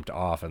he jumped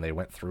off, and they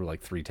went through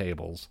like 3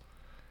 tables.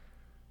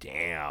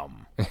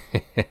 Damn.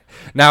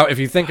 Now, if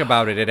you think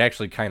about it, it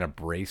actually kind of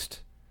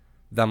braced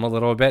them a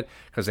little bit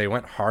because they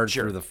went hard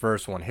through the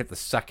first one, hit the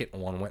second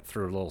one, went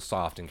through a little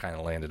soft, and kind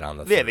of landed on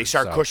the third. Yeah, they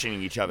start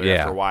cushioning each other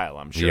after a while,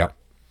 I'm sure.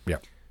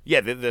 Yep.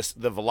 Yeah,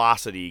 the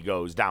velocity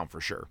goes down for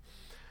sure.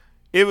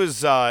 It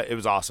was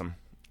awesome.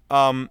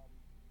 Main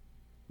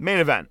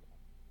event.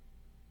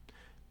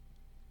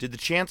 Did the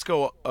chants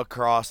go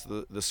across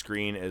the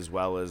screen as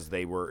well as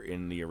they were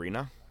in the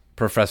arena?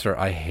 Professor,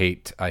 I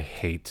hate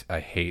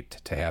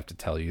to have to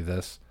tell you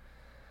this.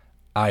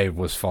 I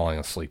was falling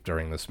asleep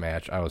during this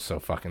match. I was so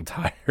fucking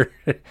tired.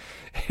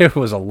 It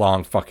was a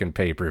long fucking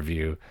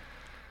pay-per-view.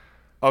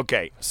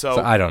 Okay,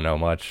 so I don't know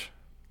much.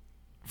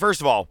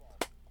 First of all,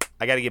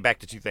 I got to get back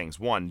to 2 things.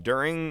 One,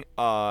 during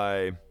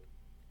one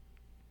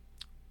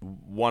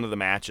of the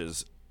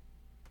matches,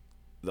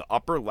 the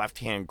upper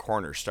left-hand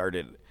corner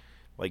started,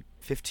 like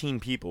 15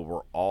 people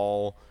were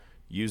all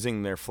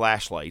using their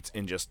flashlights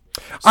and just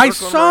I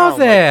circling saw around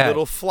that like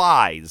little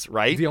flies,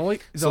 right?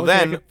 So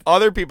then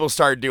other people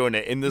started doing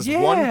it, and this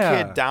one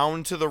kid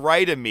down to the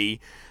right of me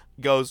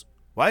goes,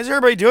 why is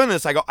everybody doing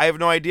this? I go, I have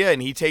no idea.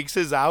 And he takes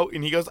his out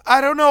and he goes,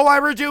 I don't know why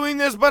we're doing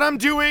this, but I'm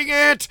doing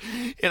it.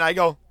 And I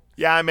go,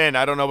 yeah, I'm in.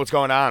 I don't know what's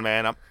going on,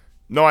 man.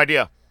 No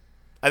idea.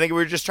 I think we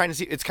were just trying to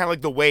see. It's kind of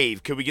like the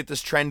wave. Could we get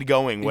this trend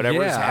going?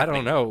 Whatever is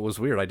happening. I don't know. It was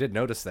weird. I did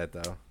notice that,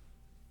 though.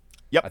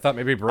 Yep. I thought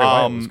maybe Bray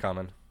Wyatt was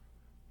coming.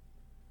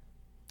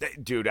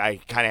 Dude,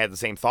 I kind of had the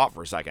same thought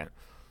for a second.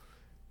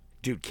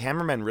 Dude,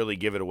 cameramen really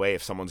give it away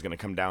if someone's going to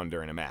come down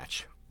during a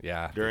match.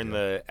 Yeah. During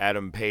the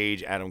Adam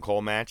Page, Adam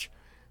Cole match,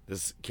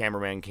 this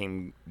cameraman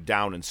came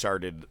down and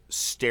started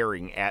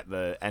staring at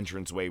the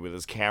entranceway with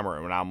his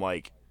camera. And I'm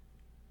like,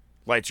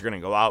 lights are going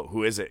to go out.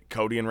 Who is it?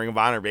 Cody and Ring of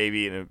Honor,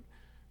 baby. And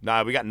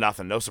nah, we got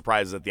nothing. No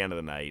surprises at the end of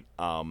the night.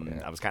 I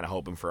was kind of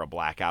hoping for a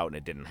blackout, and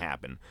it didn't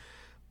happen.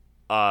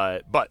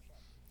 But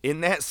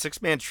in that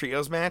six-man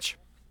trios match,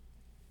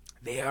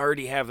 they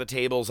already have the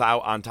tables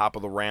out on top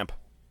of the ramp.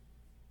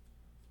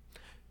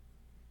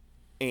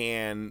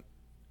 And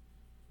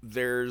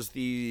there's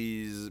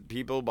these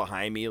people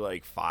behind me,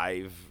 like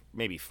 5,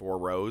 maybe 4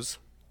 rows,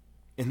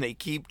 and they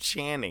keep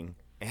chanting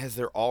as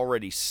they're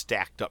already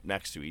stacked up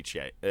next to each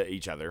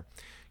other.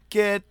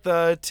 Get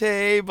the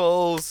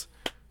tables.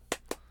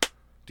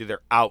 Dude,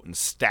 they're out and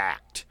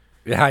stacked.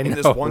 Yeah, I know. And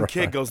this one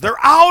kid goes,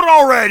 they're out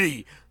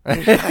already.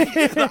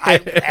 I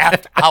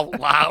laughed out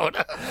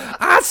loud.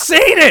 I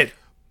seen it.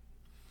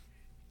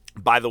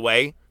 By the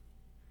way,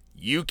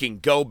 you can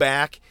go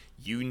back.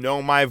 You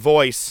know my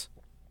voice.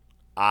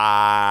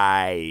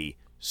 I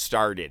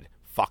started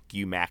Fuck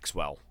You,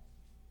 Maxwell.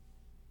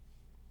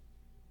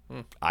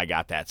 I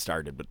got that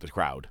started with the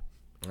crowd.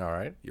 All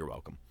right. You're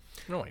welcome.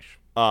 Nice.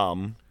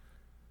 But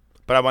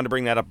I wanted to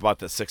bring that up about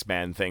the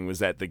 6-man thing, was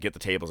that the get the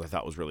tables I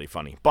thought was really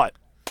funny. But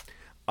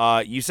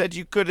you said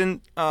you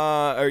couldn't,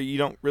 or you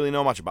don't really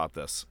know much about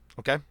this.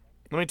 Okay?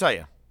 Let me tell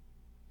you.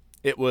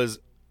 It was,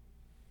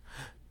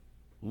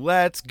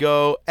 let's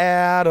go,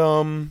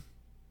 Adam.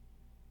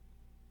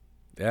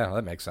 Yeah,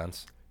 that makes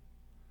sense.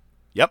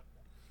 Yep.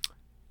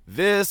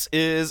 This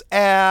is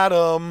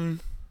Adam.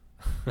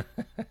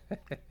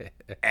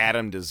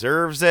 Adam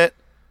deserves it.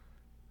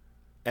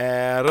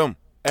 Adam.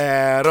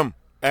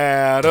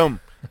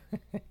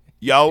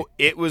 Yo,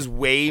 it was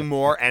way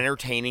more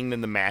entertaining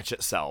than the match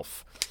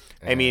itself.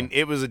 I mean,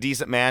 it was a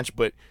decent match,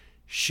 but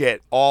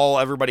shit, all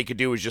everybody could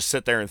do was just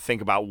sit there and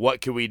think about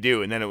what could we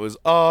do, and then it was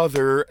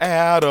other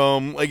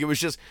Adam. Like, it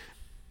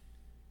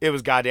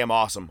was goddamn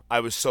awesome.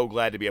 I was so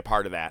glad to be a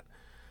part of that.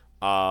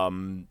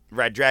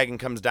 Red Dragon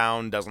comes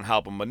down, doesn't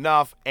help him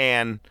enough,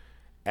 and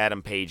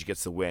Adam Page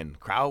gets the win.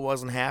 Crowd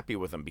wasn't happy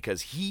with him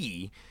because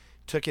he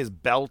took his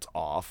belt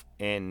off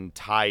and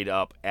tied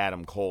up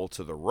Adam Cole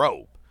to the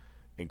rope.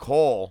 And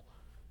Cole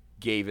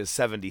gave his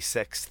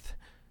 76th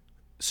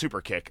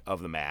super kick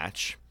of the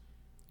match.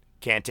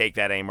 Can't take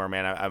that anymore,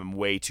 man. I'm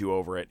way too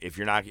over it. If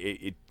you're not...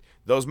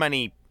 those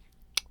many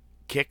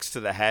kicks to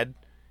the head,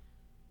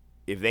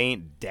 if they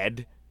ain't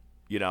dead,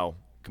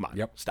 come on,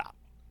 stop.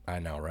 I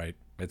know, right?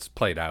 It's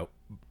played out.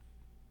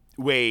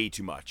 Way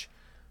too much.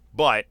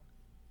 But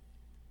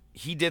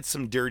he did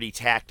some dirty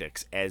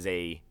tactics as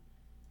a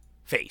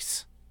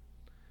face.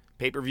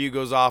 Pay-per-view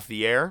goes off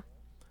the air.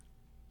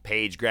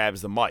 Paige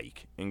grabs the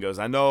mic and goes,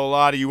 I know a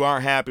lot of you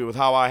aren't happy with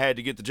how I had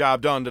to get the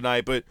job done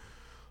tonight, but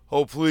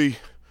hopefully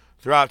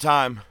throughout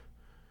time,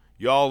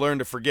 y'all learn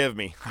to forgive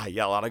me. I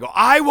yell out, I go,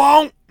 I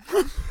won't!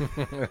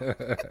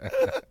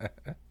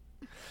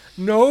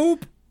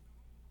 Nope.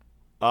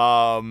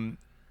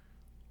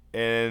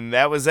 And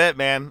that was it,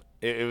 man.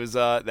 It was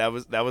that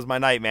was my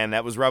night, man.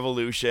 That was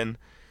Revolution.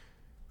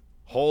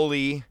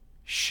 Holy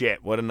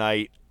shit, what a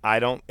night. I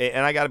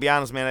gotta be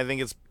honest, man, I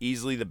think it's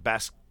easily the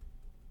best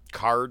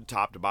card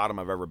top to bottom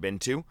I've ever been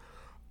to.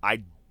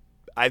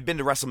 I've been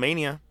to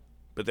WrestleMania,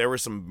 but there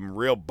was some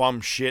real bum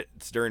shit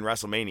during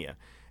WrestleMania.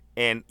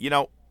 And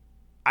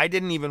I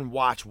didn't even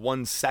watch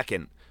 1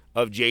 second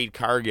of Jade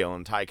Cargill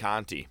and Ty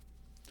Conti.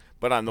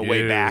 But on the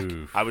way back,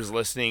 I was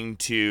listening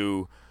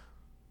to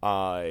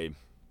Ups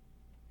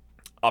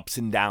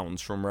and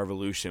Downs from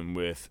Revolution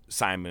with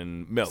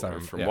Simon Miller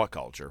from What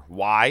Culture.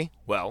 Why?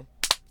 Well,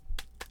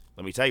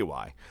 let me tell you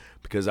why.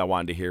 Because I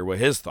wanted to hear what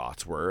his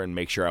thoughts were and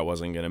make sure I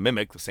wasn't going to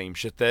mimic the same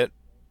shit that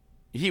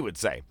he would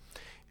say.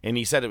 And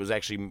he said it was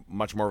actually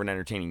much more of an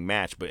entertaining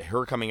match, but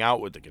her coming out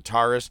with the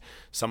guitarist,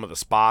 some of the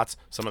spots,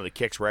 some of the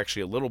kicks were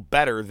actually a little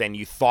better than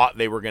you thought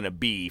they were going to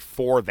be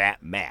for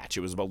that match.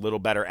 It was a little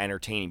better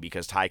entertaining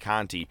because Ty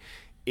Conti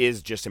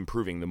is just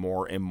improving the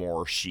more and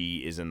more she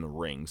is in the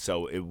ring.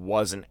 So it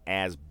wasn't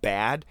as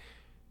bad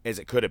as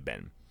it could have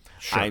been.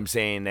 Sure. I'm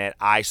saying that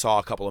I saw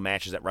a couple of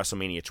matches at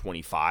WrestleMania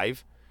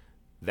 25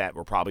 that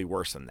were probably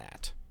worse than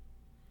that.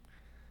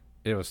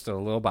 It was still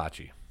a little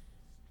botchy.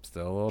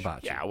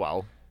 Yeah,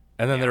 well.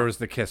 And then there was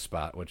the kiss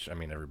spot, which,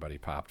 everybody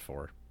popped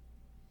for.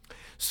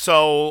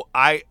 So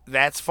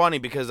that's funny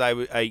because I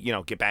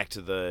get back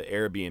to the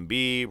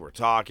Airbnb. We're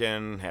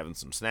talking, having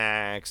some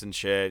snacks and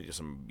shit,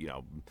 some,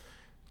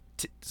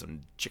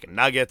 some chicken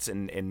nuggets,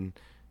 and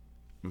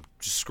I'm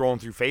just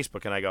scrolling through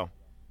Facebook, and I go,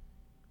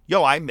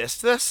 yo, I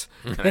missed this?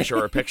 And I show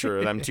her a picture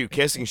of them two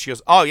kissing. She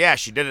goes, oh, yeah,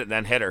 she did it and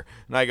then hit her.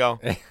 And I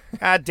go,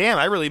 God damn,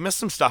 I really missed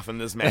some stuff in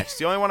this match.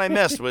 The only one I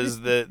missed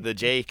was the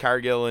Jay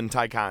Cargill and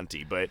Ty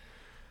Conti, but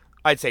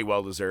I'd say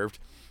well-deserved.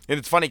 And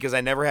it's funny because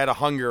I never had a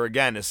hunger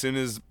again. As soon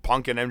as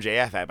Punk and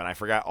MJF happened, I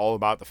forgot all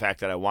about the fact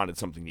that I wanted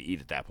something to eat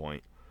at that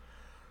point.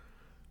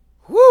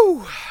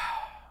 Woo!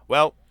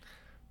 Well,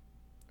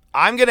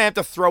 I'm going to have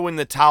to throw in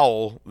the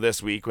towel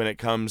this week when it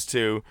comes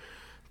to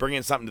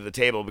bringing something to the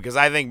table, because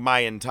I think my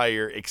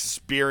entire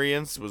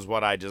experience was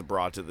what I just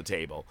brought to the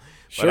table.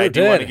 Sure but I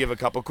do want to did. give a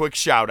couple quick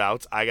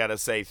shout-outs. I got to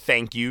say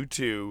thank you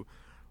to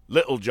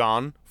Little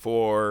John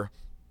for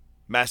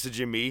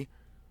messaging me.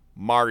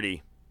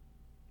 Marty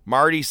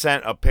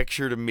sent a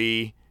picture to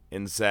me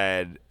and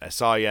said, I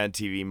saw you on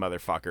TV,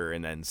 motherfucker,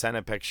 and then sent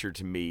a picture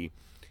to me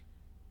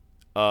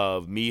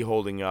of me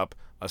holding up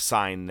a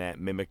sign that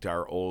mimicked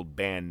our old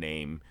band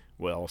name.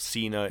 Well,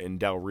 Cena and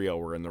Del Rio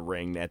were in the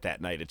ring at that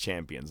night of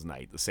Champions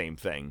Night, the same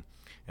thing.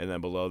 And then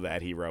below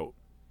that he wrote,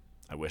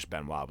 I wish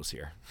Benoit was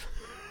here.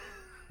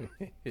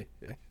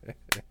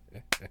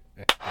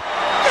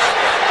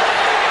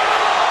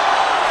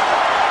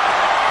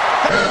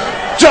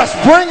 Just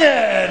bring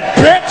it,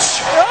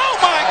 bitch! Oh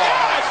my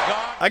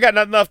God! I got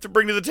nothing enough to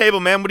bring to the table,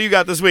 man. What do you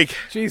got this week?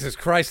 Jesus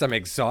Christ, I'm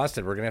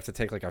exhausted. We're going to have to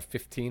take like a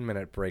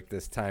 15-minute break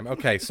this time.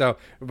 Okay, so,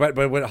 but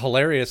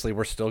hilariously,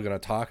 we're still going to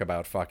talk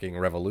about fucking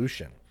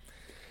Revolution.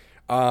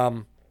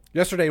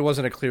 Yesterday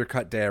wasn't a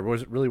clear-cut day. I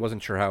really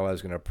wasn't sure how I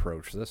was going to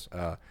approach this. We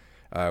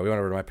went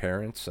over to my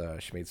parents.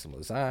 She made some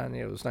lasagna.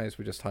 It was nice.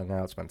 We just hung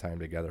out, spent time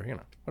together. You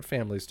know, what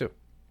families do.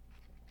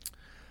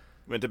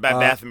 Went to Bed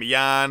Bath &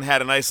 Beyond,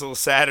 had a nice little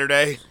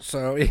Saturday.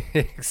 So,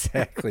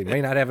 exactly.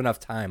 May not have enough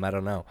time. I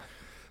don't know.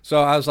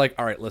 So I was like,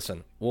 all right,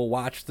 listen, we'll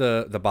watch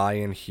the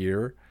buy-in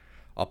here.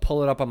 I'll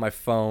pull it up on my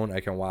phone. I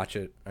can watch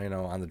it,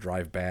 on the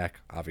drive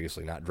back,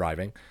 obviously not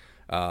driving.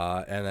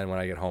 And then when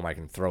I get home, I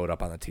can throw it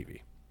up on the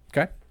TV.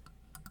 Okay?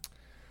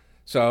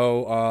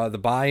 So the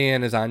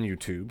buy-in is on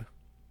YouTube.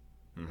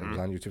 Mm-hmm. It was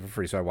on YouTube for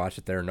free, so I watched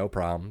it there, no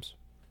problems.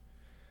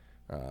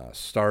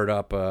 Start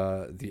up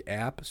the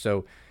app.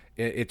 So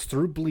it's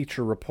through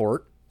Bleacher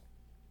Report.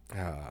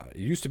 It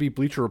used to be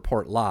Bleacher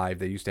Report Live.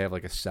 They used to have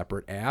like a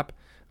separate app.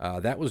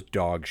 That was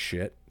dog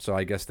shit, so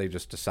I guess they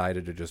just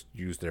decided to just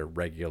use their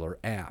regular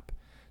app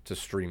to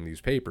stream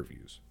these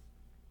pay-per-views.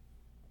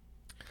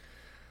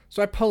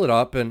 So I pull it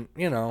up, and,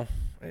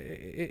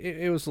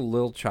 it was a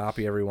little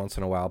choppy every once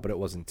in a while, but it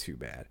wasn't too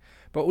bad.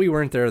 But we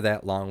weren't there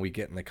that long. We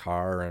get in the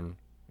car and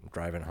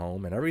driving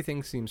home, and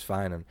everything seems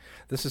fine. And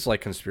this is like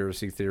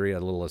conspiracy theory, a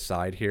little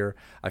aside here.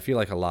 I feel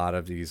like a lot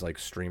of these like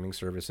streaming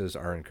services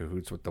are in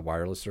cahoots with the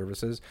wireless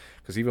services,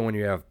 because even when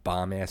you have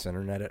bomb-ass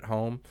internet at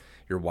home,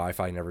 your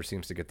Wi-Fi never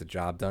seems to get the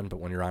job done,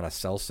 but when you're on a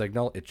cell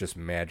signal, it just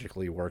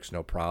magically works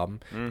no problem,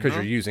 because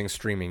you're using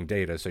streaming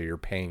data, so you're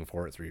paying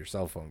for it through your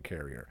cell phone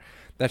carrier.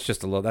 That's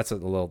just a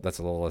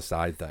little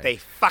aside thing. They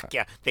fuck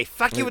you. They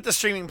fuck you with the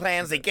streaming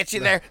plans. They get you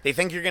there. They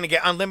think you're going to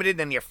get unlimited,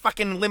 and you're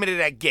fucking limited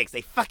at gigs.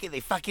 They fuck you.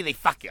 They fuck you. They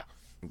fuck you.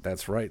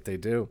 That's right. They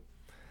do.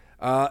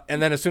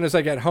 And then as soon as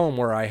I get home,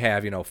 where I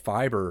have,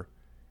 fiber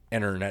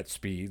internet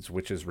speeds,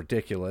 which is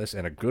ridiculous,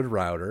 and a good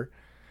router,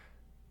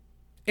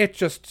 it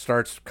just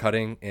starts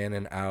cutting in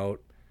and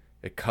out.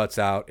 It cuts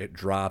out, it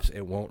drops,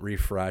 it won't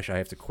refresh. I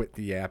have to quit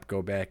the app,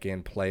 go back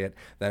in, play it.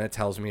 Then it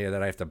tells me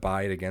that I have to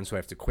buy it again, so I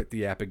have to quit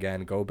the app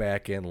again, go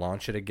back in,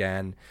 launch it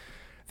again.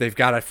 They've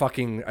got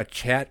a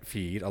chat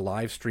feed, a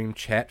live stream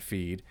chat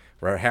feed,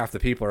 where half the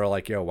people are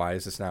like, yo, why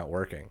is this not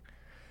working?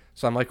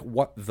 So I'm like,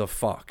 what the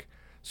fuck?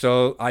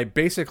 So I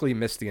basically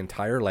missed the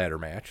entire ladder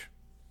match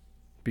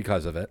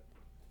because of it.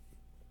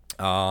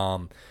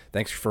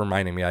 Thanks for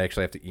reminding me. I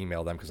actually have to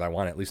email them because I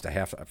want at least a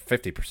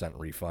 50%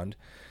 refund.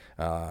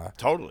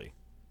 Totally.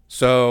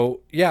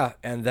 So yeah,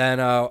 and then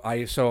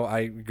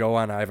I go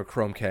on. I have a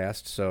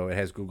Chromecast, so it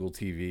has Google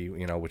TV,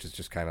 which is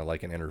just kind of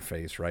like an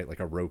interface, right? Like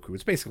a Roku.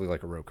 It's basically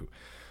like a Roku.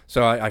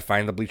 So I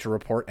find the Bleacher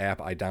Report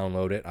app. I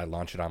download it. I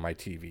launch it on my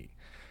TV.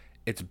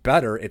 It's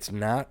better. It's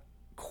not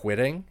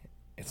quitting.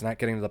 It's not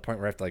getting to the point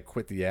where I have to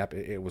quit the app.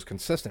 It was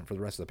consistent for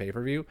the rest of the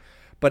pay-per-view,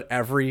 but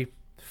every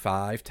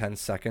 5-10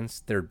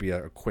 seconds there'd be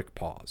a quick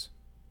pause.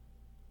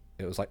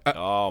 It was like,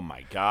 oh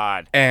my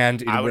God!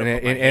 And I would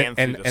have put my hand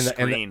through the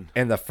screen.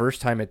 And the first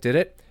time it did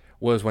it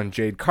was when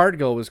Jade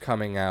Cargill was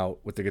coming out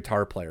with the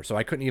guitar player, so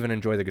I couldn't even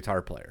enjoy the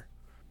guitar player.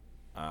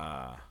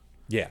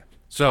 Yeah.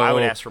 So I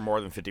would ask for more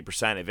than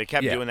 50%. If it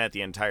kept doing that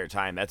the entire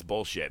time, that's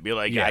bullshit. Be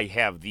like, I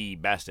have the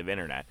best of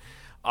internet.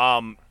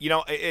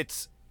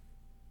 It's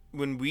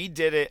when we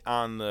did it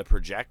on the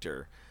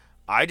projector,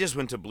 I just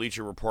went to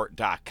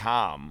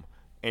BleacherReport.com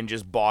and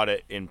just bought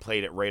it and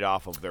played it right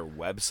off of their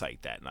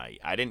website that night.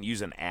 I didn't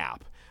use an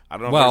app. I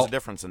don't know if there's a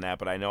difference in that,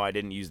 but I know I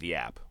didn't use the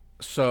app.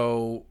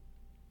 So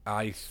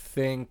I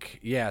think,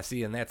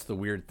 and that's the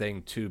weird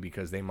thing too,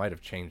 because they might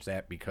have changed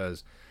that,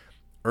 because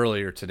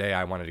earlier today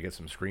I wanted to get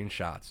some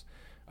screenshots.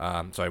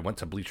 So I went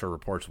to Bleacher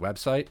Report's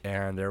website,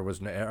 and there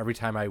was every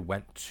time I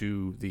went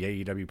to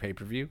the AEW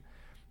pay-per-view,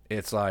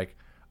 it's like,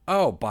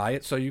 oh, buy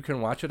it so you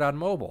can watch it on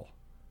mobile.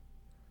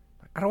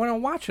 I don't want to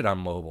watch it on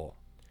mobile.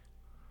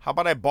 How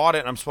about I bought it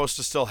and I'm supposed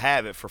to still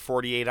have it for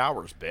 48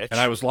 hours, bitch? And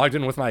I was logged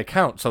in with my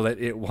account so that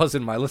it was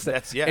in my list.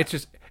 Yeah.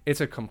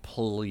 It's a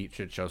complete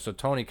shit show. So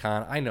Tony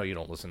Khan, I know you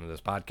don't listen to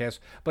this podcast,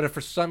 but if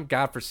for some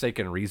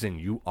godforsaken reason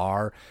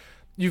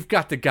you've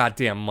got the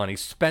goddamn money,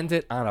 spend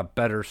it on a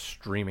better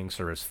streaming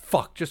service.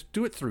 Fuck, just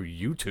do it through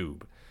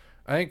YouTube.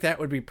 I think that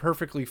would be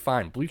perfectly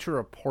fine. Bleacher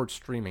Report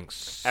streaming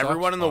sucks.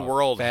 Everyone in the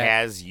world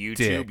has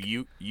YouTube.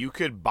 Dick. You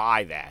could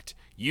buy that.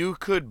 You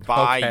could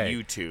buy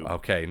YouTube.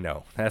 Okay,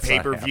 no. That's not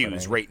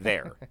pay-per-views happening. right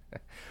there.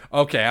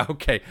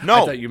 Okay.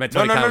 No. I thought you meant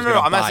Tony Khan was gonna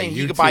I'm not buy saying YouTube.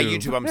 he could buy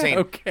YouTube. I'm saying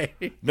okay.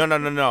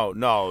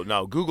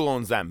 No. Google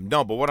owns them.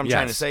 No, but what I'm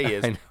trying to Yes, say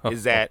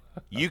is that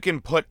you can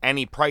put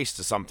any price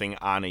to something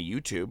on a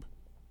YouTube,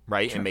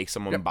 right, and make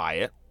someone buy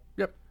it.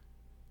 Yep.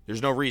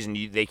 There's no reason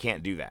they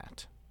can't do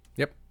that.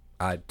 Yep.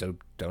 I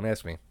don't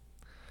ask me.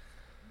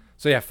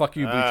 So yeah, fuck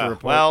you, Bleacher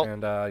Report,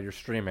 and your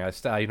streaming.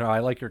 I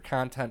like your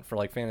content for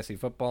like fantasy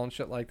football and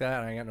shit like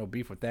that. I ain't got no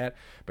beef with that,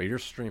 but your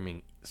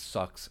streaming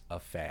sucks a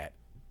fat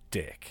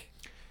dick.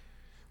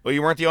 Well,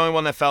 you weren't the only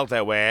one that felt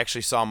that way. I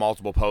actually saw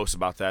multiple posts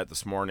about that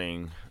this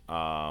morning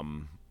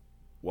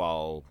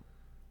while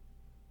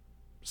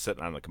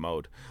sitting on the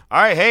commode.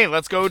 All right, hey,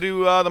 let's go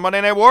to the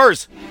Monday Night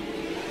Wars.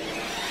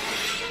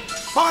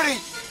 Marty,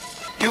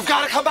 you've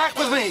got to come back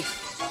with me.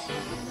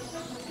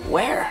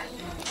 Where?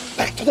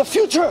 Back to the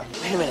future.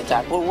 Wait a minute,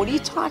 Doc. What are you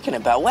talking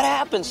about? What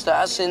happens to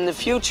us in the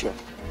future?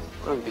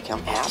 What, do we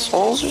become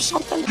assholes or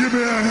something? Give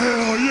me a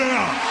hell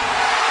yeah.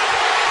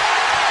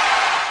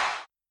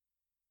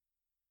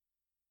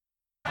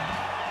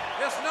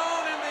 Is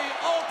known in the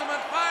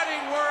Ultimate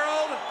Fighting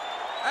world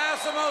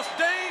as the most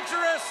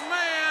dangerous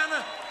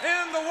man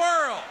in the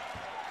world.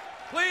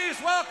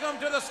 Please welcome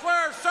to the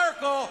square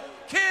circle,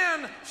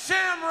 Ken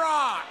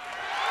Shamrock.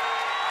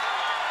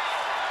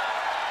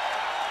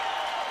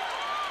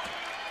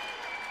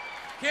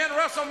 Ken,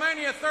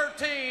 WrestleMania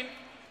 13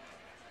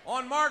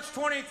 on March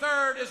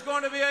 23rd is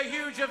going to be a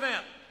huge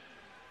event.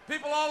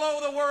 People all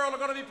over the world are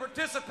going to be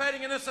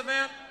participating in this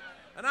event,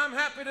 and I'm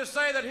happy to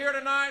say that here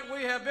tonight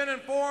we have been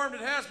informed,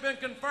 it has been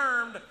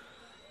confirmed,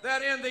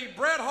 that in the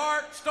Bret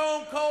Hart,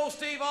 Stone Cold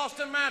Steve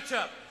Austin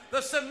matchup,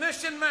 the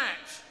submission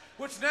match,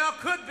 which now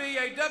could be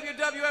a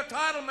WWF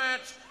title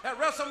match at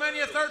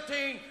WrestleMania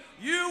 13,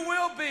 you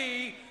will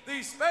be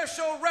the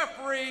special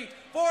referee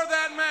for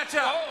that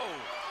matchup.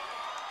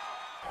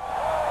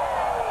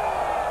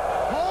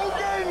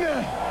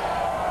 Hogan!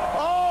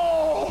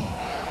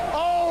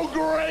 Oh,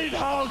 great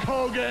Hulk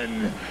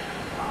Hogan!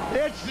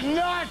 It's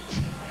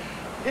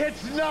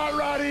not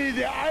Roddy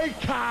the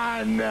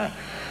Icon,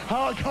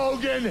 Hulk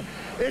Hogan.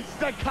 It's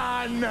the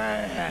Con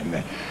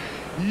Man.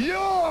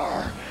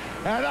 You're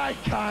an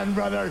icon,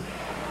 brother.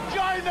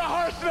 Join the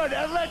Horsemen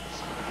and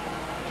let's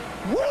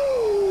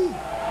woo!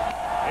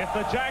 If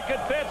the jacket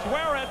fits,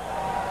 wear it.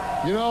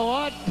 You know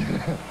what?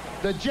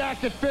 The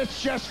jacket fits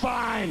just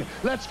fine.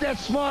 Let's get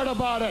smart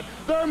about it.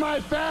 They're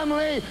my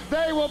family.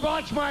 They will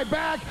watch my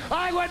back.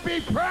 I would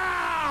be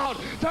proud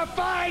to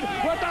fight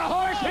with the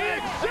Horsemen. He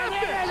existed.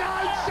 It is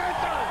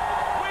uncensored.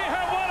 We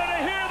have wanted to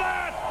hear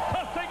that.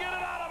 Just to get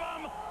it out of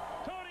him.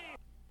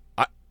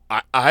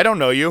 Tony. I don't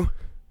know you.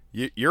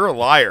 You're a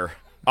liar.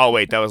 Oh,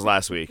 wait, that was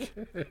last week.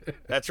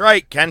 That's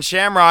right. Ken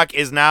Shamrock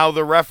is now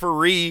the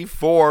referee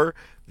for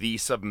the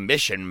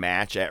submission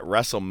match at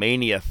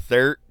WrestleMania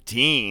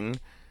 13.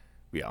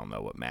 We all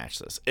know what match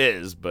this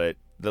is, but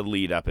the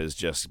lead up is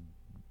just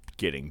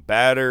getting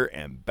better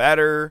and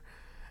better.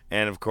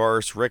 And of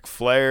course, Ric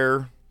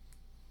Flair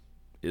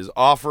is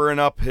offering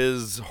up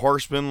his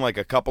horsemen like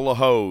a couple of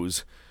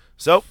hoes.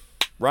 So,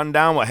 run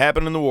down what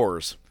happened in the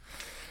wars.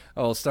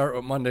 I'll start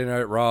with Monday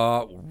Night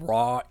Raw.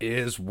 Raw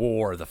is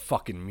war. The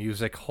fucking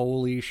music.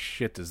 Holy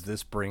shit, does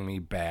this bring me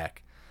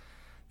back?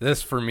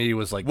 This for me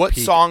was like what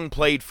peak. Song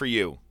played for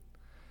you?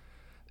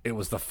 It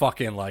was the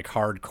fucking like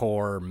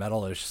hardcore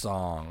metalish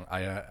song.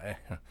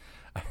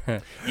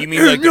 You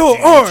mean like no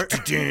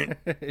art?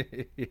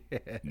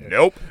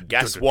 Nope.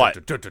 Guess what?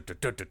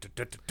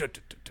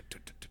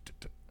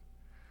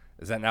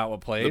 Is that not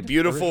what played? The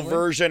beautiful originally?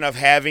 version of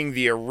having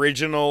the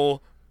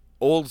original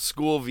old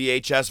school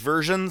VHS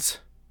versions.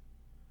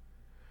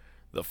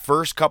 The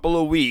first couple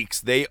of weeks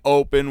they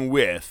open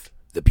with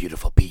the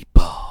beautiful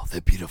people.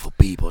 The beautiful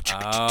people.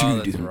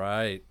 Oh, that's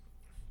right.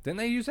 Didn't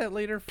they use that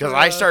later? Because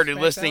I started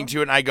listening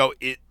to it and I go,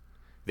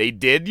 they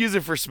did use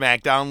it for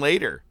SmackDown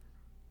later.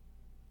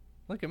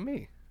 Look at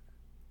me.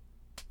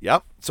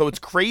 Yep. So it's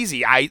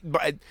crazy.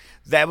 But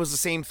that was the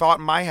same thought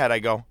in my head. I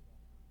go,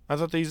 I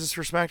thought they used this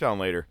for SmackDown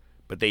later.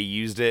 But they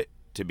used it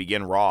to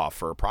begin Raw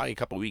for probably a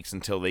couple weeks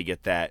until they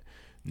get that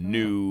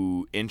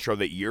new intro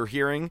that you're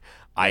hearing. Yeah.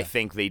 I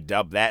think they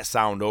dubbed that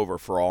sound over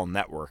for all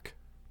network.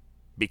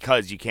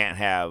 Because you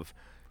have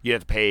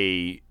to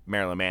pay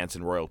Marilyn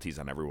Manson royalties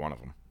on every one of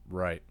them.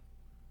 Right.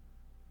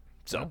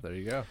 So there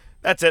you go.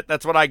 That's it.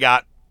 That's what I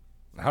got.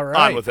 All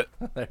right. On with it.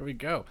 There we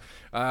go.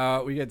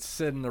 We get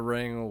Sid in the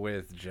ring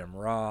with Jim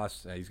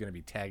Ross. He's going to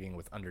be tagging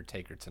with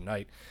Undertaker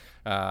tonight.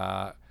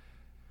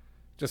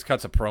 just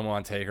cuts a promo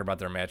on Taker about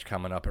their match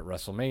coming up at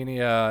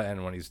WrestleMania,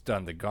 and when he's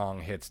done, the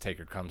gong hits.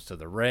 Taker comes to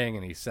the ring,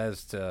 and he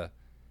says to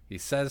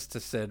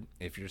Sid,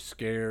 "If you're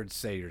scared,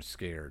 say you're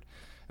scared."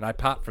 And I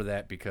pop for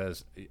that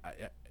because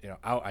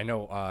I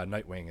know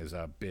Nightwing is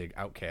a big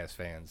Outkast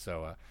fan,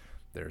 so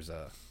there's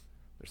an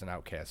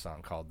Outkast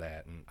song called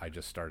that, and I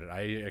just started.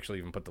 I actually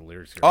even put the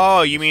lyrics here.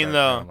 Oh, you mean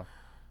the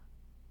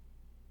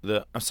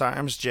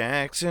Osiris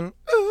Jackson?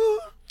 Ooh,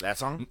 that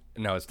song?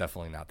 No, it's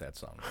definitely not that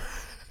song.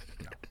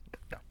 No.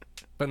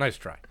 But nice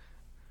try.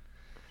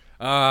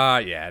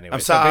 Yeah. Anyway, I'm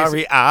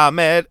sorry,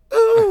 Ahmed.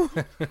 Ooh.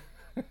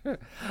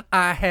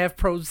 I have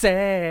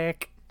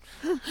Prozac.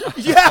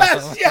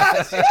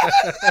 Yes.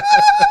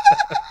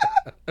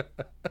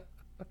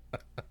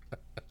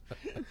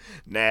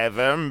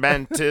 Never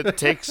meant to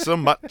take so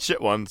much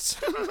at once.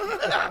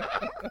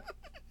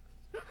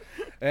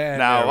 And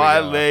now I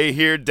lay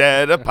here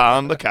dead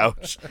upon the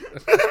couch.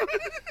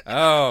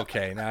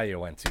 Okay, now you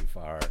went too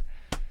far.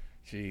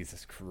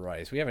 Jesus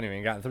Christ. We haven't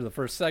even gotten through the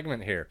first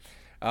segment here.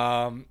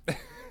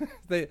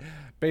 They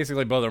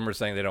basically, both of them are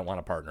saying they don't want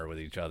to partner with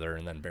each other,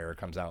 and then Bear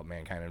comes out,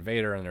 Mankind and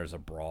Vader, and there's a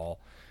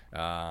brawl.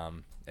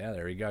 Yeah,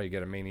 there you go. You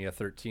get a Mania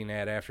 13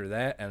 ad after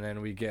that, and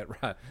then we get,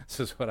 this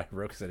is what I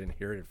wrote because I didn't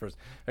hear it at first,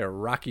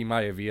 Rocky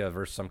Maivia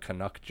versus some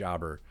Canuck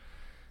jobber.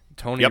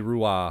 Tony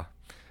Rua.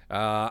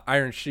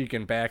 Iron Sheik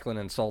and Backlund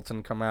and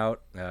Sultan come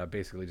out,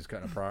 basically just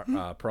cutting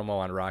a promo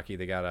on Rocky.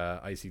 They got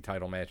a IC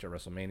title match at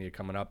WrestleMania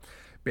coming up.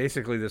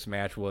 Basically, this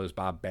match was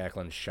Bob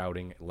Backlund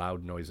shouting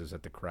loud noises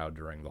at the crowd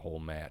during the whole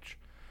match.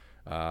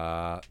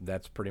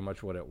 That's pretty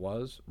much what it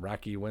was.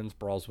 Rocky wins,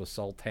 brawls with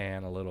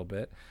Sultan a little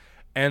bit.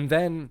 And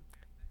then,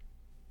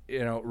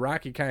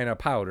 Rocky kind of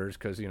powders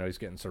because, he's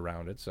getting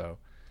surrounded. So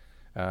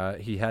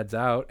he heads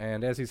out,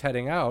 and as he's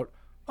heading out,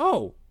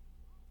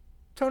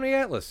 Tony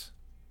Atlas.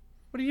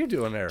 What are you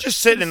doing there? Just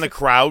sitting in the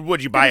crowd.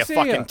 Would you buy a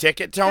fucking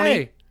ticket,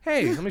 Tony?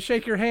 Hey, let me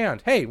shake your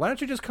hand. Hey, why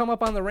don't you just come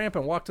up on the ramp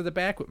and walk to the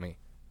back with me?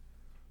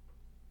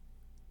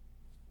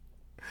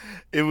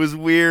 It was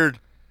weird.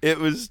 It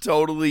was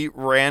totally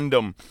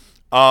random.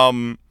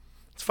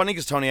 It's funny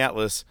because Tony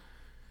Atlas,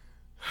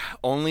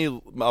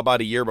 only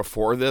about a year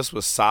before this,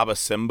 was Saba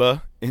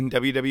Simba in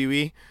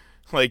WWE.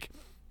 Like,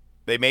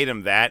 they made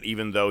him that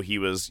even though he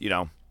was,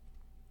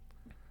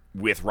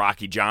 with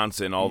Rocky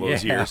Johnson all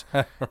those years.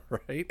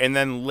 Right. And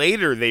then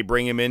later they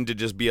bring him in to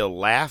just be a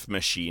laugh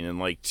machine in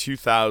like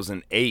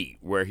 2008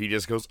 where he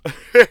just goes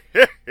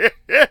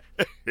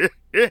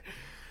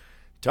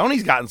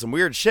Tony's gotten some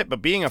weird shit,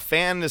 but being a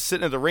fan is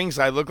sitting at the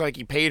ringside looked like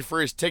he paid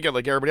for his ticket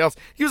like everybody else.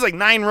 He was like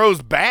 9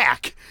 rows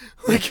back.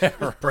 Like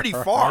pretty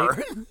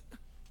far.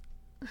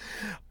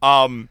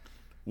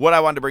 What I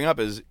wanted to bring up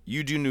is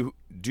you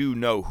do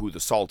know who the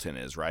Sultan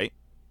is, right?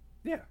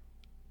 Yeah.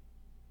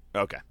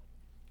 Okay.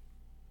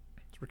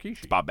 Rikishi.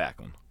 It's Bob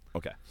Backlund.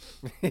 Okay.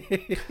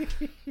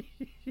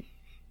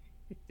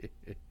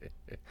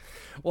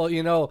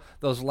 Well,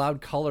 those loud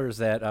colors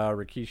that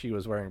Rikishi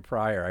was wearing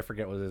prior, I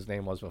forget what his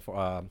name was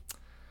before.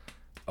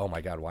 Oh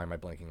my God, why am I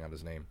blanking on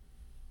his name?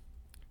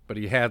 But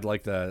he had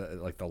like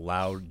the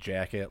loud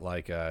jacket,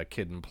 like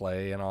Kid and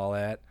Play and all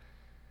that.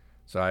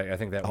 So I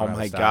think that. Oh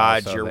my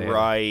God, so you're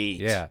right.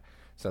 Yeah.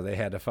 So they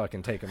had to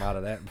fucking take him out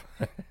of that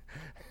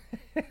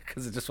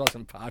because it just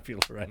wasn't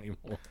popular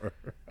anymore.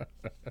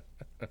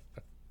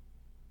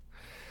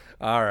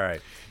 All right.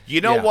 You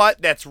know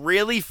what? That's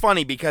really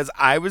funny because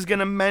I was going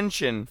to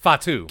mention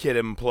Fatu. Kid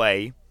and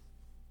Play.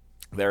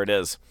 There it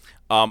is.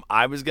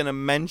 I was going to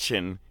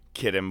mention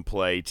Kid and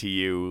Play to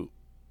you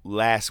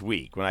last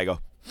week when I go,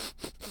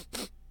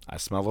 I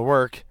smell the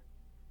work.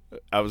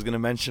 I was going to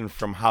mention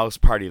from House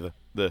Party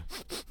the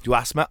do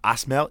I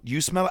smell,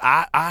 you smell,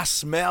 I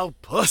smell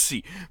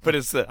pussy. But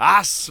it's the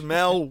I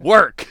smell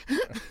work.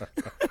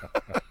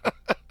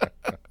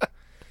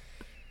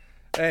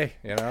 Hey,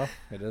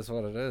 it is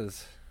what it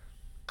is.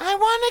 I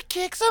want to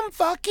kick some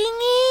fucking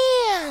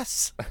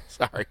ass.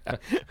 Sorry.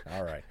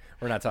 All right.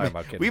 We're not talking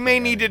about kids. We may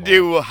need to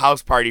do a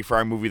house party for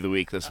our movie of the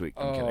week this week.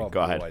 I'm kidding.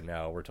 Go ahead.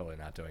 No, we're totally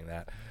not doing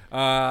that.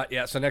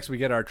 So next we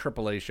get our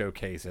AAA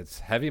showcase. It's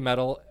Heavy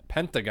Metal,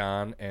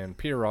 Pentagon, and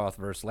Pierroth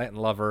versus Latin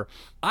Lover,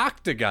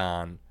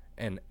 Octagon,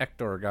 and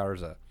Hector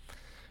Garza.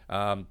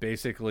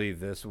 Basically,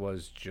 this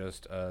was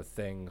just a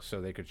thing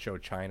so they could show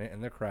Chyna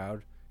in the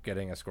crowd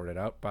getting escorted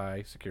out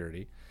by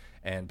security,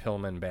 and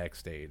Pillman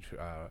backstage.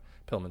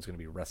 Pillman's going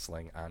to be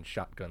wrestling on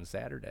Shotgun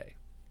Saturday.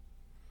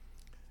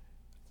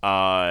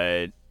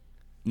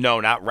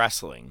 No, not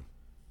wrestling.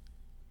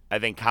 I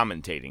think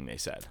commentating, they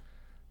said.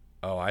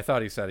 Oh, I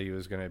thought he said he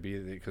was going to be,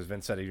 because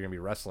Vince said he was going to be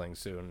wrestling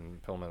soon,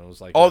 and Pillman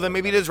was like... Oh, then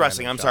maybe it is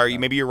wrestling. I'm sorry.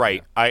 Maybe you're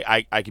right.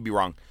 Yeah. I could be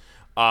wrong.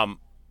 I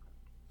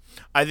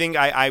think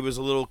I was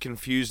a little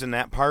confused in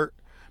that part,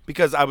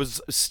 because I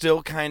was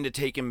still kind of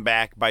taken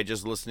back by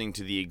just listening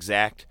to the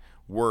exact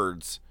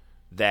words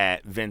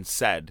that Vince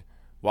said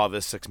while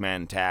this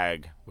 6-man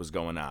tag was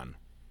going on.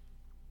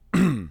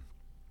 I'm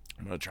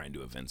going to try and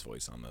do a Vince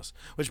voice on this.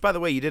 Which, by the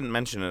way, you didn't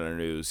mention in our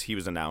news. He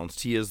was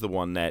announced. He is the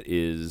one that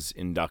is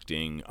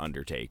inducting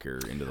Undertaker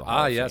into the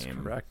Hall of Fame. Yes,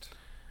 correct.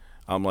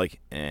 I'm like,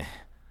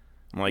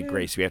 I'm like,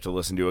 Grace, we have to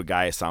listen to a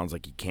guy who sounds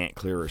like he can't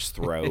clear his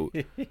throat.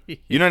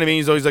 You know what I mean?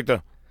 He's always like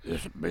this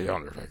is me,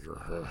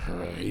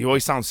 Undertaker. He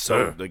always sounds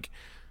so like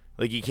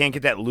he can't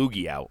get that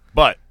loogie out.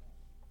 But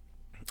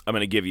I'm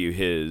going to give you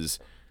his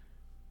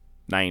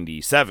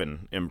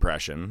 97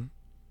 impression.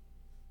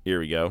 Here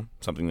we go.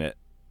 Something that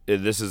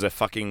this is a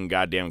fucking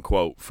goddamn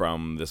quote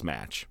from this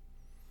match.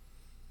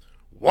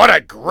 What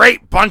a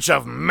great bunch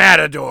of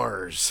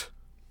matadors.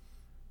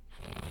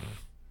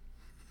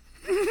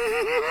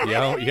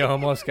 You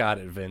almost got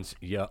it, Vince.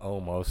 You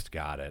almost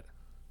got it.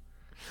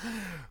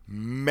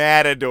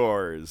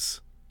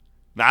 Matadors.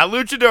 Not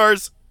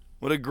luchadors.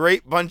 What a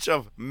great bunch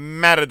of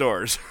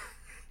matadors.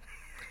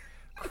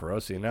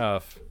 Gross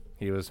enough.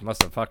 He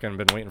must have fucking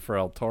been waiting for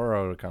El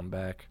Toro to come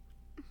back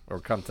or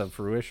come to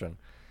fruition.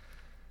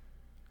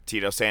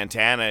 Tito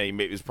Santana, he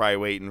was probably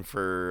waiting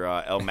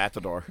for El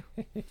Matador.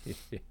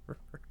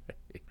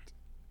 Right.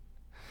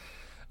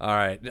 All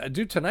right.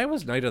 Dude, tonight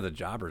was Night of the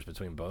Jobbers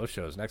between both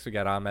shows. Next, we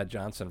got Ahmed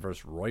Johnson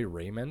versus Roy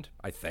Raymond,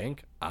 I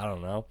think. I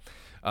don't know.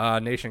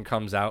 Nation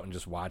comes out and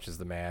just watches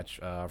the match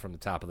from the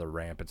top of the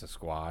ramp. It's a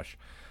squash.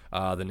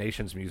 The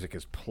Nation's music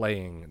is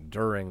playing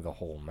during the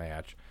whole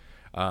match.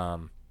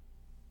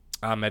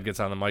 Ahmed gets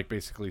on the mic,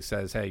 basically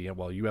says, hey,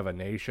 well, you have a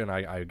Nation.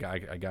 I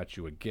got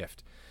you a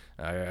gift.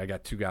 I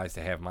got two guys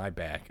to have my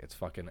back. It's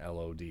fucking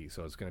LOD.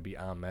 So it's going to be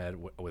Ahmed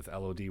with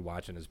LOD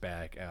watching his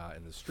back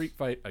in the street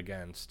fight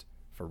against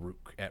Farouk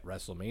at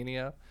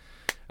WrestleMania.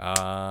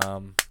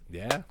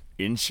 Yeah.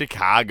 In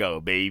Chicago,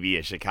 baby.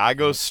 A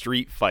Chicago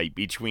street fight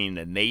between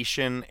the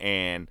Nation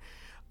and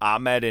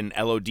Ahmed and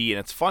LOD. And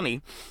it's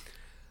funny.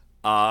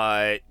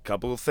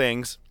 Couple of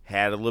things.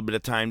 Had a little bit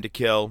of time to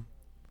kill.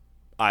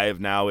 I have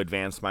now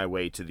advanced my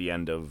way to the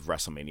end of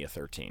WrestleMania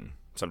 13.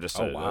 So I'm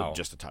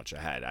just a touch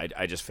ahead.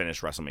 I just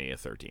finished WrestleMania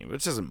 13,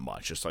 which isn't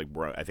much. Just like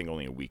we're, I think,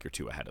 only a week or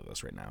two ahead of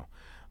this right now.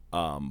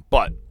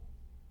 But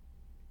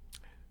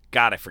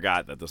God, I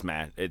forgot that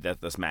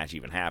this match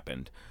even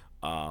happened.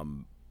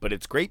 But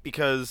it's great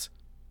because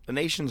the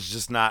Nation's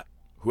just not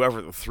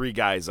whoever the three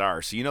guys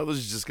are. So this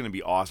is just going to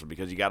be awesome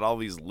because you got all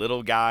these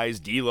little guys,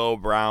 D'Lo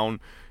Brown,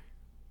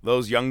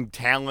 those young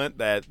talent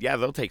that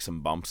they'll take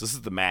some bumps. This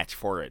is the match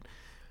for it.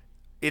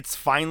 It's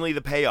finally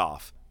the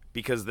payoff.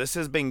 Because this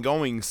has been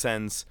going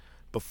since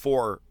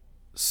before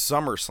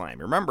SummerSlam.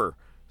 Remember,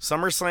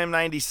 SummerSlam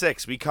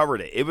 96, we covered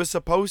it. It was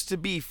supposed to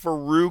be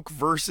Farouk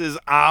versus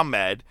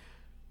Ahmed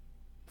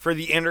for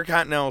the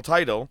Intercontinental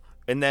title,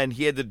 and then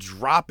he had to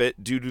drop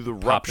it due to the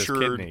ruptured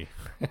kidney.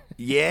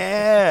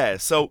 Yeah,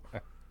 so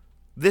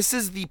this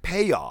is the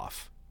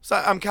payoff. So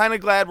I'm kind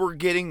of glad we're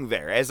getting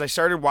there. As I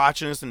started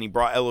watching this and he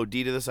brought LOD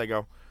to this, I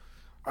go,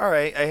 all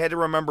right, I had to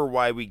remember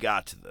why we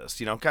got to this,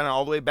 kind of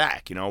all the way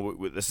back.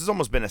 This has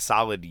almost been a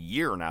solid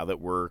year now that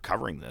we're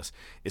covering this.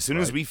 As soon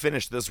as we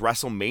finish this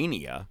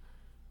WrestleMania,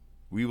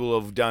 we will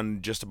have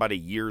done just about a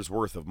year's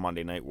worth of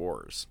Monday Night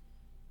Wars.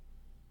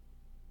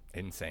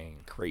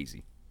 Insane.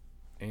 Crazy.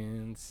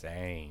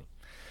 Insane.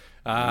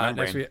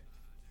 Next we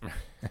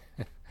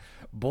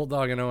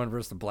Bulldog and Owen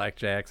versus the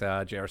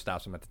Blackjacks. JR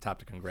stops him at the top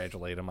to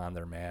congratulate him on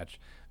their match,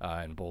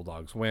 and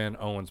Bulldog's win.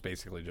 Owen's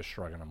basically just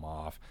shrugging him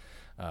off.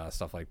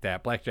 Stuff like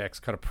that.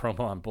 Blackjacks cut a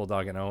promo on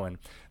Bulldog and Owen.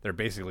 They're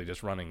basically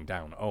just running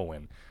down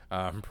Owen.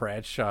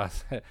 Bradshaw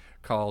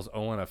calls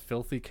Owen a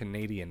filthy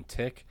Canadian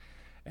tick,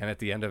 and at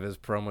the end of his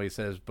promo he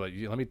says, but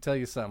let me tell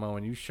you something,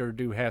 Owen, you sure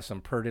do have some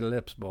pretty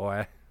lips,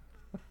 boy.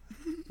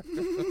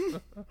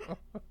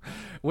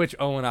 Which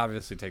Owen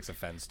obviously takes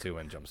offense to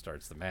and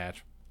jumpstarts the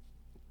match.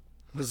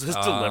 Was this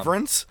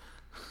Deliverance?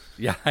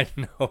 Yeah, I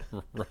know,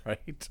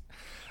 right?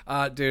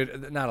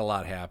 Dude, not a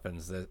lot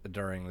happens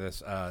during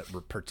this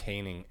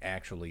pertaining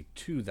actually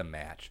to the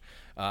match.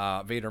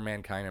 Vader,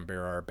 Mankind, and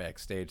Bear are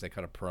backstage. They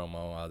cut a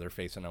promo. They're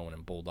facing Owen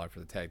and Bulldog for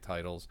the tag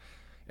titles.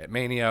 At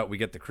Mania, we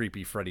get the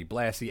creepy Freddie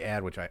Blassie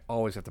ad, which I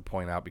always have to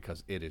point out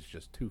because it is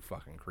just too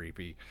fucking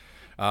creepy.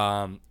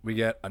 We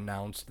get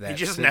announced that... He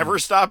just never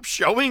stopped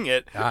showing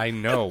it. I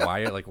know.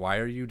 Why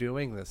are you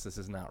doing this? This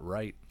is not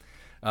right.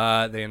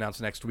 They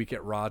announced next week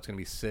at Raw it's going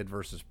to be Sid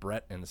versus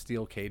Brett in the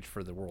steel cage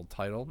for the world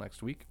title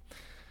next week.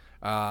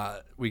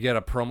 We get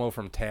a promo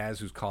from Taz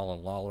who's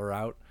calling Lawler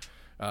out,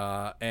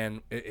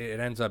 and it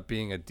ends up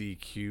being a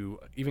DQ.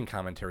 Even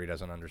commentary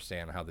doesn't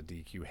understand how the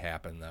DQ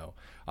happened, though.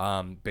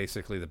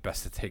 Basically, the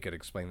best that they could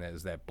explain that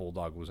is that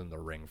Bulldog was in the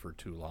ring for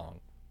too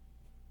long.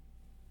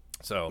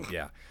 So,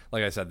 yeah,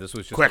 like I said, this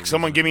was just... Quick,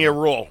 someone give me a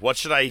rule. What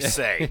should I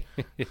say?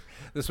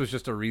 This was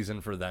just a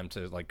reason for them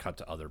to cut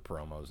to other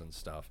promos and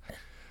stuff.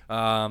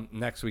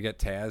 Next, we get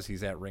Taz.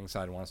 He's at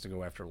ringside, wants to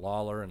go after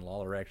Lawler, and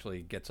Lawler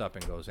actually gets up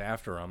and goes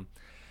after him.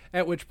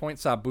 At which point,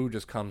 Sabu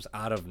just comes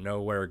out of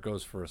nowhere,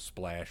 goes for a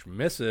splash,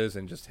 misses,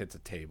 and just hits a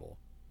table.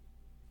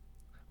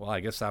 Well, I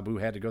guess Sabu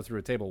had to go through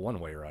a table one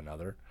way or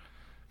another.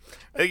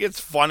 I think it's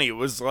funny. It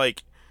was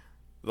like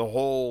the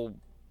whole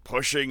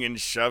pushing and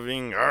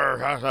shoving,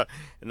 and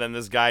then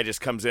this guy just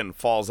comes in and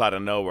falls out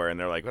of nowhere, and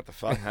they're like, what the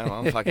fuck? I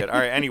don't know, fuck it. All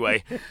right,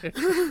 anyway.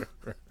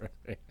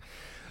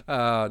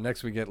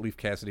 Next, we get Leif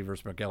Cassidy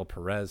versus Miguel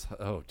Perez.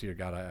 Oh, dear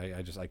God.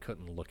 I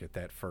couldn't look at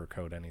that fur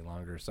coat any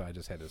longer, so I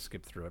just had to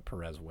skip through it.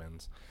 Perez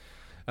wins.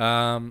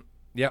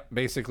 Yep,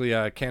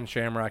 basically, Ken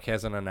Shamrock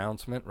has an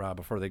announcement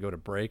before they go to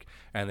break,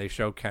 and they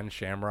show Ken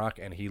Shamrock,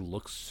 and he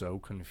looks so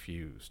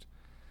confused.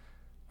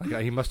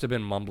 Like, he must have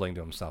been mumbling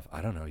to himself,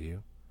 I don't know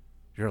you.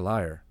 You're a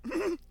liar.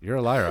 You're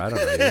a liar. I don't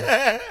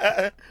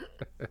know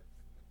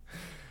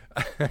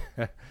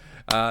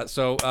you.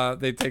 So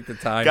they take the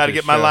time. Got to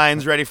get my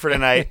lines ready for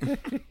tonight.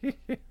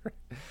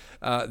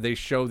 They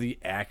show the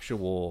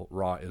actual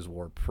Raw is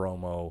War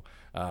promo,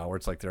 where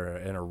it's like they're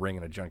in a ring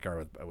in a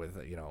junkyard with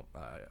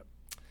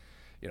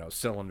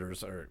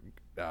cylinders or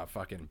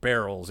fucking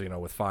barrels,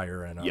 with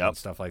fire and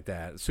stuff like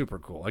that. Super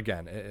cool.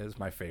 Again, it is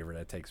my favorite.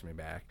 It takes me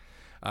back.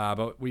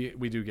 But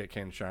we do get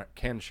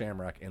Ken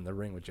Shamrock in the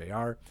ring with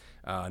JR,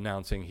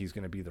 announcing he's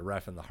going to be the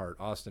ref in the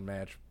Hart-Austin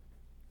match.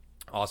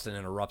 Austin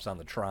interrupts on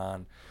the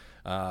Tron.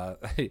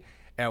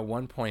 At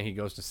one point, he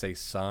goes to say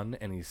son,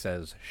 and he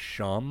says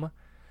shum,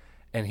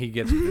 and he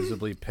gets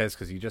visibly pissed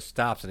because he just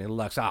stops and he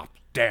looks, oh,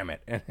 damn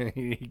it, and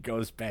he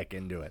goes back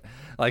into it.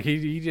 Like,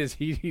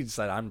 he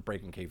said, I'm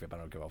breaking kayfabe, I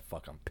don't give a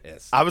fuck, I'm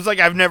pissed. I was like,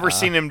 I've never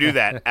seen him do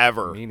that,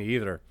 ever. Me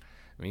neither.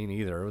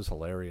 It was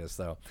hilarious,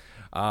 though.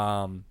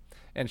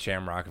 And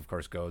Shamrock, of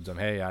course, goads him,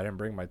 hey, I didn't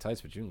bring my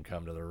tights, but you can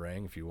come to the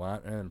ring if you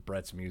want. And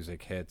Brett's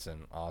music hits,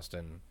 and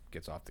Austin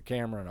gets off the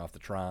camera and off the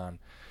Tron.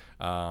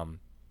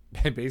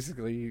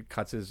 Basically,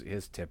 cuts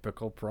his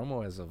typical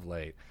promo as of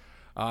late.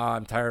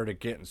 I'm tired of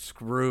getting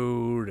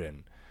screwed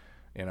and,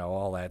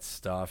 all that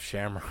stuff.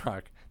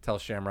 Shamrock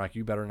tells Shamrock,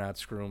 you better not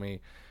screw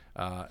me.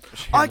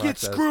 I get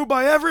screwed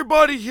by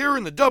everybody here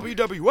in the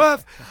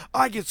WWF.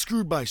 I get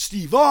screwed by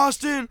Steve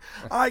Austin.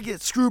 I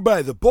get screwed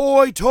by the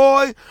Boy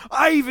Toy.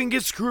 I even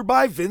get screwed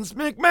by Vince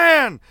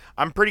McMahon.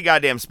 I'm pretty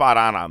goddamn spot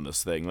on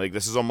this thing. Like,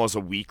 this is almost a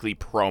weekly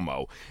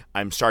promo.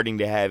 I'm starting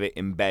to have it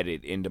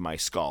embedded into my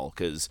skull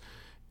because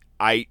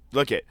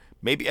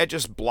maybe I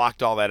just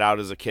blocked all that out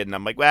as a kid, and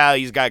I'm like, well,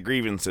 he's got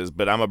grievances,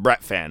 but I'm a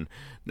Brett fan.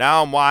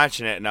 Now I'm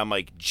watching it, and I'm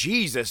like,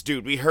 Jesus,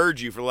 dude, we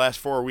heard you for the last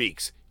 4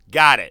 weeks.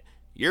 Got it.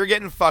 You're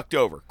getting fucked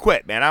over.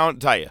 Quit, man. I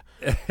don't tell you.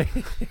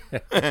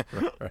 Right.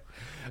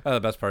 The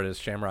best part is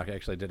Shamrock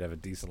actually did have a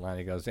decent line.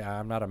 He goes, yeah,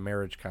 I'm not a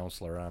marriage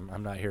counselor.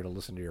 I'm not here to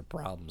listen to your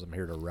problems. I'm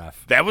here to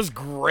ref. That was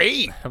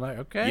great. I'm like,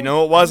 okay.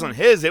 It wasn't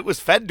his. It was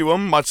fed to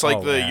him, much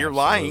like you're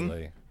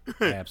lying.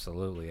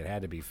 Absolutely. It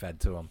had to be fed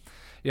to him.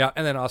 Yeah,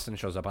 and then Austin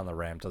shows up on the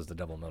ramp, does the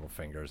double middle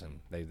fingers, and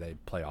they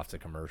play off the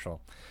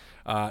commercial.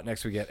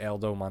 Next, we get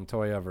Aldo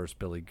Montoya versus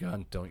Billy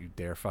Gunn. Don't you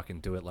dare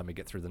fucking do it. Let me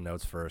get through the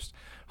notes first.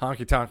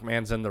 Honky Tonk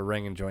Man's in the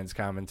ring and joins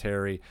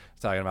commentary. He's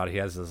talking about he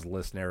has his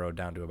list narrowed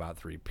down to about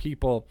 3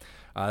 people.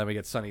 Then we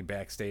get Sunny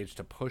backstage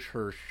to push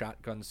her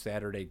Shotgun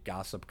Saturday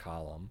gossip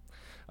column.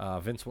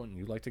 Vince, wouldn't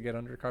you like to get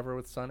undercover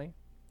with Sunny?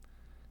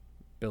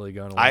 Billy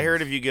Gunn wins. I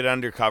heard if you get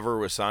undercover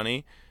with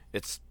Sunny,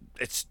 it's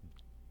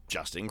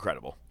just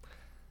incredible.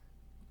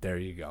 There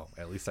you go.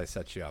 At least I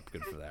set you up.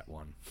 Good for that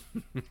one.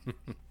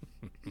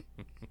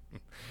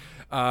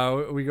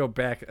 We go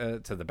back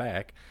to the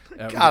back.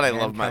 God, I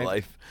love my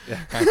life.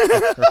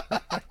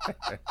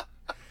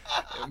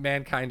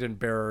 Mankind and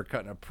Bearer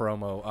cutting a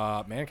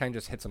promo. Mankind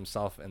just hits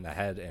himself in the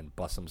head and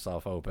busts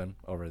himself open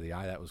over the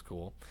eye. That was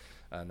cool.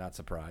 Not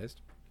surprised.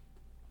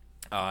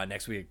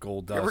 Next we get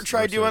Goldust. Ever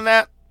tried doing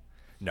that?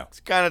 No. It's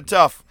kind of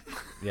tough.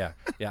 Yeah,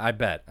 I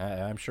bet.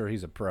 I'm sure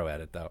he's a pro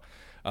at it, though.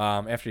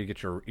 After you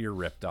get your ear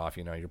ripped off,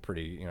 you're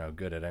pretty,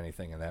 good at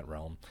anything in that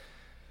realm.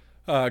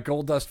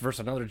 Goldust versus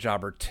another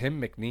jobber,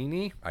 Tim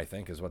McNeely, I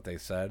think is what they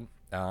said.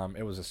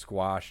 It was a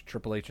squash.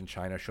 Triple H and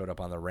Chyna showed up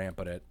on the ramp,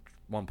 but at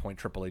one point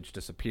Triple H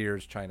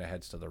disappears. Chyna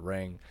heads to the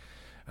ring,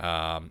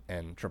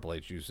 and Triple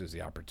H uses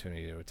the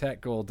opportunity to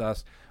attack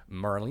Goldust.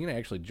 Marlena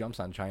actually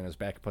jumps on Chyna's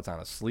back and puts on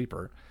a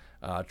sleeper.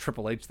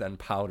 Triple H then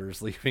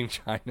powders, leaving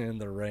Chyna in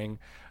the ring,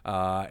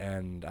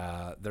 and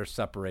they're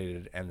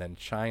separated. And then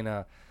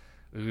Chyna,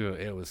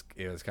 it was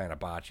kind of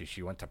botchy.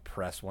 She went to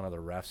press one of the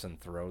refs and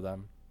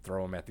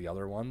throw him at the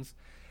other ones,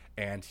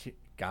 and he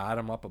got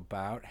him up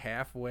about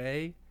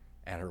halfway,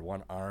 and her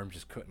one arm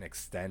just couldn't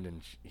extend,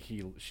 and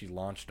she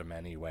launched him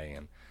anyway,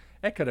 and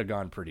it could have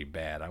gone pretty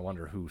bad. I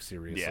wonder who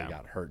seriously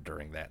got hurt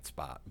during that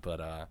spot,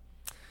 but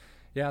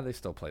yeah, they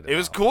still played it. It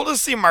was cool to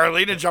see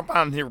Marlena jump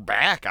on her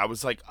back. I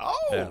was like,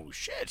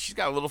 shit, she's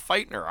got a little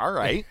fight in her. All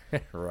right.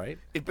 Right.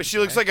 But she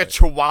looks like a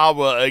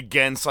chihuahua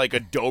against like a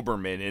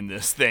Doberman in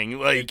this thing.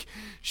 Like,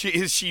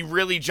 she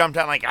really jumped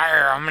on like,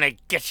 I'm going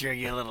to get you,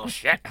 you little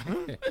shit.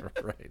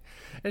 Right.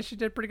 And she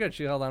did pretty good.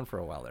 She held on for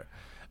a while there.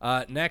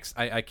 Next,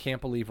 I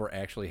can't believe we're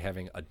actually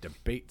having a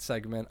debate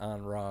segment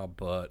on Raw,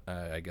 but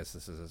I guess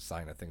this is a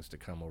sign of things to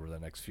come over the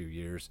next few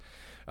years.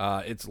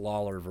 It's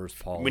Lawler versus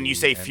Paul. When you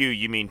say few,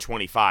 you mean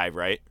 25,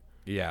 right?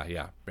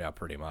 Yeah,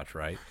 pretty much,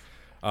 right?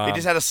 They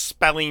just had a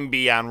spelling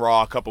bee on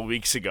Raw a couple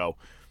weeks ago.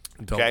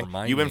 Don't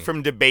remind you went me.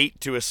 from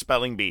debate to a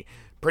spelling bee.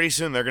 Pretty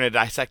soon they're going to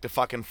dissect a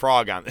fucking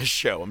frog on this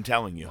show, I'm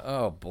telling you.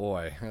 Oh,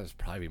 boy. That's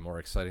probably more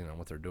exciting than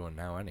what they're doing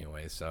now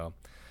anyway, so...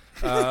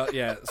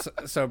 Yeah.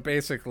 So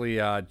basically,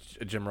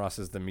 Jim Ross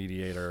is the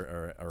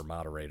mediator or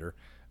moderator,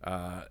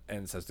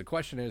 and says the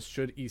question is,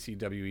 should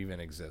ECW even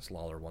exist?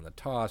 Lawler won the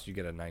toss. You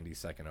get a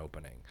 90-second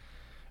opening.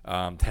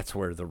 That's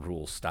where the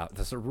rules stop.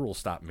 The rules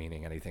stop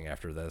meaning anything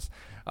after this.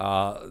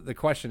 The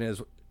question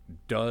is,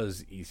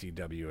 does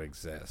ECW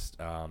exist?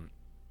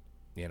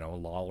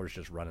 Lawler's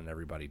just running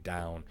everybody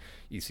down.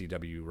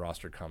 ECW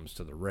roster comes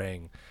to the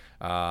ring.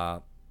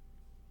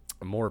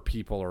 More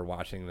people are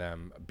watching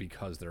them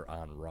because they're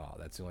on Raw.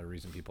 That's the only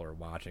reason people are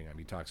watching them.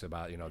 He talks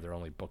about, they're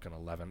only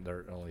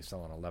they're only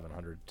selling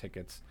 1,100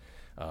 tickets.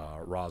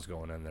 Raw's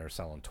going in there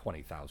selling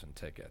 20,000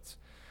 tickets.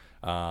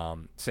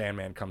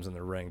 Sandman comes in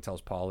the ring,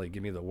 tells Paulie,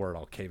 give me the word,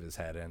 I'll cave his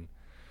head in.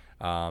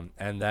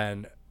 And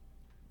then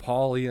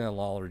Paulie and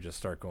Lawler just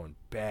start going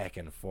back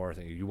and forth.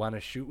 And you want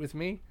to shoot with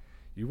me?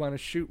 You want to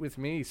shoot with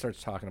me? He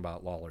starts talking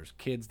about Lawler's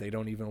kids. They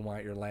don't even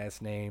want your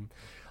last name.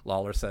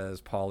 Lawler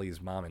says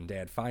Paulie's mom and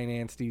dad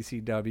financed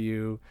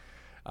ECW.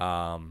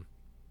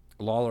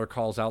 Lawler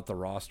calls out the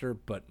roster,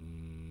 but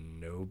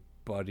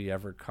nobody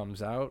ever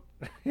comes out.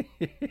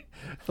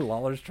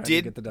 Lawler's trying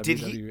to get the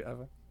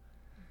WWE.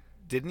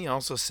 Didn't he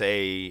also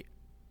say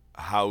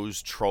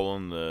how's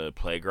trolling the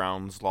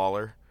playgrounds,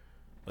 Lawler?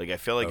 Like, I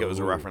feel like it was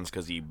a reference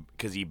because he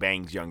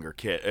bangs younger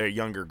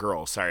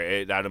girls.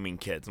 Sorry, I don't mean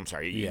kids. I'm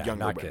sorry, younger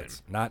not women.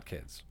 Not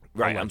kids.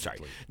 Right, Allegedly. I'm sorry.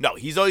 No,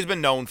 he's always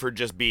been known for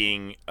just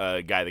being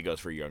a guy that goes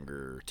for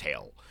younger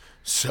tail.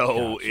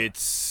 So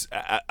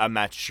gotcha. I'm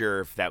not sure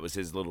if that was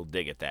his little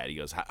dig at that. He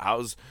goes,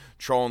 how's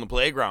trolling the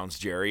playgrounds,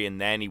 Jerry?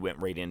 And then he went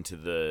right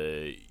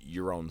into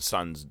your own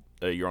son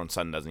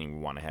doesn't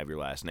even want to have your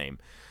last name.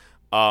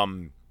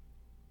 So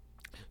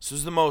this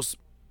is the most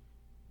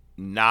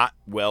not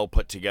well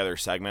put together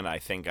segment I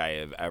think I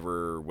have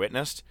ever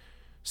witnessed.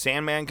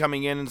 Sandman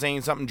coming in and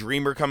saying something,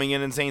 Dreamer coming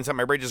in and saying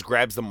something, everybody just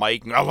grabs the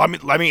mic and,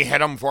 let me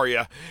hit him for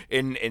you,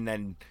 and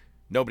then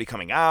nobody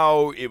coming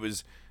out. It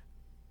was,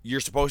 you're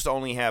supposed to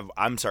only have,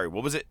 I'm sorry,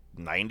 what was it,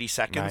 90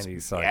 seconds? 90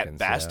 seconds at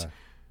best. Yeah.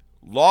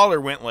 Lawler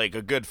went like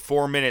a good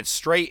 4 minutes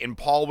straight, and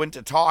Paul went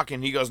to talk,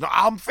 and he goes, no,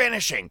 I'm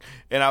finishing.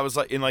 And I was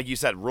like, and like you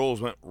said,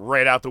 rules went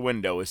right out the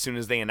window. As soon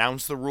as they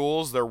announced the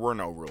rules, there were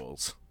no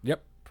rules.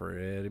 Yep.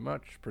 Pretty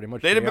much.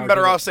 They'd have been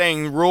better off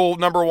saying rule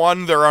number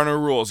 1, there are no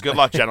rules. Good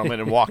luck,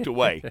 gentlemen, and walked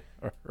away.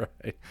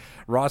 Right.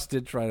 Ross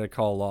did try to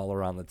call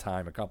Lawler on the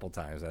time a couple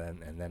times,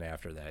 and then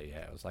after that,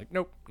 it was like,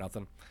 nope,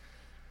 nothing.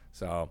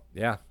 So,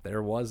 yeah,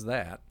 there was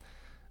that.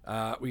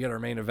 We got our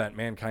main event,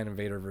 Mankind and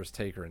Vader versus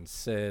Taker and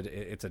Sid.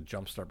 It's a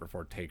jump start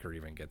before Taker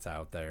even gets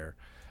out there.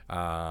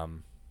 The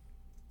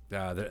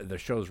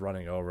show's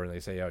running over, and they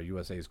say,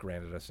 USA's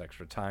granted us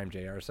extra time.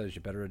 JR says,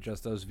 you better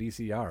adjust those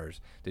VCRs.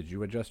 Did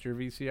you adjust your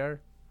VCR?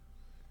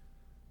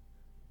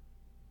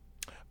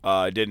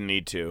 I didn't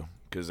need to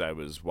because I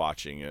was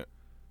watching it.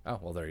 Oh,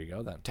 well, there you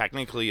go then.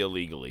 Technically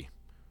illegally.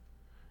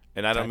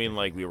 And I don't mean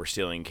like we were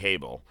stealing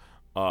cable.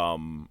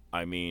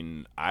 I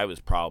mean, I was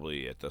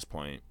probably at this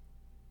point,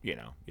 you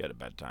had a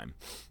bedtime.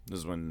 This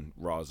is when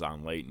Raw's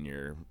on late and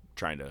you're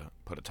trying to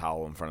put a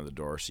towel in front of the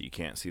door so you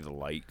can't see the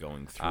light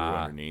going through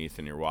underneath,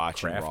 and you're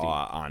watching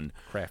Raw on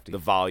the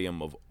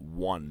volume of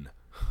 1.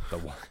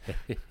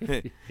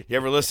 You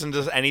ever listen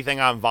to anything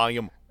on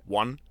volume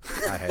 1?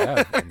 I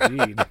have,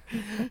 indeed.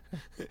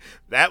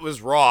 That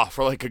was Raw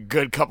for like a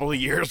good couple of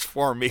years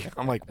for me.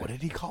 I'm like, what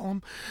did he call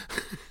him?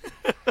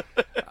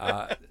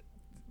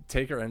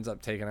 Taker ends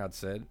up taking out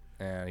Sid,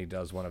 and he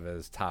does one of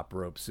his top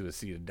rope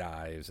suicida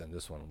dives, and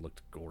this one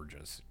looked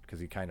gorgeous because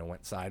he kind of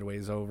went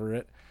sideways over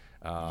it.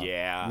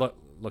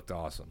 Looked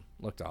awesome.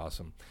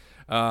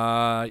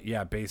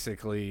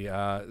 Basically,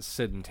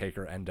 Sid and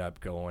Taker end up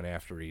going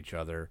after each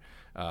other.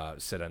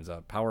 Sid ends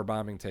up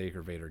powerbombing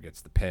Taker. Vader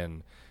gets the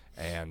pin.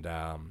 And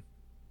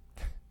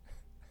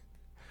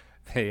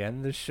they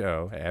end the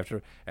show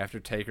after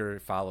Taker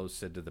follows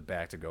Sid to the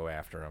back to go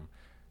after him.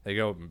 They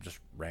go just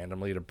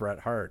randomly to Bret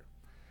Hart.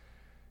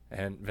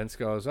 And Vince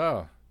goes,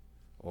 oh,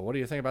 well, what do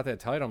you think about that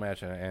title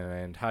match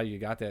and how you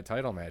got that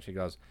title match? He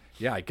goes,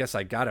 yeah, I guess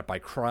I got it by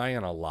crying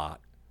a lot.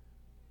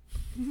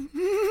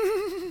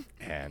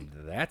 And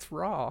that's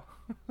Raw.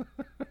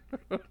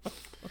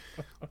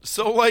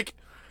 So, like,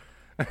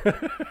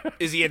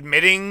 is he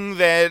admitting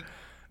that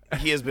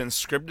he has been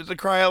scripted to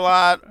cry a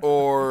lot,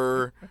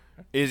 or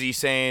is he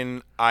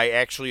saying, I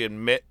actually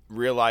admit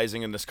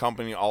realizing in this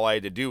company all I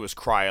had to do was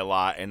cry a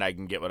lot and I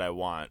can get what I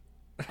want?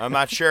 I'm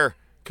not sure.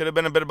 Could have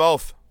been a bit of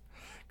both.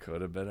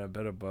 Could have been a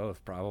bit of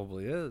both.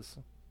 Probably is.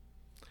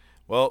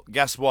 Well,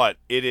 guess what?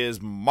 It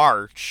is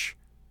March,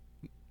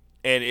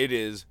 and it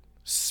is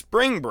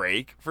spring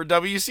break for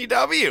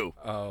WCW.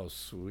 Oh,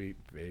 sweet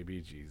baby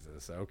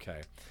Jesus.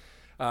 Okay.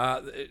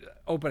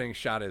 Opening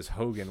shot is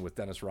Hogan with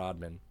Dennis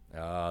Rodman.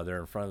 They're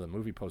in front of the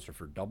movie poster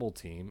for Double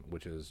Team,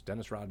 which is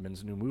Dennis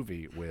Rodman's new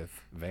movie with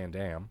Van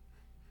Damme.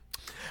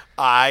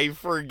 I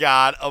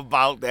forgot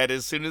about that.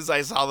 As soon as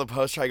I saw the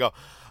poster, I go,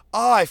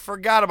 oh, I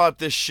forgot about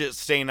this shit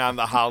stain on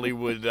the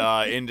Hollywood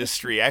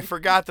industry. I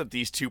forgot that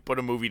these two put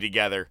a movie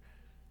together.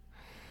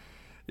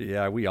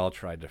 Yeah, we all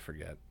tried to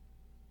forget.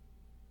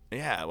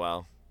 Yeah,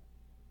 well.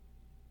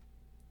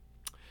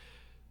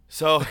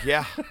 So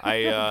yeah,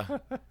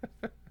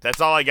 that's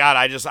all I got.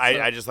 I just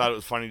thought it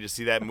was funny to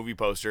see that movie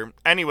poster.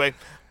 Anyway,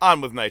 on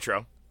with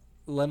Nitro.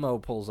 Limo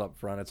pulls up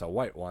front. It's a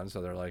white one,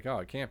 so they're like, oh,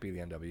 it can't be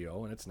the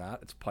NWO, and it's not.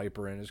 It's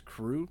Piper and his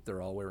crew.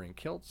 They're all wearing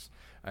kilts,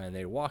 and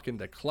they walk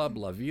into Club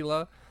La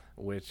Vila,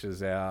 which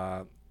is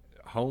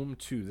home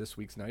to this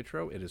week's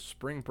Nitro. It is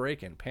spring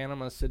break in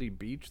Panama City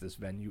Beach. This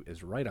venue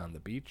is right on the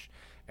beach,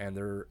 and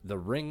the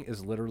ring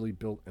is literally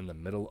built in the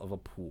middle of a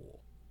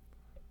pool.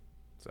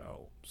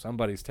 So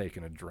somebody's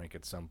taking a drink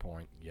at some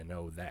point. You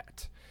know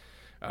that.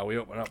 We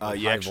open up.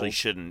 You actually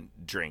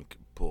shouldn't drink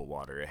pool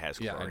water. It has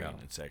chlorine. Yeah, I know.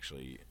 It's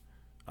actually.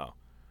 Oh.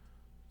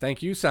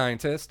 Thank you,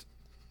 scientist.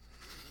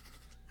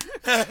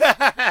 Thanks,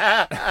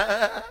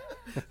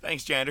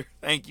 Jander.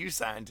 Thank you,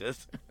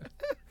 scientist.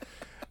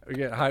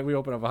 We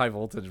open up High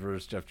Voltage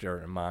versus Jeff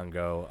Jarrett and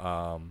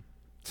Mongo.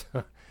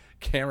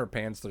 Camera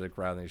pans to the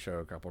crowd and they show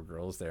a couple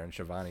girls there, and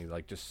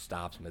Shivani just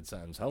stops mid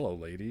sentence. Hello,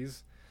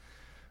 ladies.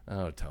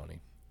 Oh, Tony.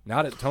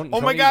 Not at Tony.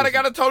 Oh my God! I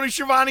got a Tony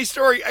Schiavone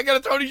story. Oh yeah,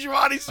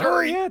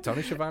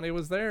 Tony Schiavone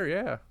was there.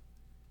 Yeah.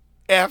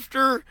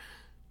 After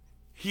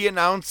he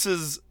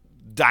announces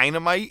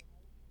Dynamite,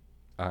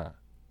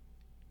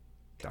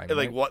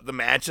 like what the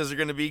matches are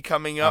going to be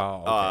coming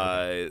up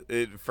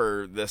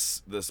for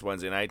this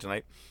Wednesday night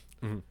tonight.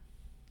 Mm-hmm.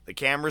 The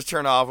cameras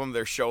turn off them.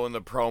 They're showing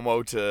the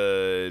promo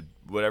to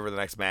whatever the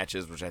next match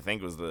is, which I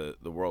think was the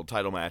world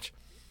title match.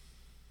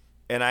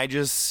 And I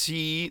just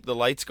see the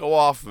lights go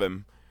off of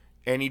him.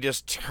 And he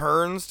just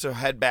turns to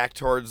head back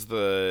towards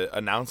the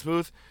announce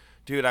booth.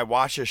 Dude, I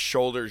watch his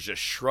shoulders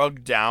just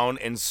shrug down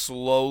and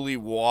slowly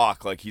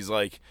walk. Like, he's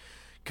like,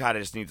 God, I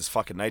just need this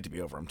fucking night to be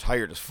over. I'm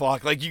tired as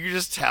fuck. Like, you can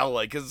just tell,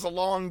 like, 'cause it's a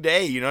long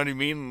day. You know what I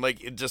mean?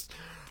 Like,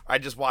 I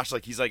just watched,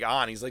 like, he's like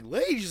on. He's like,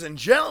 ladies and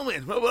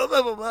gentlemen, blah, blah,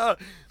 blah, blah, blah.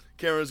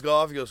 Cameras go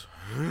off. He goes,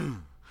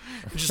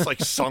 just like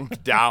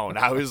sunk down.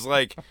 I was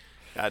like,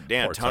 God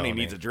damn, Poor Tony Tony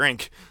needs a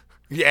drink.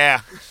 Yeah.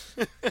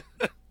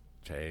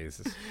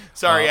 Jesus.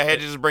 Sorry, I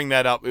had to just bring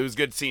that up. It was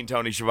good seeing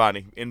Tony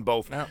Schiavone in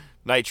both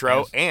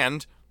Nitro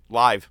and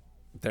live.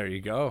 There you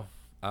go.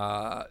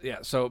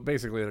 So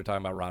basically they're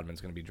talking about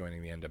Rodman's going to be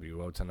joining the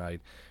NWO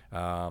tonight.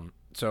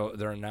 So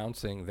they're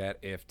announcing that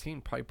if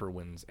Team Piper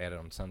wins at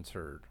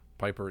Uncensored,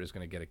 Piper is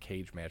going to get a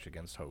cage match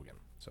against Hogan.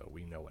 So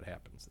we know what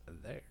happens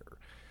there.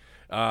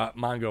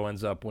 Mongo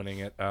ends up winning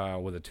it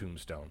with a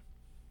tombstone.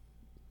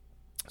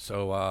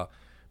 So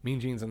Mean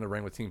Gene's in the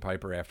ring with Team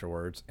Piper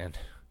afterwards, and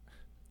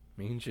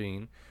Mean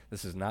Gene,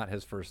 this is not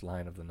his first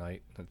line of the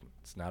night.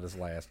 It's not his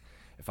last.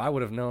 If I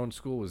would have known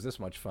school was this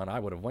much fun, I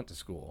would have went to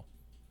school.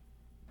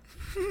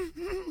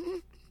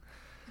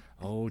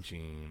 Oh,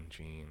 Gene.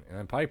 And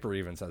then Piper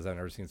even says, I've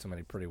never seen so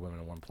many pretty women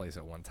in one place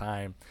at one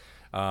time.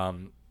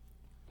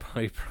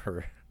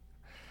 Piper,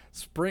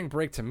 spring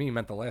break to me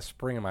meant the last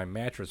spring and my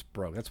mattress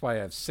broke. That's why I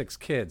have 6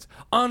 kids.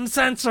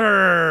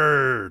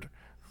 Uncensored!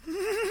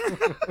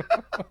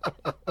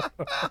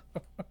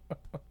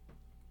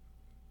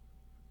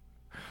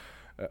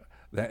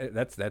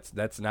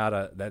 That's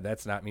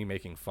not me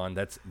making fun.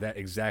 That's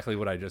exactly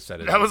what I just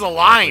said. That was a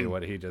line.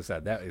 What he just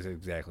said. That is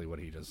exactly what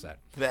he just said.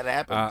 That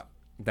happened.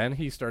 Then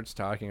he starts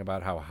talking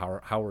about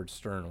how Howard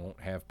Stern won't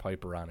have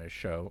Piper on his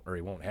show, or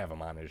he won't have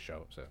him on his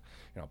show. So,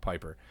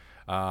 Piper.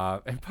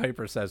 And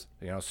Piper says,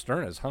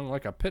 Stern is hung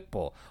like a pit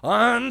bull.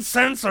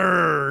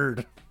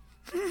 Uncensored!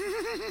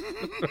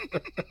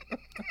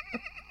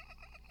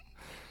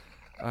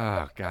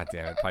 Oh, God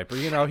damn it, Piper.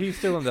 He's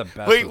doing the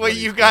best. Wait, what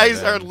you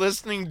guys are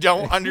listening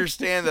don't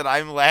understand that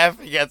I'm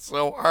laughing at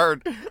so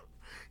hard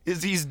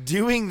is he's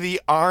doing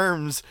the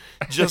arms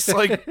just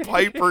like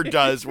Piper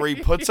does, where he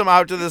puts them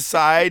out to the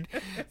side,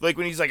 like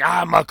when he's like,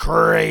 I'm a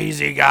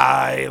crazy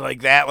guy,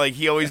 like that, like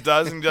he always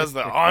does, and does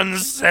the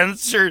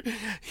uncensored.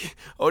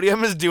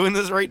 ODM is doing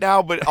this right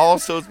now, but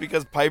also it's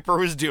because Piper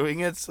was doing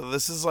it, so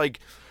this is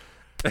like,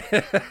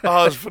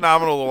 oh, it's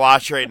phenomenal to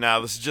watch right now.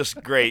 This is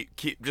just great.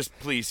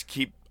 Please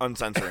keep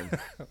uncensoring.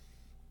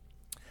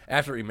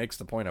 After he makes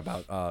the point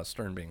about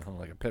Stern being hung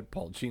like a pit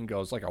bull, Gene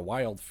goes like a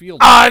wild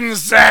field.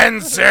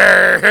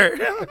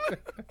 Uncensored!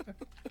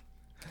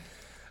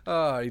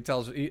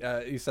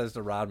 He says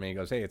to Rodman, he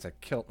goes, hey, it's a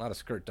kilt, not a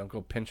skirt. Don't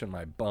go pinching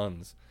my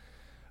buns.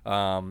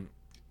 And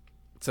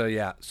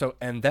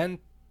then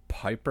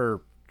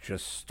Piper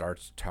just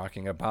starts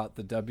talking about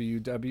the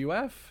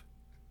WWF.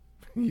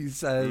 He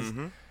says,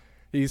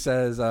 they,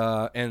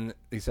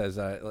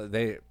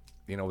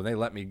 when they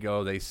let me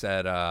go, they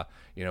said,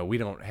 we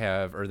don't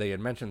have, or they had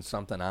mentioned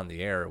something on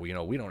the air. We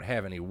don't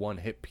have any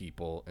one-hit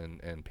people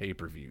in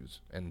pay-per-views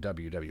in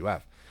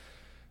WWF.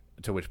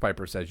 To which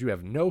Piper says, you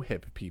have no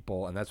hip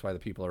people, and that's why the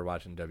people are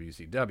watching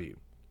WCW.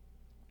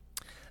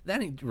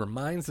 Then he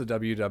reminds the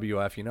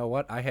WWF, you know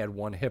what? I had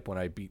one hip when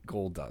I beat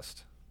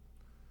Goldust.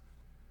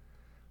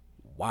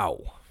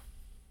 Wow.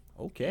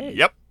 Okay.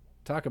 Yep.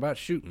 Talk about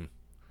shooting.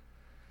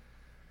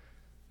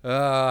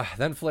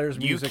 Then Flair's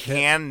music You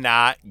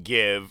cannot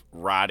give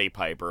Roddy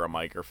Piper a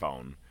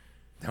microphone.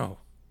 No.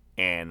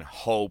 And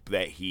hope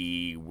that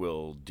he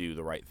will do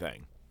the right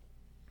thing.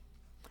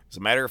 As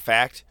a matter of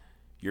fact,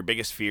 your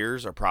biggest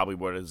fears are probably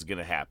what is going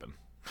to happen.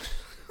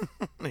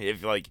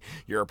 if like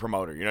you're a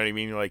promoter, you know what I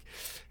mean? You're like,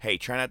 hey,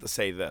 try not to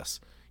say this.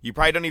 You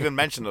probably don't even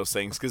mention those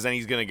things because then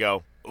he's gonna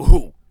go,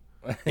 ooh,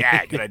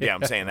 yeah, good idea.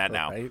 I'm saying that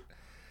now. Right?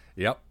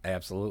 Yep,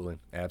 absolutely.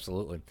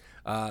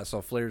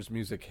 So Flair's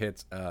music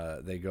hits.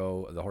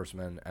 The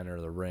Horsemen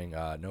enter the ring.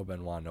 No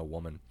Benoit, no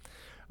woman.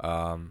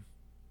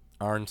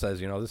 Arn says,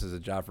 this is a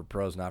job for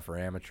pros, not for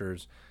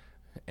amateurs.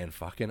 And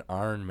fucking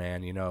Arn,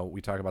 man,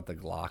 we talk about the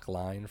Glock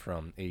line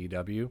from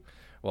AEW.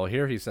 Well,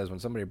 here he says when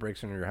somebody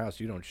breaks into your house,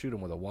 you don't shoot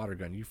them with a water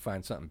gun. You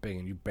find something big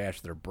and you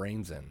bash their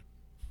brains in.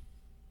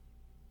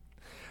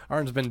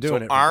 Arn's been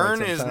doing it for Arn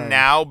quite some has time.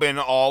 now been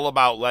all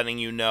about letting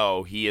you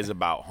know he is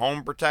about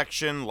home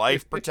protection,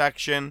 life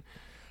protection.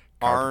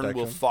 Arn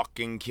will protection.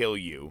 fucking kill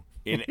you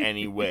in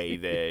any way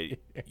that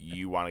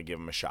you want to give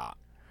him a shot.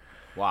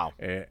 Wow.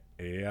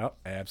 Yep,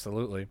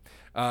 absolutely.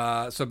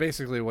 So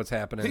basically what's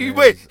happening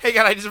Wait, is... hey,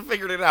 God, I just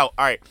figured it out.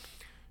 All right,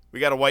 we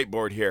got a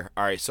whiteboard here.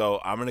 All right,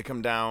 so I'm going to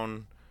come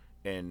down,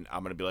 and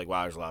I'm going to be like,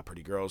 wow, there's a lot of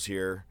pretty girls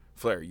here.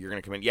 Flair, you're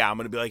going to come in. Yeah, I'm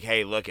going to be like,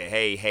 hey, look,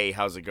 hey,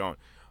 how's it going?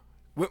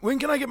 When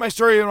can I get my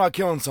story about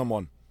killing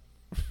someone?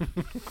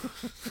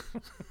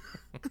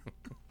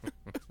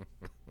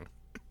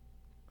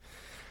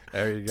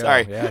 There you go.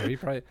 Sorry. Yeah, he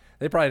probably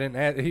didn't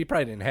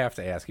have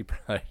to ask. He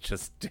probably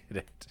just did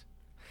it.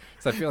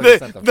 So I feel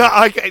like it's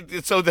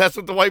not So that's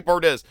what the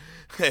whiteboard is.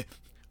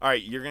 All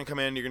right, you're gonna come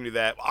in. You're gonna do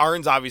that.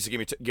 Arn's obviously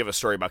gonna give a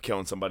story about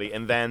killing somebody,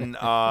 and then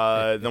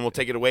then we'll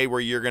take it away where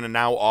you're gonna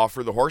now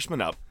offer the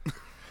Horseman up.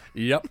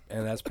 Yep,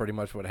 and that's pretty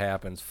much what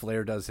happens.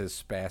 Flair does his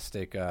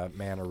spastic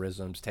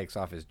mannerisms, takes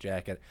off his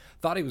jacket.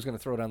 Thought he was going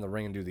to throw it on the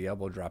ring and do the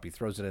elbow drop. He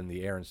throws it in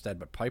the air instead,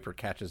 but Piper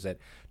catches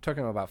it. Took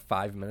him about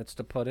 5 minutes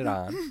to put it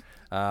on,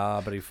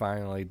 but he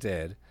finally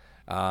did.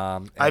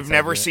 I've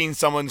never seen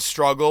someone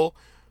struggle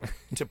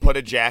to put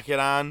a jacket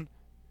on.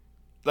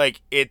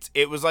 Like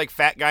it was like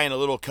fat guy in a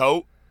little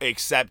coat,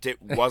 except it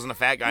wasn't a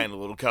fat guy in a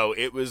little coat.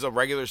 It was a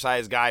regular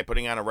sized guy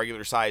putting on a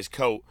regular sized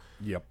coat.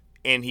 Yep.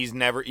 And he's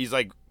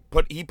like.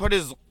 He put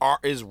his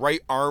right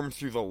arm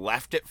through the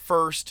left at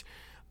first.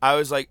 I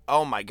was like,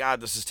 oh my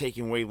God, this is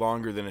taking way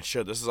longer than it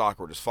should. This is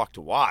awkward as fuck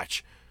to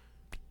watch.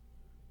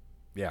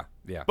 Yeah.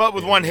 But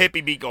with one hip,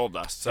 he beat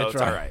Goldust, so it's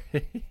all right.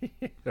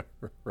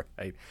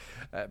 Right.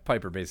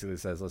 Piper basically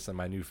says, listen,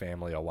 my new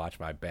family, I'll watch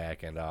my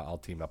back, and I'll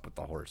team up with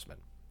the Horsemen.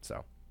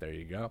 So there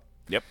you go.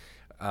 Yep.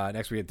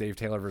 Next we get Dave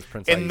Taylor versus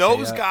Prince And Iaukea.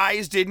 those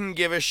guys didn't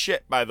give a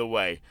shit, by the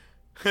way.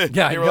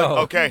 Yeah, they were I know.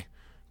 like, okay,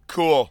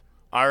 cool,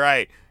 all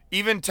right.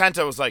 Even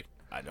Tenta was like,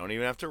 I don't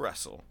even have to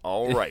wrestle.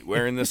 All right,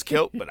 wearing this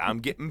kilt, but I'm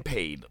getting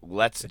paid.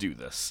 Let's do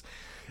this.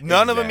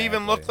 None of them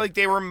even looked like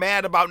they were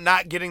mad about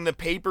not getting the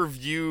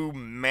pay-per-view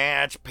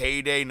match,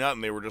 payday,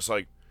 nothing. They were just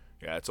like,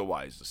 yeah, it's a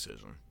wise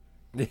decision.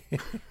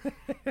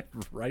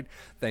 Right?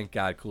 Thank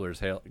God cooler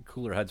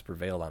heads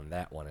prevailed on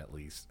that one at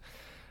least.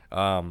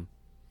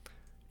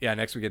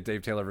 Next we get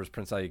Dave Taylor versus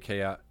Prince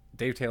Iaukea.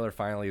 Dave Taylor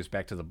finally is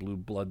back to the Blue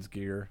Bloods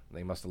gear.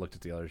 They must have looked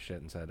at the other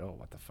shit and said, oh,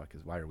 what the fuck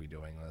why are we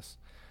doing this?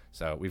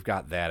 So we've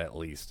got that at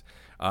least.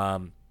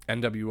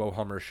 NWO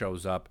Hummer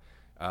shows up.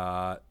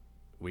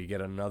 We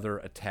get another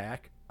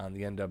attack on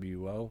the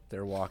NWO.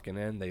 They're walking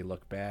in. They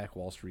look back.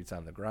 Wall Street's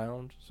on the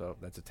ground. So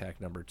that's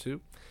attack number 2.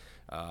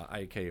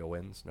 Iaukea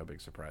wins. No big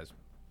surprise.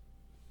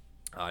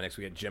 Next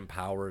we get Jim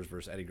Powers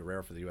versus Eddie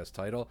Guerrero for the U.S.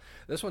 title.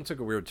 This one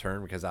took a weird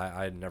turn because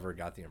I never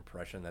got the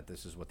impression that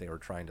this is what they were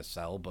trying to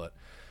sell, but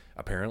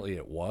apparently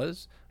it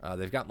was.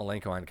 They've got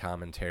Malenko on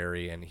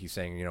commentary, and he's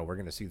saying, we're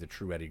going to see the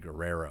true Eddie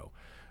Guerrero.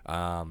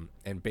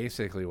 And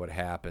basically what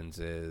happens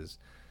is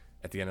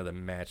at the end of the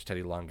match,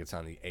 Teddy Long gets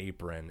on the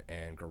apron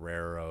and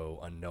Guerrero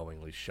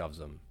unknowingly shoves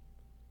him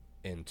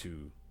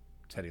into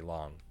Teddy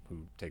Long,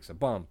 who takes a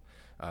bump,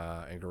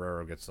 and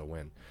Guerrero gets the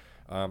win.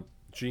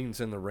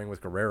 Gene's in the ring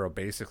with Guerrero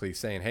basically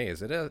saying, hey,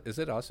 is it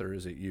us or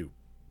is it you?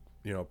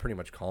 Pretty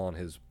much calling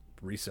his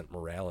recent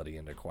morality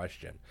into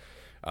question.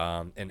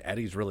 And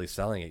Eddie's really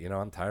selling it.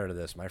 I'm tired of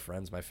this. My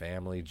friends, my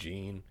family,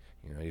 Gene,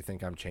 you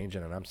think I'm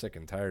changing and I'm sick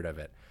and tired of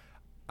it.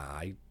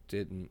 I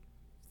didn't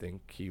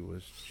think he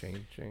was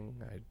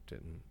changing. I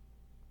didn't.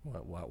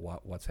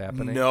 What's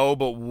happening? No,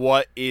 but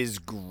what is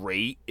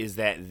great is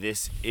that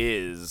this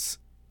is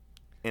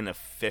an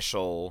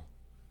official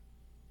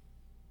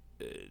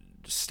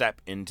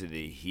step into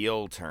the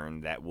heel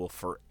turn that will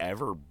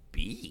forever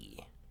be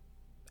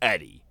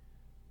Eddie.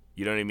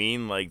 You know what I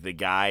mean? Like the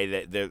guy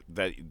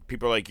that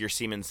people are like, you're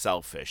seeming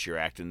selfish, you're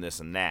acting this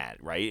and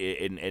that, right?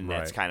 And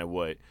that's kind of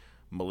what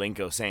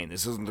Malenko's saying.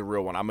 This isn't the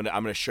real one. I'm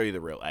gonna show you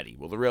the real Eddie.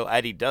 Well, the real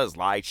Eddie does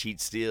lie,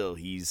 cheat, steal.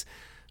 He's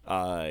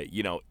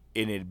an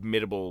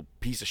admittable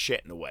piece of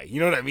shit in a way. You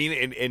know what I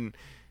mean? And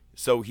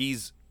so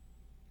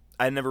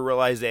I never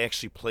realized they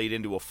actually played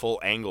into a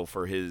full angle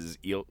for his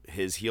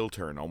heel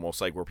turn,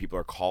 almost like where people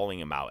are calling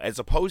him out, as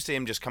opposed to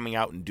him just coming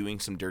out and doing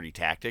some dirty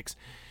tactics.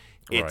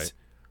 It's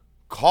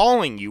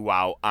calling you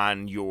out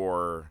on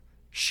your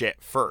shit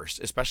first,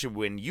 especially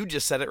when you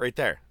just said it right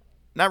there.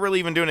 Not really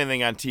even doing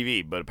anything on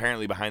TV, but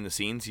apparently behind the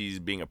scenes he's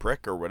being a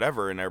prick or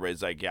whatever, and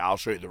everybody's like, yeah, I'll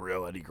show you the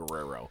real Eddie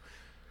Guerrero.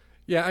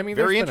 Yeah, I mean,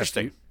 very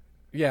interesting.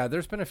 Yeah,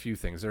 there's been a few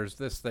things. There's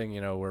this thing,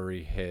 where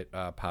he hit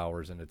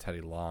Powers into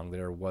Teddy Long.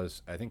 There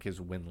was, I think, his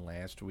win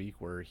last week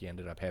where he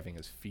ended up having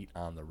his feet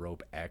on the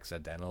rope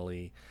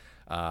accidentally,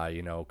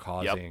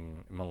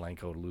 causing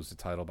Malenko to lose the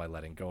title by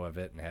letting go of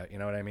it. And you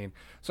know what I mean?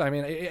 So, I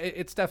mean,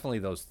 it's definitely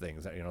those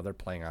things that, they're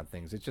playing on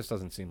things. It just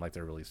doesn't seem like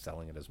they're really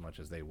selling it as much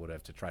as they would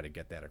have to try to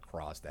get that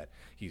across that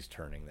he's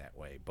turning that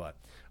way. But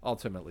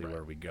ultimately,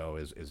 where we go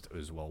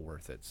is well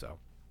worth it. So.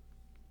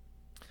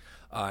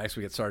 Next,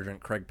 we get Sergeant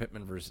Craig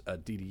Pittman versus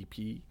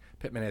DDP.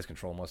 Pittman has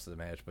control most of the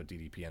match, but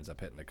DDP ends up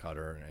hitting the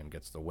cutter and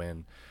gets the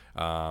win.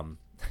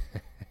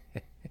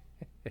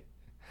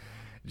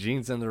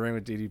 Gene's in the ring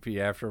with DDP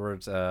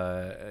afterwards,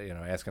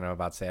 asking him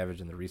about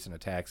Savage and the recent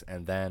attacks.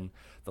 And then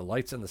the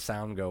lights and the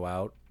sound go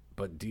out,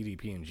 but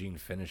DDP and Gene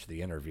finish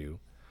the interview.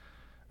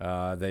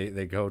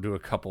 They go to a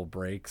couple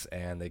breaks,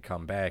 and they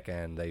come back,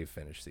 and they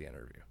finish the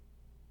interview.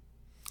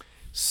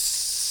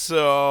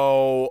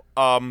 So,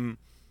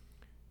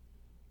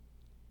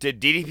 did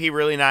DDP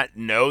really not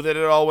know that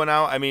it all went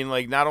out? I mean,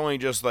 like, not only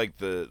just, like,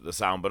 the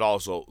sound, but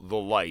also the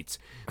lights.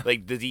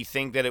 Like, did he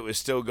think that it was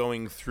still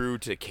going through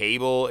to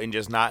cable and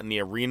just not in the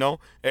arena?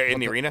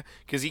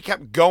 Because he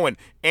kept going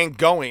and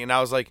going, and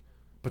I was like,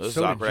 but this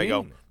so is awkward. I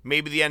go, Gene.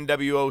 maybe the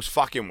NWO's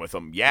fucking with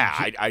him.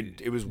 Yeah,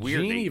 it was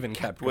weird. Gene They even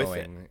kept with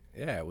going.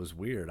 Yeah, it was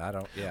weird.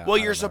 Well,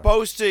 you're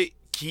supposed to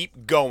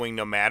keep going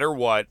no matter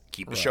what.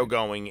 Keep the show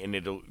going, and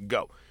it'll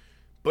go.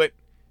 But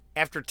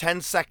after 10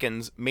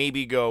 seconds,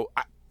 maybe go...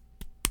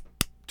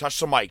 touch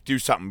the mic, do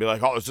something. Be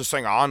like, oh, is this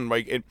thing on?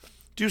 Like,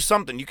 do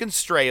something. You can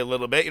stray a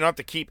little bit. You don't have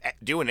to keep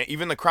doing it.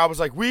 Even the crowd was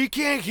like, we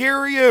can't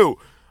hear you.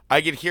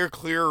 I could hear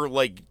clear,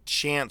 like,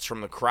 chants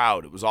from the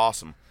crowd. It was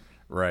awesome.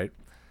 Right.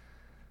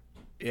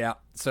 Yeah.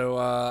 So,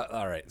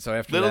 all right. So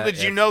after Little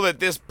did you know that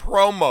this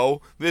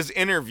promo, this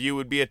interview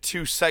would be a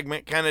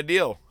 2-segment kind of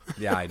deal.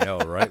 Yeah, I know,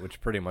 right?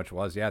 Which pretty much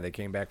was. Yeah, they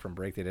came back from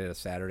break. They did a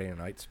Saturday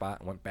night spot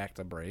and went back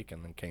to break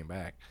and then came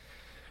back.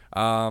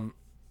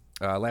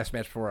 Last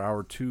match for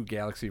Hour 2,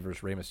 Galaxy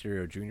versus Rey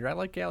Mysterio Jr. I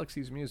like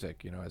Galaxy's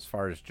music, as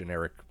far as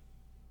generic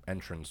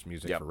entrance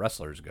music for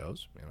wrestlers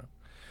goes,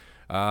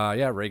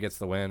 Rey gets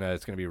the win.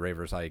 It's going to be Rey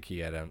versus Ike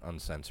at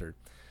Uncensored.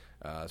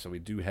 So we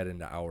do head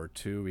into Hour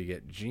 2. We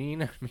get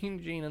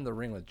Mean Gene in the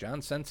ring with John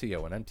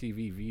Sensio, an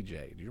MTV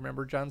VJ. Do you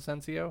remember John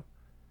Sensio?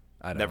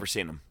 I don't Never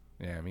seen him.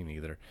 Yeah, me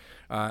neither.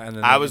 And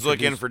then I was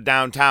looking for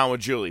Downtown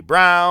with Julie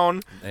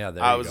Brown. Yeah,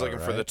 I was looking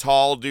for the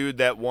tall dude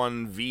that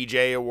won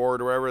VJ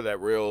award or whatever,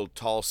 that real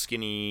tall,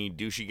 skinny,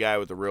 douchey guy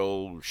with the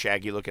real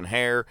shaggy-looking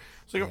hair.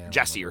 I was looking for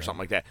Jesse or something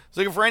like that. I was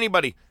looking for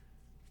anybody.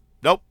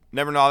 Nope,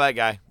 never know that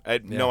guy. I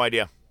had no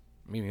idea.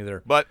 Me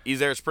neither. But he's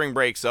there at spring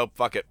break, so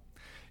fuck it.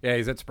 Yeah,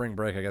 he's at spring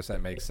break. I guess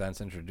that makes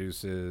sense.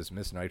 Introduces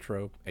Miss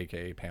Nitro,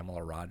 a.k.a.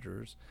 Pamela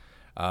Rogers.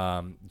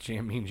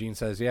 Mean Gene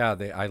says,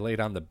 I laid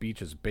on the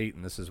beach as bait,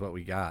 and this is what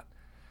we got.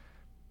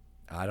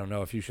 I don't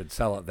know if you should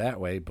sell it that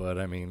way, but,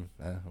 I mean,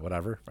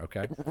 whatever.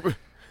 Okay.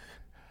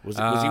 Was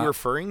he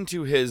referring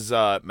to his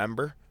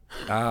member?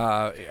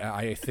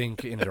 I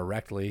think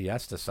indirectly,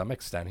 yes, to some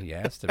extent he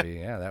has to be.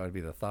 Yeah, that would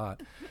be the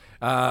thought.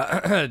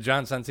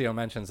 John Sensio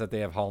mentions that they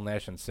have Hall,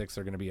 Nash, and Six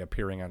are going to be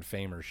appearing on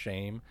Fame or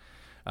Shame.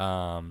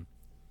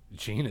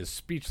 Gene is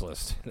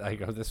speechless. I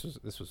go, this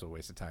was a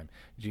waste of time.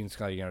 Gene's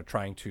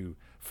trying to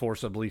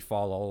forcibly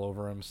fall all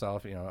over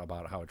himself,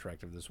 about how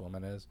attractive this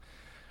woman is.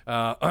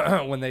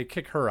 When they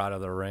kick her out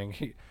of the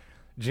ring,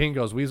 Gene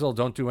goes, Weasel,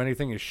 don't do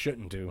anything you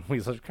shouldn't do.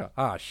 Weasel,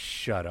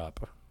 shut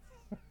up.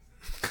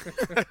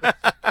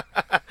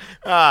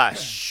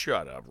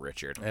 Shut up,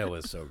 Richard. It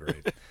was so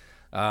great.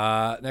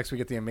 Next, we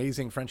get the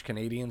amazing French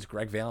Canadians,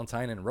 Greg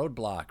Valentine and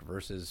Roadblock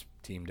versus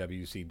Team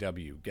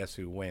WCW. Guess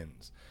who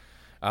wins?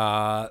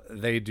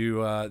 They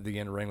do the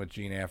in-ring with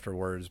Gene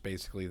afterwards.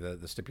 Basically,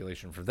 the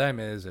stipulation for them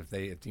is if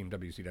Team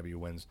WCW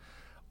wins,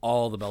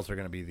 all the belts are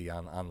going to be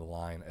on the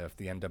line. If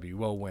the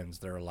NWO wins,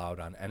 they're allowed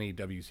on any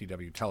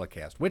WCW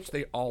telecast, which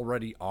they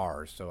already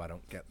are, so I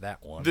don't get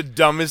that one. The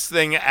dumbest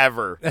thing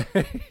ever.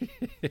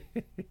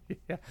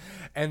 Yeah.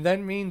 And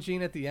then Mean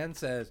Gene at the end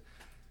says,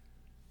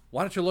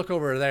 why don't you look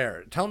over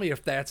there? Tell me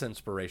if that's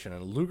inspiration.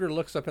 And Luger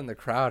looks up in the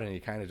crowd, and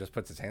he kind of just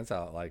puts his hands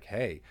out like,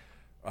 hey,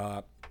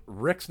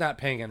 Rick's not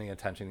paying any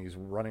attention. He's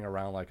running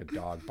around like a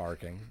dog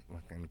barking,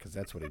 because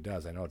that's what he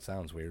does. I know it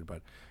sounds weird,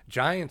 but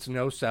Giant's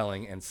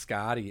no-selling, and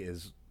Scotty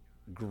is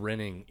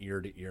grinning ear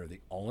to ear.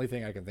 The only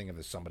thing I can think of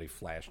is somebody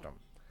flashed him.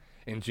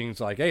 And Gene's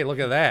like, hey, look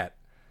at that.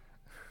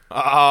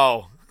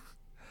 Oh.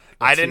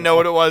 I didn't know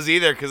what it was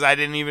either, because I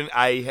didn't even...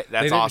 That's they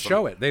didn't awesome.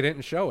 show it. They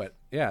didn't show it.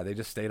 Yeah, they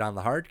just stayed on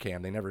the hard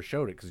cam. They never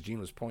showed it, because Gene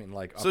was pointing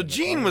like... So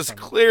Gene was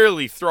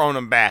clearly throwing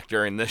him back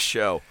during this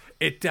show.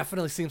 It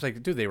definitely seems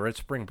like, dude, they were at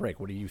spring break.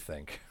 What do you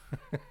think?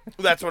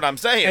 That's what I'm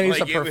saying. And he's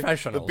a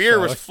professional. The beer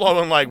was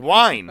flowing like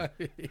wine.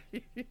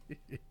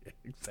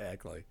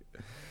 Exactly.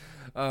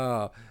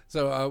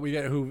 So we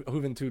get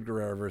Juventud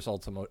Guerrera versus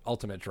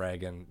Ultimate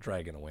Dragon.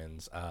 Dragon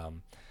wins.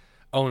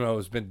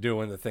 Ono's been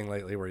doing the thing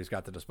lately where he's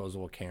got the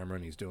disposable camera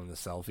and he's doing the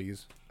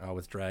selfies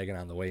with Dragon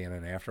on the way in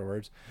and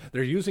afterwards.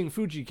 They're using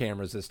Fuji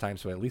cameras this time,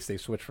 so at least they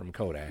switched from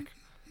Kodak.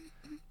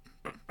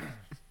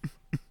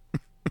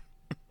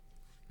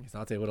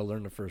 thought they would have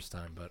learned the first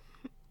time, but.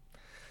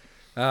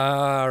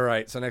 All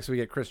right, so next we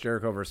get Chris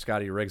Jericho versus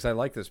Scotty Riggs. I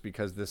like this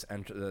because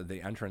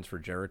the entrance for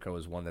Jericho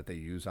is one that they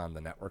use on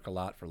the network a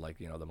lot for, like,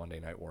 the Monday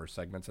Night War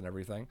segments and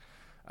everything.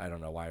 I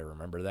don't know why I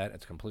remember that.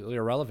 It's completely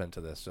irrelevant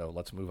to this, so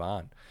let's move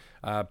on.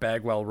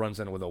 Bagwell runs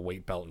in with a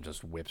weight belt and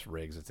just whips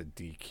Riggs. It's a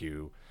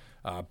DQ.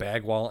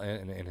 Bagwell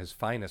in his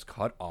finest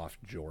cut-off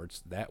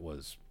jorts. That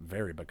was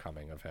very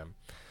becoming of him.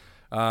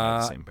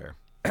 Same pair.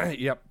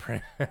 Yep,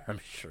 I'm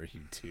sure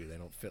you do. They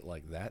don't fit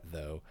like that,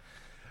 though.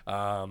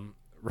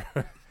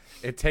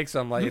 It takes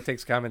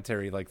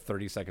commentary like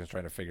 30 seconds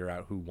trying to figure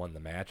out who won the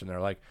match, and they're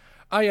like,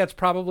 "Oh yeah, it's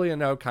probably a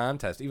no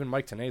contest." Even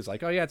Mike Tenay's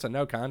like, "Oh yeah, it's a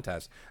no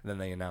contest," and then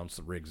they announce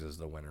Riggs as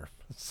the winner.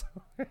 So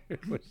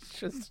it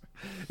was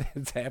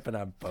it's happened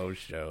on both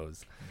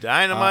shows.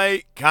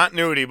 Dynamite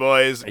continuity,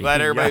 boys.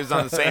 Glad everybody was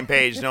on the same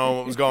page, knowing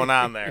what was going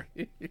on there.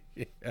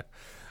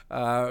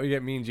 Yeah. We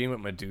get Mean Gene with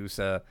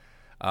Medusa.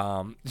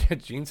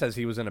 Gene says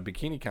he was in a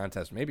bikini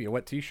contest, maybe a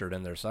wet T-shirt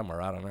in there somewhere.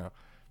 I don't know.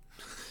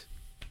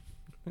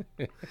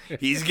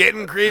 He's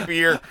getting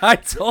creepier. I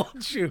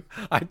told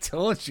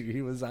you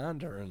he was on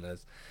during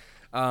this.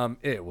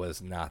 It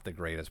was not the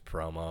greatest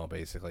promo,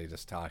 basically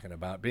just talking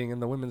about being in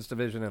the women's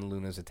division and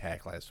Luna's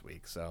attack last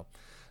week, so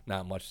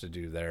not much to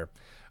do there.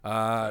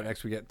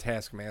 Next we get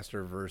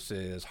Taskmaster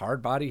versus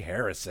Hardbody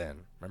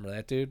Harrison. Remember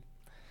that dude?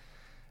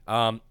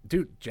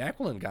 Dude,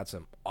 Jacqueline got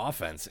some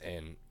offense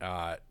in.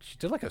 She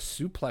did like a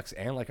suplex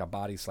and like a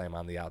body slam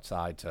on the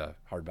outside to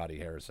Hardbody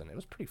Harrison. It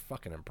was pretty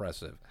fucking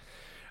impressive.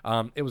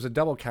 It was a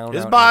double count.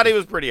 His body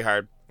was pretty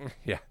hard.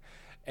 Yeah.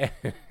 And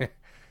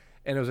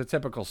it was a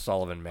typical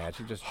Sullivan match.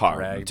 He just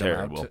hard,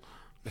 terrible.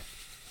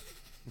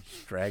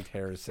 Dragged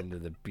Harrison to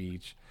the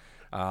beach,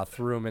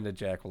 threw him into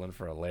Jacqueline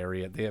for a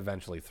lariat. They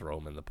eventually throw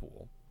him in the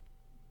pool.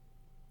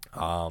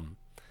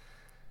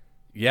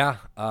 Yeah.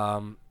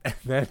 And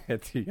then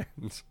at the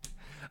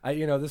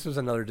end, this was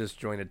another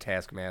disjointed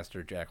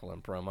Taskmaster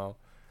Jacqueline promo.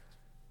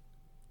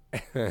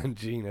 And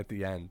Gene at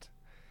the end.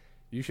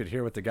 You should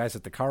hear what the guys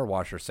at the car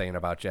wash are saying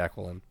about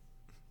Jacqueline.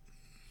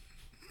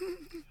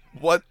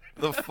 What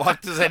the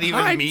fuck does that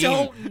even mean? I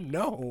don't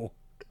know.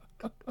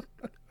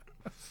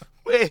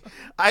 Wait,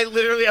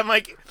 I'm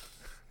like,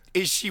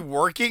 is she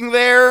working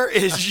there?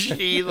 Is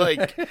she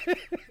like,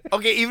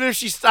 okay, even if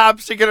she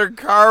stops to get her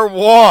car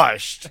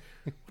washed,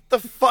 what the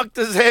fuck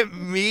does that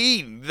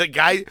mean? The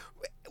guy,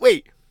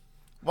 wait,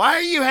 why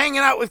are you hanging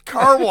out with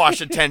car wash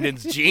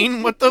attendants,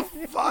 Gene? What the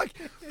fuck?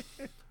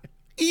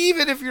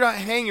 Even if you're not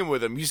hanging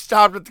with him, you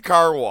stopped at the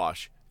car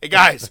wash. Hey,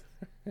 guys,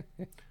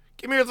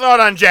 give me your thought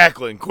on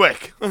Jacqueline,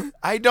 quick.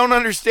 I don't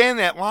understand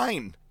that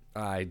line.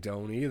 I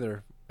don't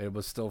either. It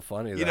was still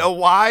funny, though. You know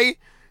why?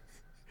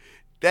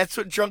 That's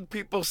what drunk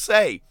people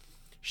say.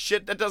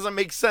 Shit that doesn't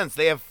make sense.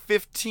 They have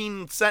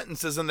 15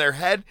 sentences in their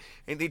head,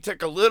 and they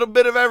took a little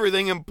bit of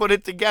everything and put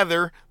it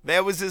together.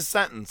 That was his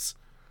sentence.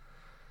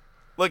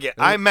 Look,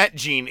 I met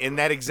Gene in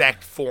that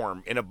exact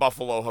form in a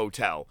Buffalo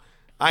hotel.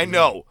 I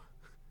know.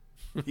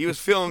 He was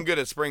feeling good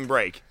at spring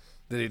break.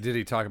 Did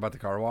he talk about the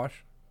car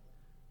wash?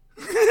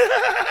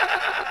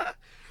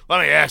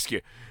 Let me ask you,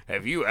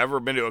 have you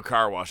ever been to a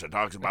car wash that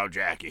talks about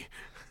Jackie?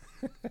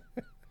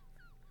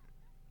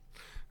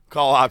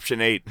 Call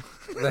option 8.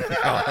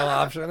 Call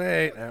option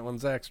 8. That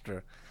one's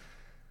extra.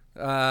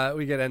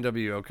 We get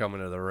NWO coming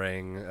to the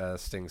ring.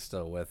 Sting's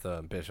still with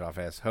him. Bischoff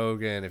asks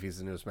Hogan if he's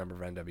the newest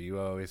member of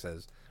NWO. He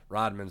says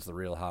Rodman's the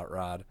real hot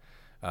rod.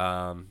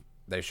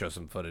 They show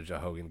some footage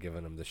of Hogan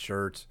giving him the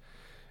shirt.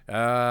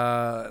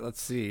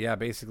 Let's see. Yeah,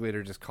 basically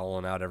they're just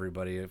calling out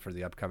everybody for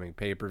the upcoming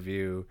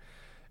pay-per-view.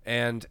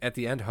 And at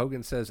the end,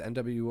 Hogan says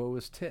NWO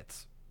is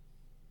tits.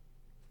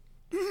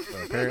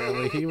 So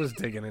apparently he was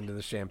digging into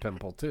the sham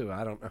pimple too.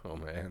 I don't know,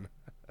 man.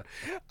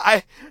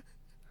 I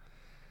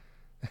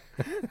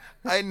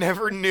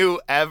never knew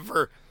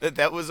ever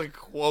that was a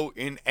quote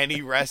in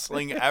any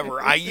wrestling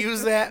ever. I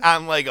use that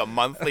on like a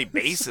monthly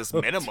basis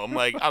minimum.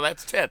 Like, oh,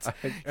 that's tits.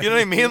 You know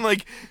what I mean?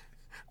 Like,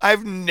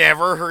 I've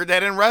never heard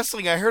that in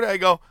wrestling. I heard it, I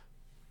go,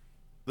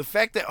 the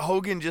fact that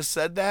Hogan just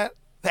said that,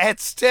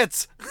 that's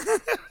tits.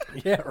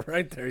 Yeah,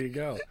 right. There you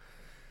go.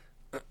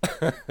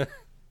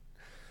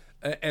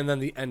 And then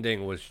the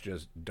ending was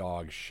just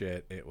dog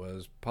shit. It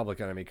was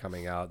Public Enemy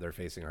coming out. They're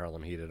facing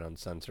Harlem Heat at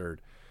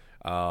Uncensored.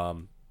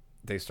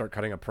 They start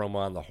cutting a promo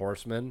on the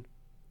Horsemen,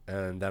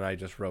 and then I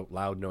just wrote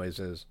loud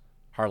noises.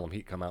 Harlem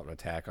Heat come out and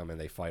attack them, and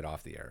they fight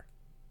off the air.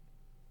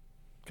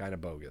 Kind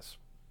of bogus,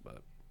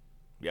 but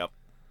yep.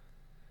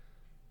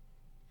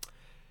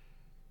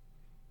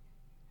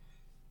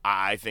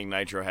 I think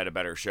Nitro had a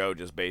better show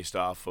just based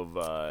off of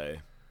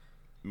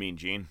Mean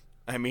Gene.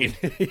 I mean,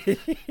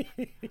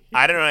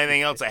 I don't know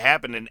anything else that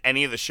happened in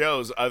any of the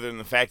shows other than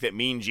the fact that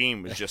Mean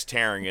Gene was just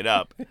tearing it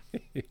up,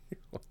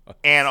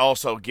 and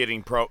also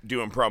doing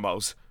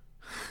promos.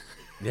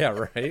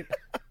 Yeah, right.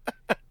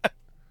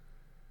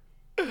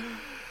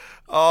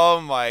 Oh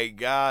my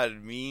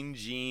God, Mean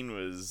Gene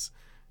was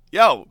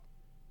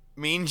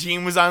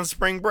on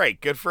spring break.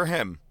 Good for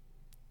him.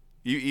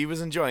 He was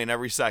enjoying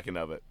every second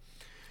of it.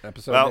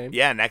 episode name?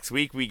 Yeah, next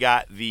week we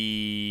got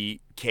the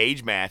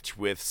cage match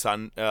with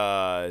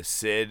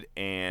Sid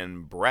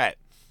and Brett.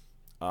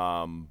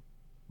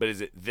 But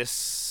is it this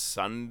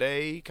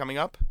Sunday coming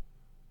up?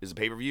 Is it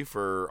pay-per-view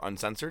for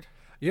Uncensored?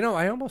 You know,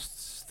 I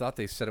almost thought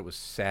they said it was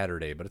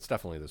Saturday, but it's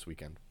definitely this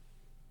weekend.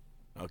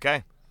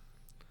 Okay.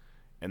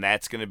 And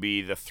that's going to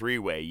be the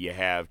three-way. You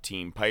have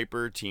Team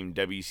Piper, Team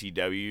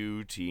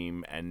WCW,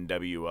 Team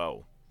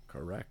NWO.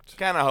 Correct.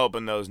 Kind of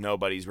hoping those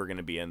nobodies were going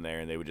to be in there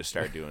and they would just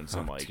start doing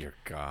some Dear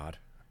God,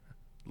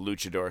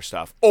 luchador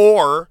stuff.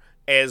 Or,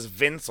 as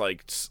Vince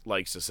likes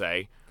to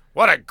say,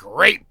 what a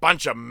great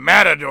bunch of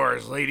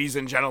matadors, ladies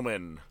and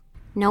gentlemen.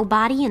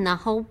 Nobody in the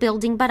whole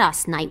building but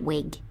us,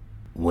 Nightwing.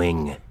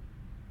 Wing.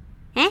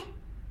 Eh?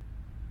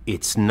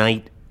 It's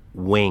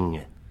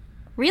Nightwing.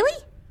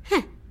 Really?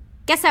 Huh.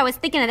 Guess I was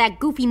thinking of that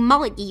goofy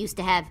mullet you used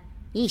to have.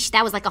 Yeesh,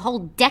 that was like a whole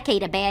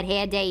decade of bad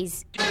hair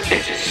days.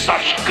 This is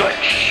such good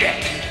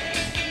shit.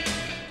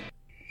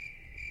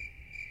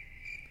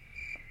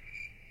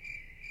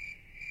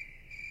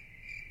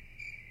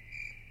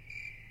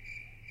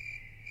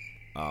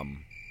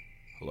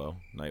 Hello,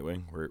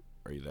 Nightwing?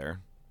 Are you there?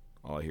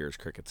 All I hear is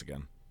crickets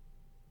again.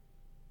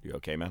 You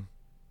okay, man?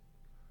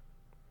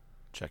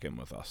 Check in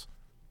with us.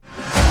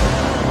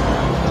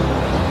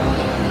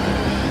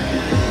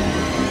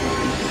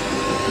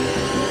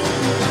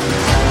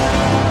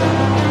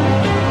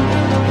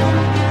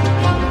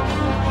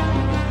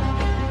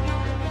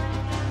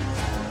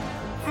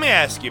 Let me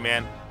ask you,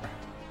 man.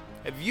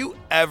 Have you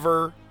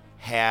ever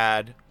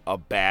had a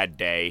bad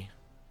day?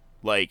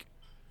 Like,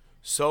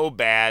 so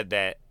bad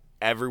that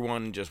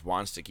everyone just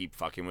wants to keep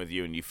fucking with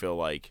you, and you feel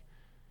like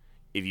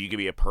if you could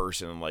be a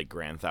person like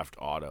Grand Theft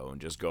Auto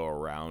and just go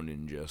around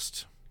and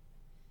just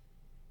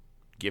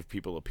give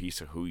people a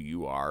piece of who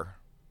you are.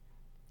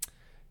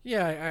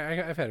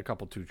 Yeah, I've had a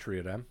couple 2-3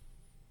 of them.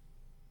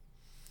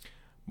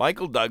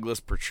 Michael Douglas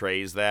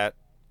portrays that,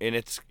 and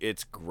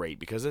it's great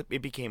because it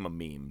became a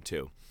meme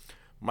too.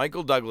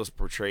 Michael Douglas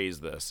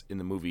portrays this in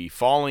the movie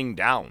Falling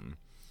Down,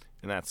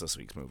 and that's this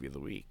week's movie of the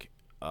week.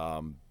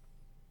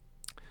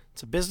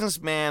 It's a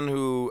businessman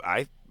who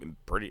I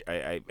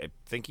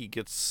think he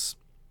gets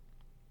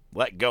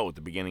let go at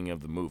the beginning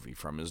of the movie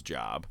from his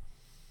job.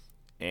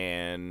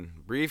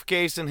 And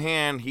briefcase in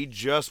hand, he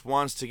just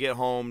wants to get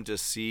home to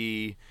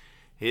see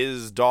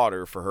his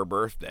daughter for her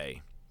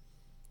birthday.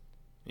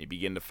 You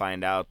begin to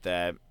find out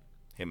that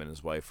him and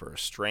his wife are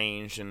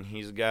estranged, and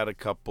he's got a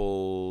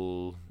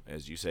couple,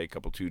 as you say,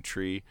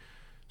 2-3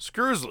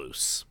 screws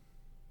loose.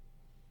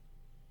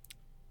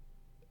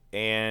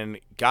 And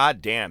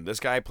goddamn, this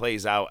guy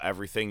plays out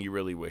everything you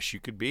really wish you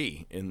could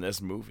be in this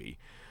movie.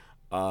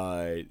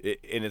 And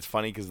it's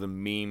funny because the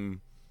meme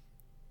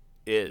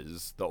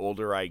is, the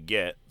older I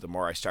get, the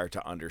more I start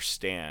to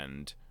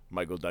understand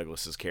Michael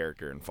Douglas's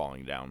character in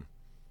Falling Down.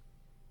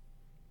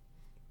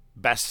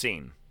 Best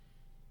scene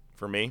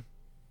for me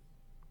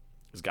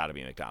has got to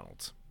be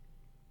McDonald's.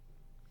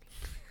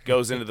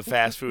 Goes into the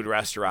fast food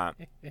restaurant.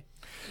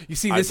 You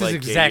see, this is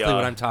exactly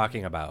what I'm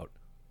talking about.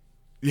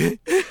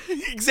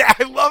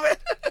 Exactly, I love it.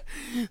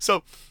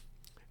 So,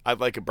 I'd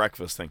like a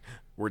breakfast thing.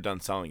 We're done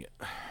selling it.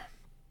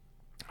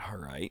 All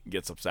right,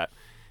 gets upset.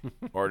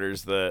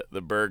 Orders the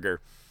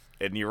burger.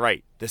 And you're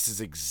right. This is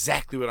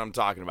exactly what I'm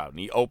talking about. And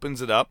he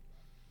opens it up.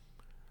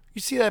 You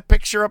see that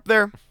picture up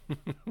there?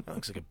 That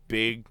looks like a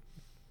big,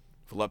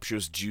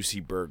 voluptuous,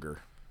 juicy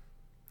burger.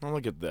 Oh,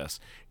 look at this.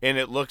 And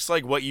it looks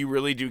like what you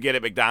really do get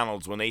at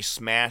McDonald's when they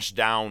smash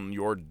down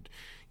your...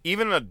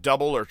 Even a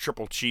double or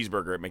triple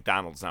cheeseburger at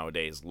McDonald's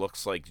nowadays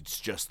looks like it's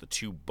just the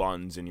two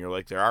buns, and you're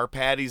like, there are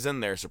patties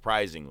in there,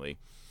 surprisingly.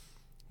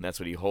 And that's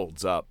what he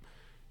holds up.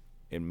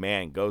 And,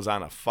 man, goes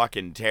on a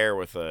fucking tear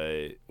with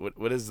a...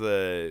 What is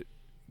the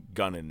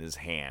gun in his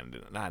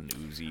hand? Not an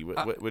Uzi.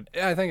 What?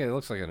 I think it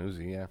looks like an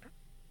Uzi, yeah.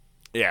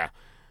 Yeah.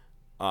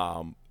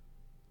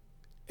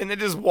 And they're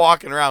just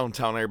walking around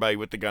telling everybody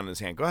with the gun in his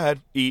hand, go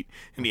ahead, eat.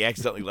 And he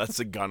accidentally lets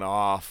the gun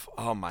off.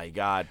 Oh, my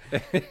God.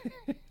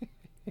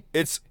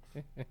 It's...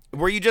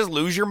 where you just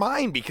lose your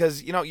mind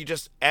because, you know,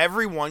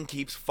 everyone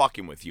keeps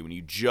fucking with you and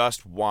you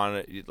just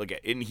want to, look at,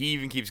 and he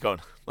even keeps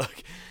going,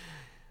 look,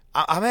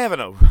 I'm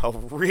having a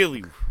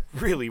really,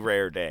 really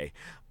rare day.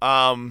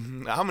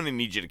 I'm going to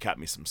need you to cut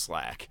me some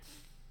slack.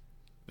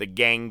 The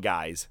gang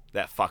guys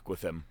that fuck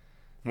with him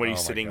when he's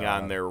sitting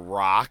on their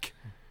rock,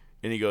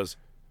 and he goes,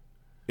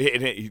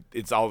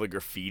 it's all the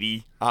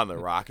graffiti on the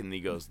rock, and he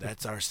goes,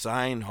 that's our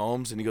sign,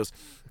 Holmes. And he goes,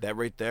 that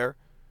right there?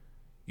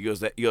 He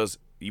goes,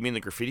 you mean the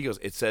graffiti? He goes,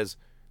 it says,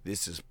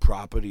 this is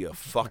property of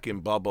fucking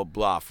blah, blah,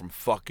 blah from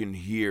fucking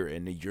here,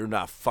 and you're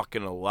not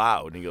fucking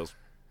allowed. And he goes,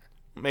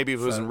 maybe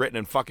if it wasn't written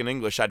in fucking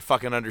English, I'd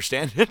fucking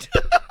understand it.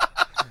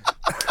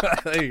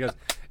 He goes,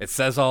 it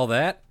says all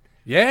that?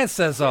 Yeah, it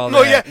says all that.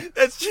 Oh, yeah,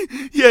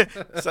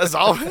 it says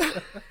all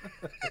that.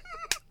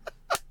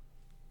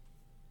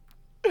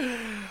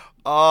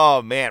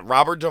 Oh, man.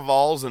 Robert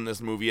Duvall's in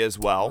this movie as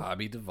well.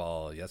 Bobby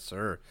Duvall, yes,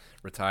 sir.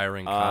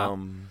 Retiring cop.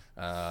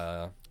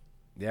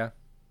 Yeah.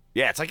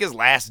 Yeah, it's like his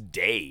last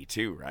day,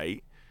 too,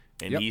 right?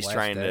 And he's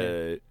trying day.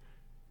 to...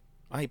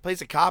 Oh, he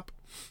plays a cop.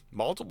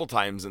 multiple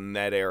times in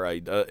that era,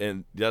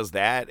 and does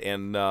that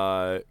and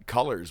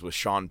Colors with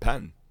Sean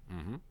Penn.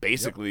 Mm-hmm.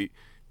 Basically,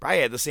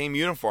 probably had the same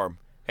uniform.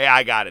 Hey,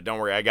 I got it. Don't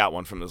worry, I got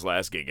one from this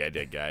last gig I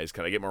did, guys.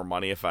 Can I get more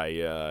money if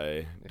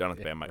I don't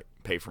have to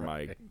pay for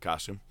my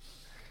costume?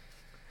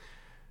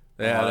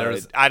 Yeah,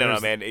 I don't know,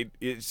 man.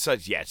 It's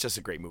just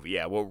a great movie.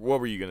 Yeah, what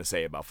were you gonna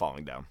say about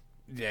Falling Down?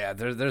 Yeah,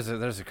 there's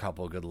a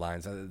couple of good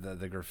lines.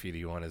 The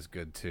graffiti one is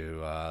good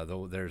too.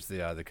 There's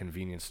the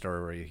convenience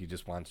store where he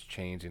just wants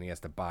change and he has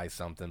to buy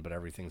something, but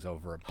everything's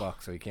over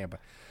 $1, so he can't buy.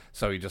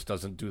 So he just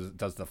does the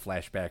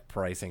flashback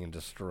pricing and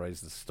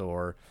destroys the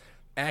store.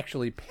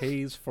 Actually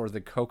pays for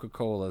the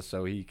Coca-Cola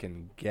so he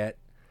can get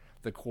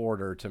the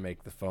quarter to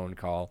make the phone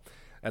call.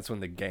 That's when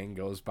the gang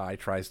goes by,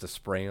 tries to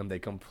spray him. They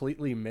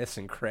completely miss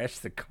and crash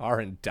the car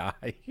and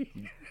die.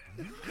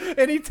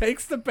 And he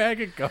takes the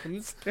bag of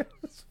guns.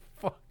 It's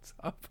fucked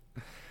up.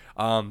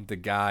 The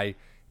guy,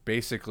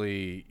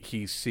 basically,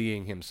 he's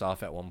seeing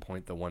himself at one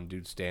point, the one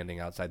dude standing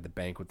outside the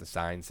bank with the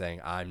sign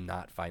saying, "I'm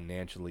not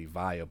financially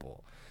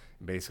viable."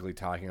 Basically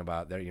talking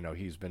about there, he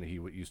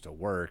used to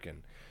work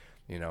and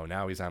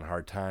now he's on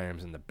hard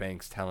times, and the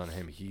bank's telling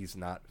him he's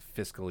not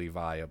fiscally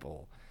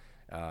viable.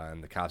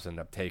 And the cops end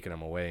up taking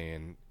him away,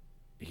 and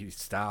he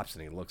stops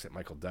and he looks at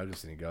Michael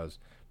Douglas and he goes,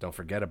 "Don't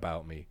forget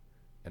about me."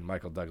 And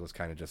Michael Douglas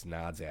kind of just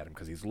nods at him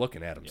because he's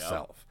looking at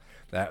himself.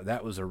 Yep.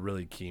 That was a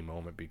really key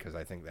moment because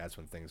I think that's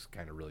when things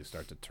kind of really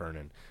start to turn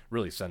and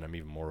really send him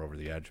even more over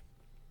the edge.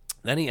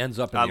 Then he ends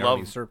up in the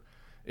Army.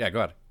 Yeah, go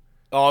ahead.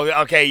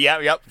 Oh, okay.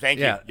 Yep. Thank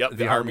you. Yep.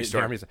 The Army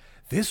store.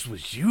 This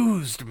was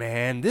used,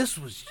 man. This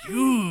was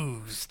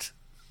used.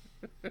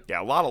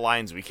 Yeah, a lot of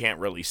lines we can't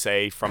really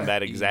say from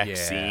that exact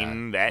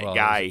scene. That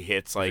guy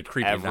hits like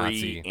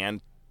every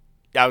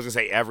I was gonna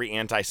say every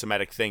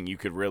anti-Semitic thing you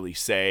could really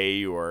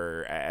say,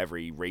 or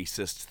every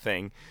racist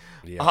thing.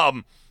 Yeah.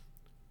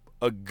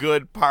 A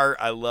good part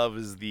I love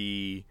is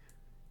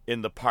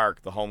in the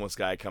park, the homeless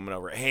guy coming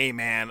over. "Hey,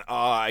 man,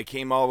 I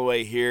came all the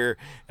way here,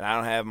 and I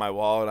don't have my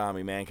wallet on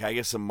me, man. Can I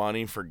get some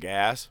money for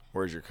gas?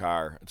 Where's your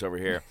car? It's over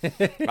here.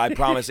 I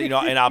promise, and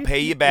I'll pay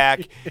you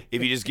back.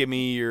 If you just give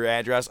me your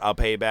address, I'll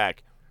pay you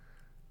back.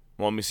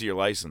 Want me to see your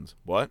license?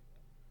 What?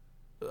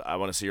 I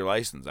want to see your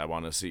license. I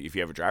want to see if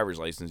you have a driver's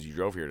license. You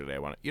drove here today. I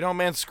want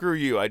man, screw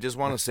you. I just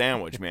want a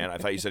sandwich, man. I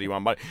thought you said you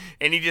want money."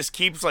 And he just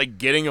keeps, like,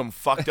 getting him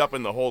fucked up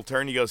in the whole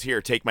turn. He goes, "Here,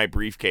 take my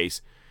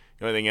briefcase."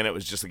 The only thing in it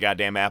was just a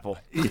goddamn apple.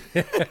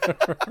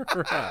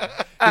 Right.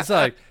 It's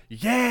like,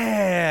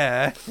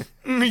 yeah,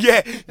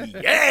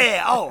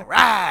 all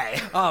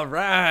right.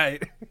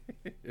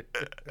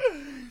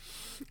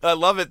 I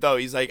love it though.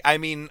 He's like,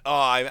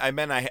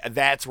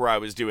 that's where I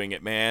was doing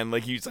it, man.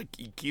 Like he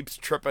keeps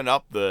tripping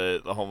up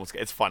the homeless guy.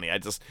 It's funny.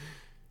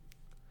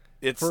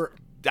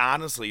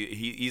 Honestly,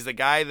 he's the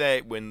guy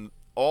that when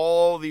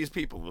all these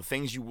people, the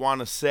things you want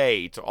to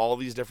say to all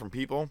these different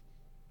people,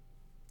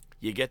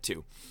 you get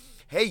to.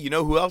 Hey, you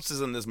know who else is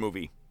in this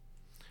movie?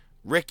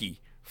 Ricky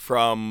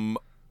from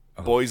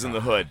Boys in the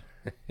Hood.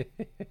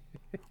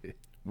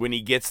 When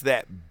he gets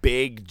that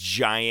big,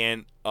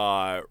 giant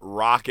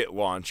rocket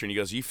launcher, and he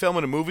goes, "You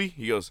filming a movie?"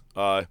 He goes,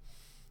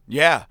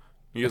 "Yeah."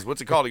 He goes, "What's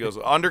it called?" He goes,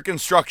 "Under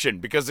construction,"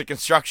 because the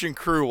construction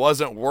crew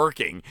wasn't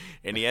working.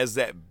 And he has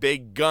that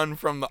big gun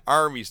from the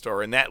Army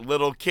store, and that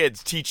little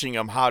kid's teaching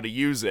him how to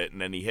use it.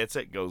 And then he hits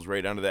it, goes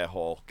right under that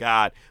hole.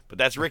 God. But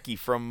that's Ricky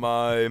from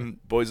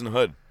Boys in the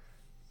Hood.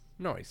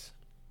 Nice.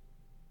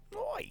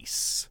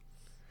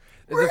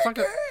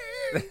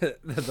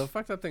 The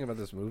fucked up thing about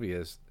this movie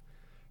is,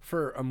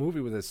 for a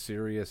movie with as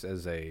serious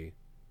as a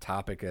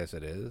topic as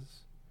it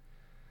is,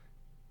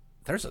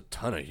 there's a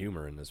ton of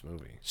humor in this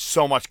movie.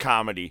 So much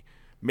comedy.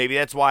 Maybe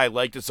that's why I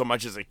liked it so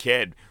much as a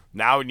kid.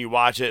 Now when you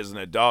watch it as an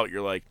adult,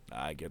 you're like,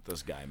 I get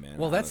this guy, man.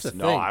 Well, that's the thing.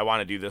 No, I want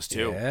to do this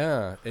too.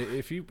 Yeah.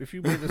 If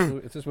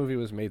this movie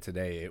was made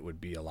today, it would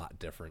be a lot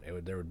different.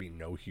 There would be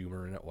no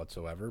humor in it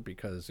whatsoever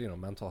because,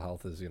 mental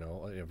health is,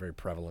 very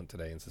prevalent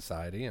today in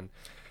society. And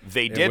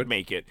they did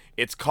make it.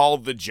 It's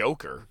called The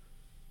Joker.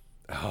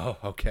 Oh,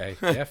 okay.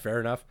 Yeah, fair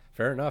enough.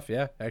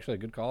 Yeah, actually a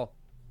good call.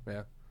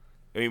 Yeah.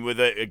 I mean, with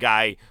a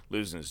guy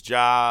losing his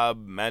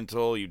job,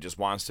 mental, he just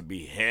wants to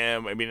be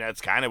him. I mean,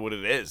 that's kind of what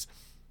it is.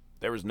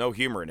 There was no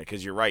humor in it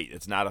because you're right.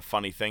 It's not a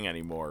funny thing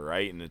anymore,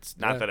 right? And it's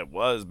not that it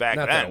was back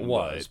then. Not that it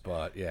was,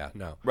 but yeah,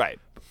 no. Right.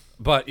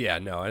 But yeah,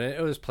 no, and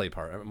it was play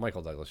part. I mean,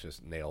 Michael Douglas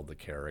just nailed the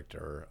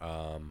character.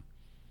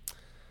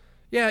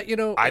 Yeah,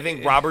 I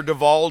think Robert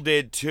Duvall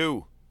did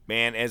too.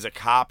 Man, as a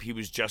cop, he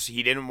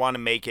didn't want to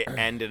make it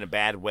end in a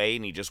bad way,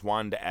 and he just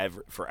wanted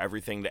for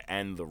everything to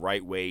end the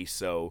right way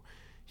so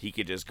he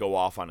could just go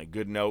off on a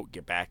good note,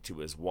 get back to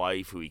his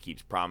wife, who he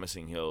keeps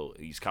promising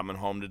he's coming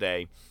home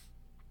today.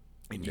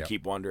 And you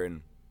keep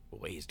wondering,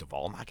 well, wait, is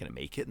Duvall not going to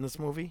make it in this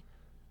movie?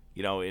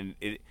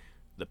 The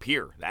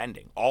pier, the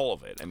ending, all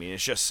of it. I mean,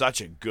 it's just such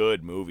a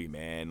good movie,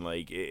 man.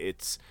 Like,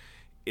 it's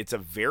a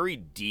very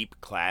deep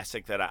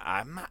classic that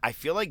I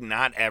feel like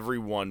not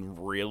everyone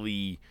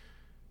really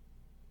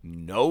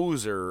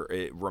knows or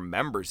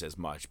remembers as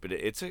much, but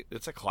it's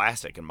a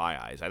classic in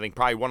my eyes. I think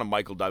probably one of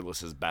Michael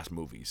Douglas's best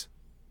movies.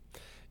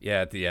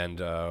 Yeah, at the end,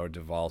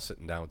 Duvall's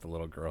sitting down with the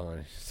little girl,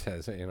 and he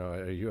says,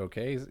 are you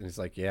okay? And he's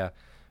like, yeah,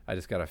 I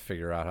just got to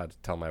figure out how to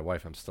tell my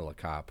wife I'm still a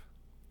cop.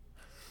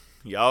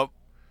 Yup,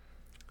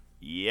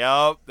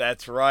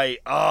 that's right.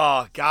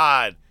 Oh,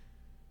 God.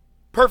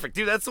 Perfect,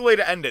 dude. That's the way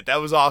to end it. That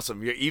was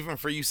awesome. Even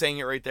for you saying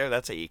it right there,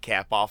 that's how you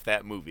cap off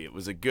that movie. It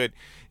was a good,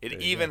 it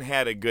even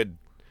had a good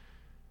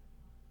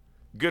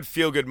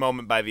feel-good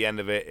moment by the end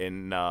of it,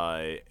 and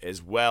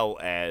as well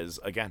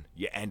as, again,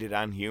 you ended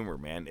on humor,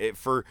 man.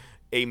 For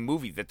a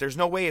movie that there's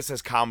no way it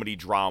says comedy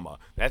drama.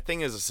 That thing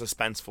is a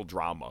suspenseful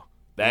drama.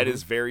 That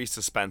is very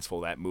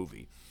suspenseful, that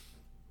movie.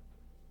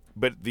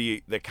 But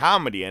the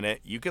comedy in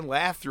it, you can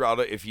laugh throughout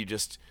it if you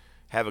just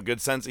have a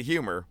good sense of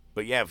humor.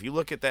 But yeah, if you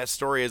look at that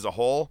story as a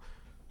whole,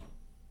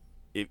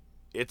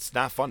 it's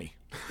not funny.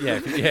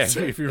 Yeah,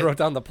 if you wrote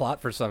down the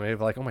plot for something, you'd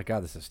be like, oh my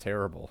God, this is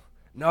terrible.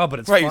 No, but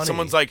it's right. funny.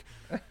 Someone's like,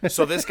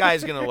 so this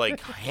guy's going to like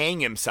hang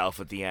himself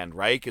at the end,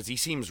 right? Because he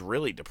seems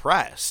really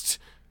depressed.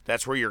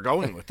 That's where you're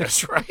going with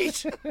this,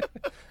 right?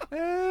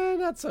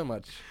 Not so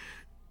much.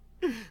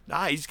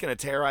 Nah, he's going to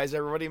terrorize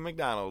everybody at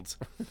McDonald's.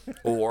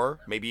 Or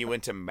maybe he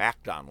went to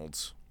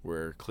McDonald's,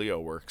 where Cleo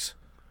works.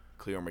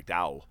 Cleo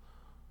McDowell.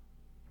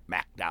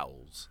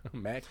 McDowell's.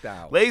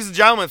 McDowell. Ladies and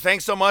gentlemen,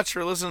 thanks so much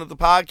for listening to the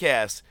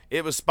podcast.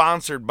 It was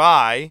sponsored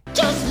by...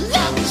 Just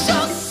let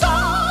your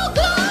soul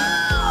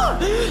glow.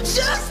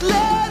 Just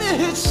let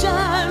it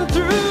shine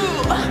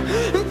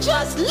through.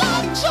 Just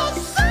let your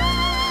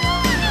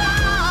soul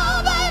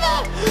glow,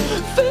 baby.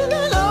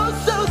 Feeling oh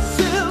so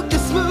silky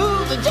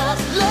smooth.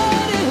 Just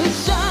let it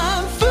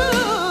shine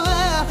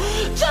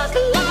through. Just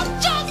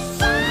let your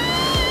soul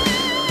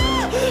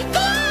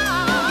glow.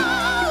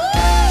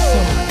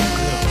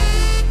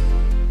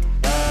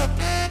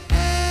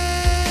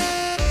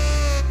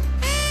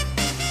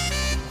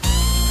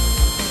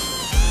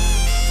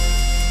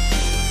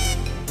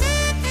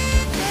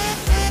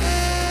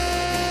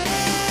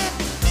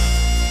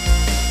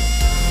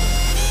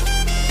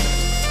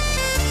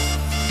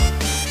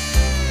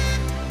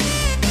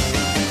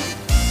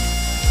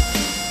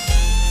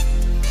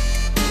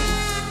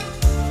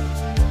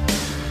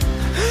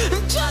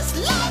 Just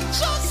let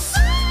your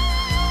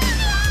soul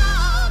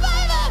glow,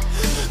 baby.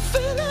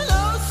 Feeling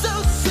oh so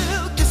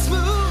silky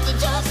smooth.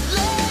 Just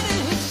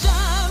let it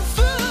shine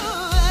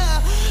through.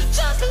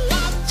 Just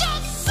let your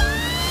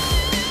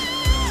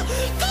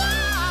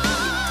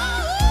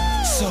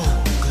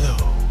soul glow.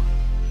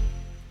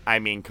 I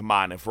mean, come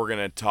on. If we're going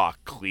to talk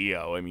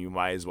Cleo, I mean, you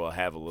might as well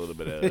have a little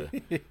bit of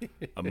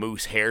a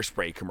Moose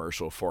hairspray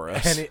commercial for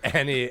us.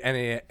 Any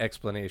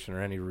explanation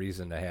or any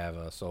reason to have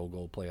a Soul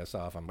Gold play us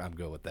off, I'm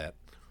good with that.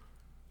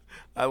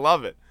 I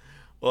love it.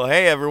 Well,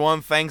 hey,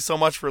 everyone. Thanks so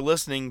much for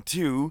listening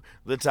to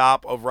the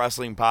Top of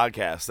Wrestling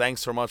podcast.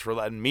 Thanks so much for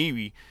letting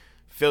me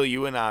fill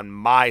you in on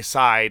my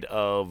side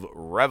of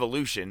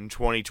Revolution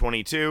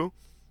 2022.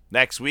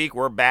 Next week,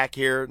 we're back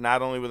here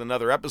not only with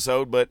another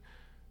episode, but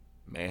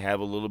may have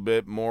a little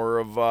bit more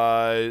of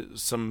a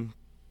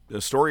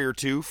story or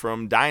two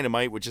from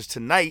Dynamite, which is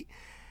tonight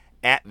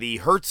at the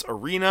Hertz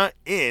Arena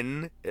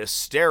in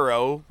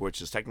Estero,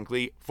 which is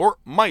technically Fort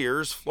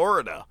Myers,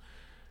 Florida.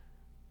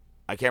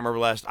 I can't remember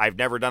last. I've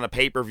never done a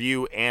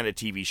pay-per-view and a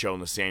TV show in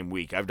the same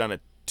week. I've done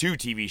two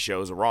TV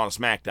shows, a Raw and a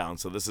SmackDown,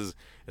 so this is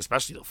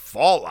especially the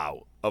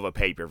fallout of a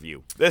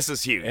pay-per-view. This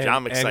is huge.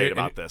 I'm excited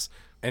about this.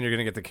 And you're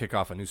going to get to kick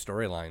off a new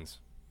storylines.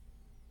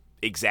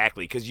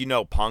 Exactly, because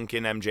Punk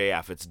and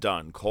MJF, it's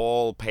done.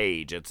 Cole,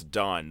 Page, it's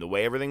done. The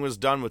way everything was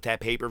done with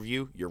that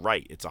pay-per-view, you're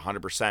right. It's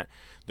 100%.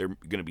 They're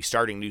going to be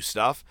starting new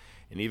stuff.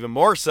 And even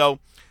more so,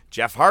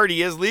 Jeff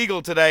Hardy is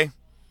legal today.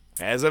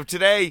 As of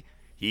today,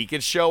 he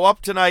could show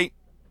up tonight.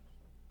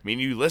 I mean,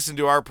 you listened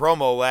to our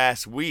promo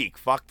last week.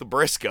 Fuck the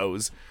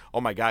Briscoes.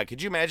 Oh, my God.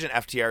 Could you imagine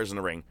FTR's in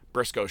the ring?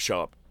 Briscoes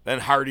show up.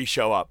 Then Hardy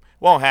show up.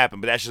 Won't happen,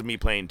 but that's just me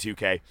playing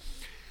 2K.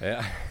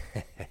 Yeah.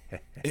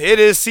 It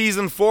is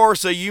season 4,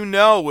 so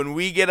when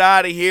we get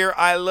out of here,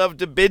 I love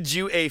to bid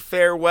you a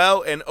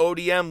farewell, and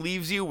ODM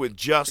leaves you with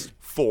just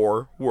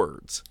 4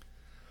 words.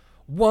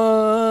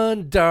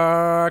 One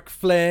dark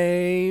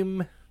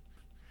flame.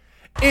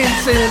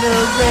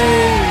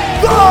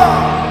 Incinerate. The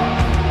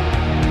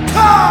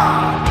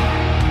Top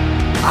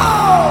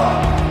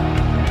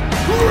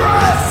of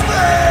Wrestling!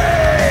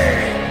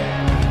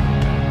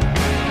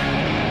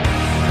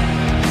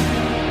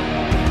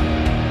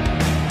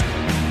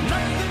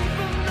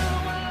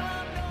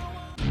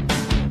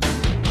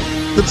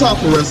 The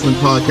Top of Wrestling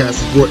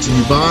Podcast is brought to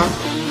you by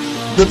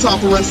The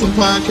Top of Wrestling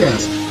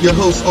Podcast. Your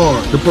hosts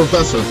are the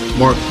Professor,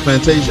 Mark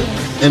Fantasia,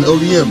 and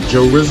ODM,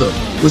 Joe Rizzo,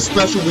 with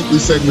special weekly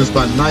segments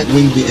by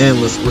Nightwing the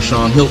Analyst,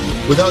 Rashawn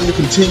Hilton. Without your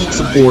continued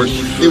support,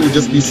 it would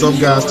just be some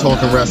guys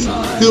talking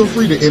wrestling. Feel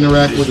free to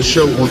interact with the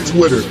show on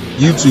Twitter,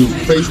 YouTube,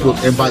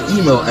 Facebook, and by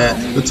email at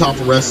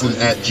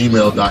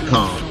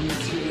thetopofwrestling@gmail.com.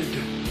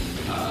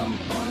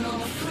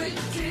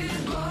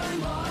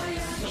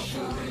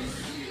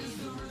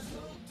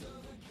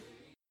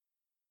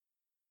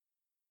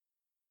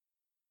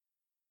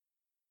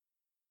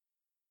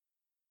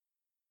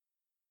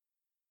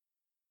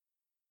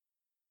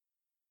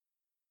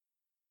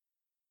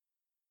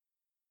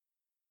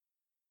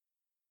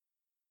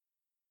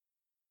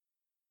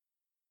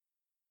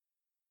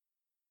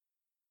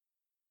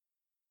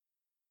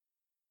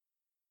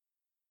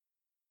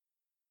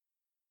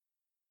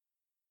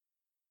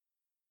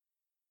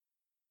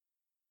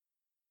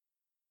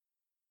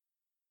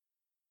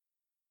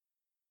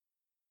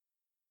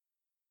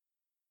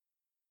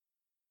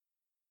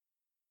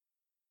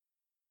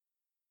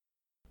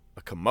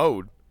 A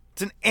commode?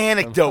 It's an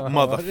anecdote,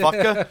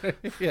 motherfucker.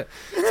 Yeah.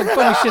 Some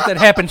funny shit that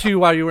happened to you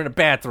while you were in the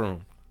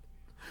bathroom.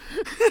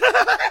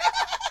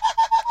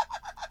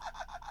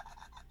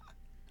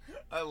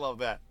 I love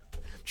that.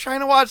 I'm trying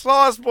to watch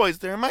Lost Boys.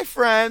 They're my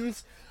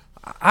friends.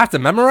 I have to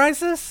memorize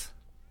this?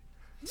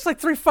 It's like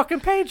 3 fucking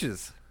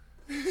pages.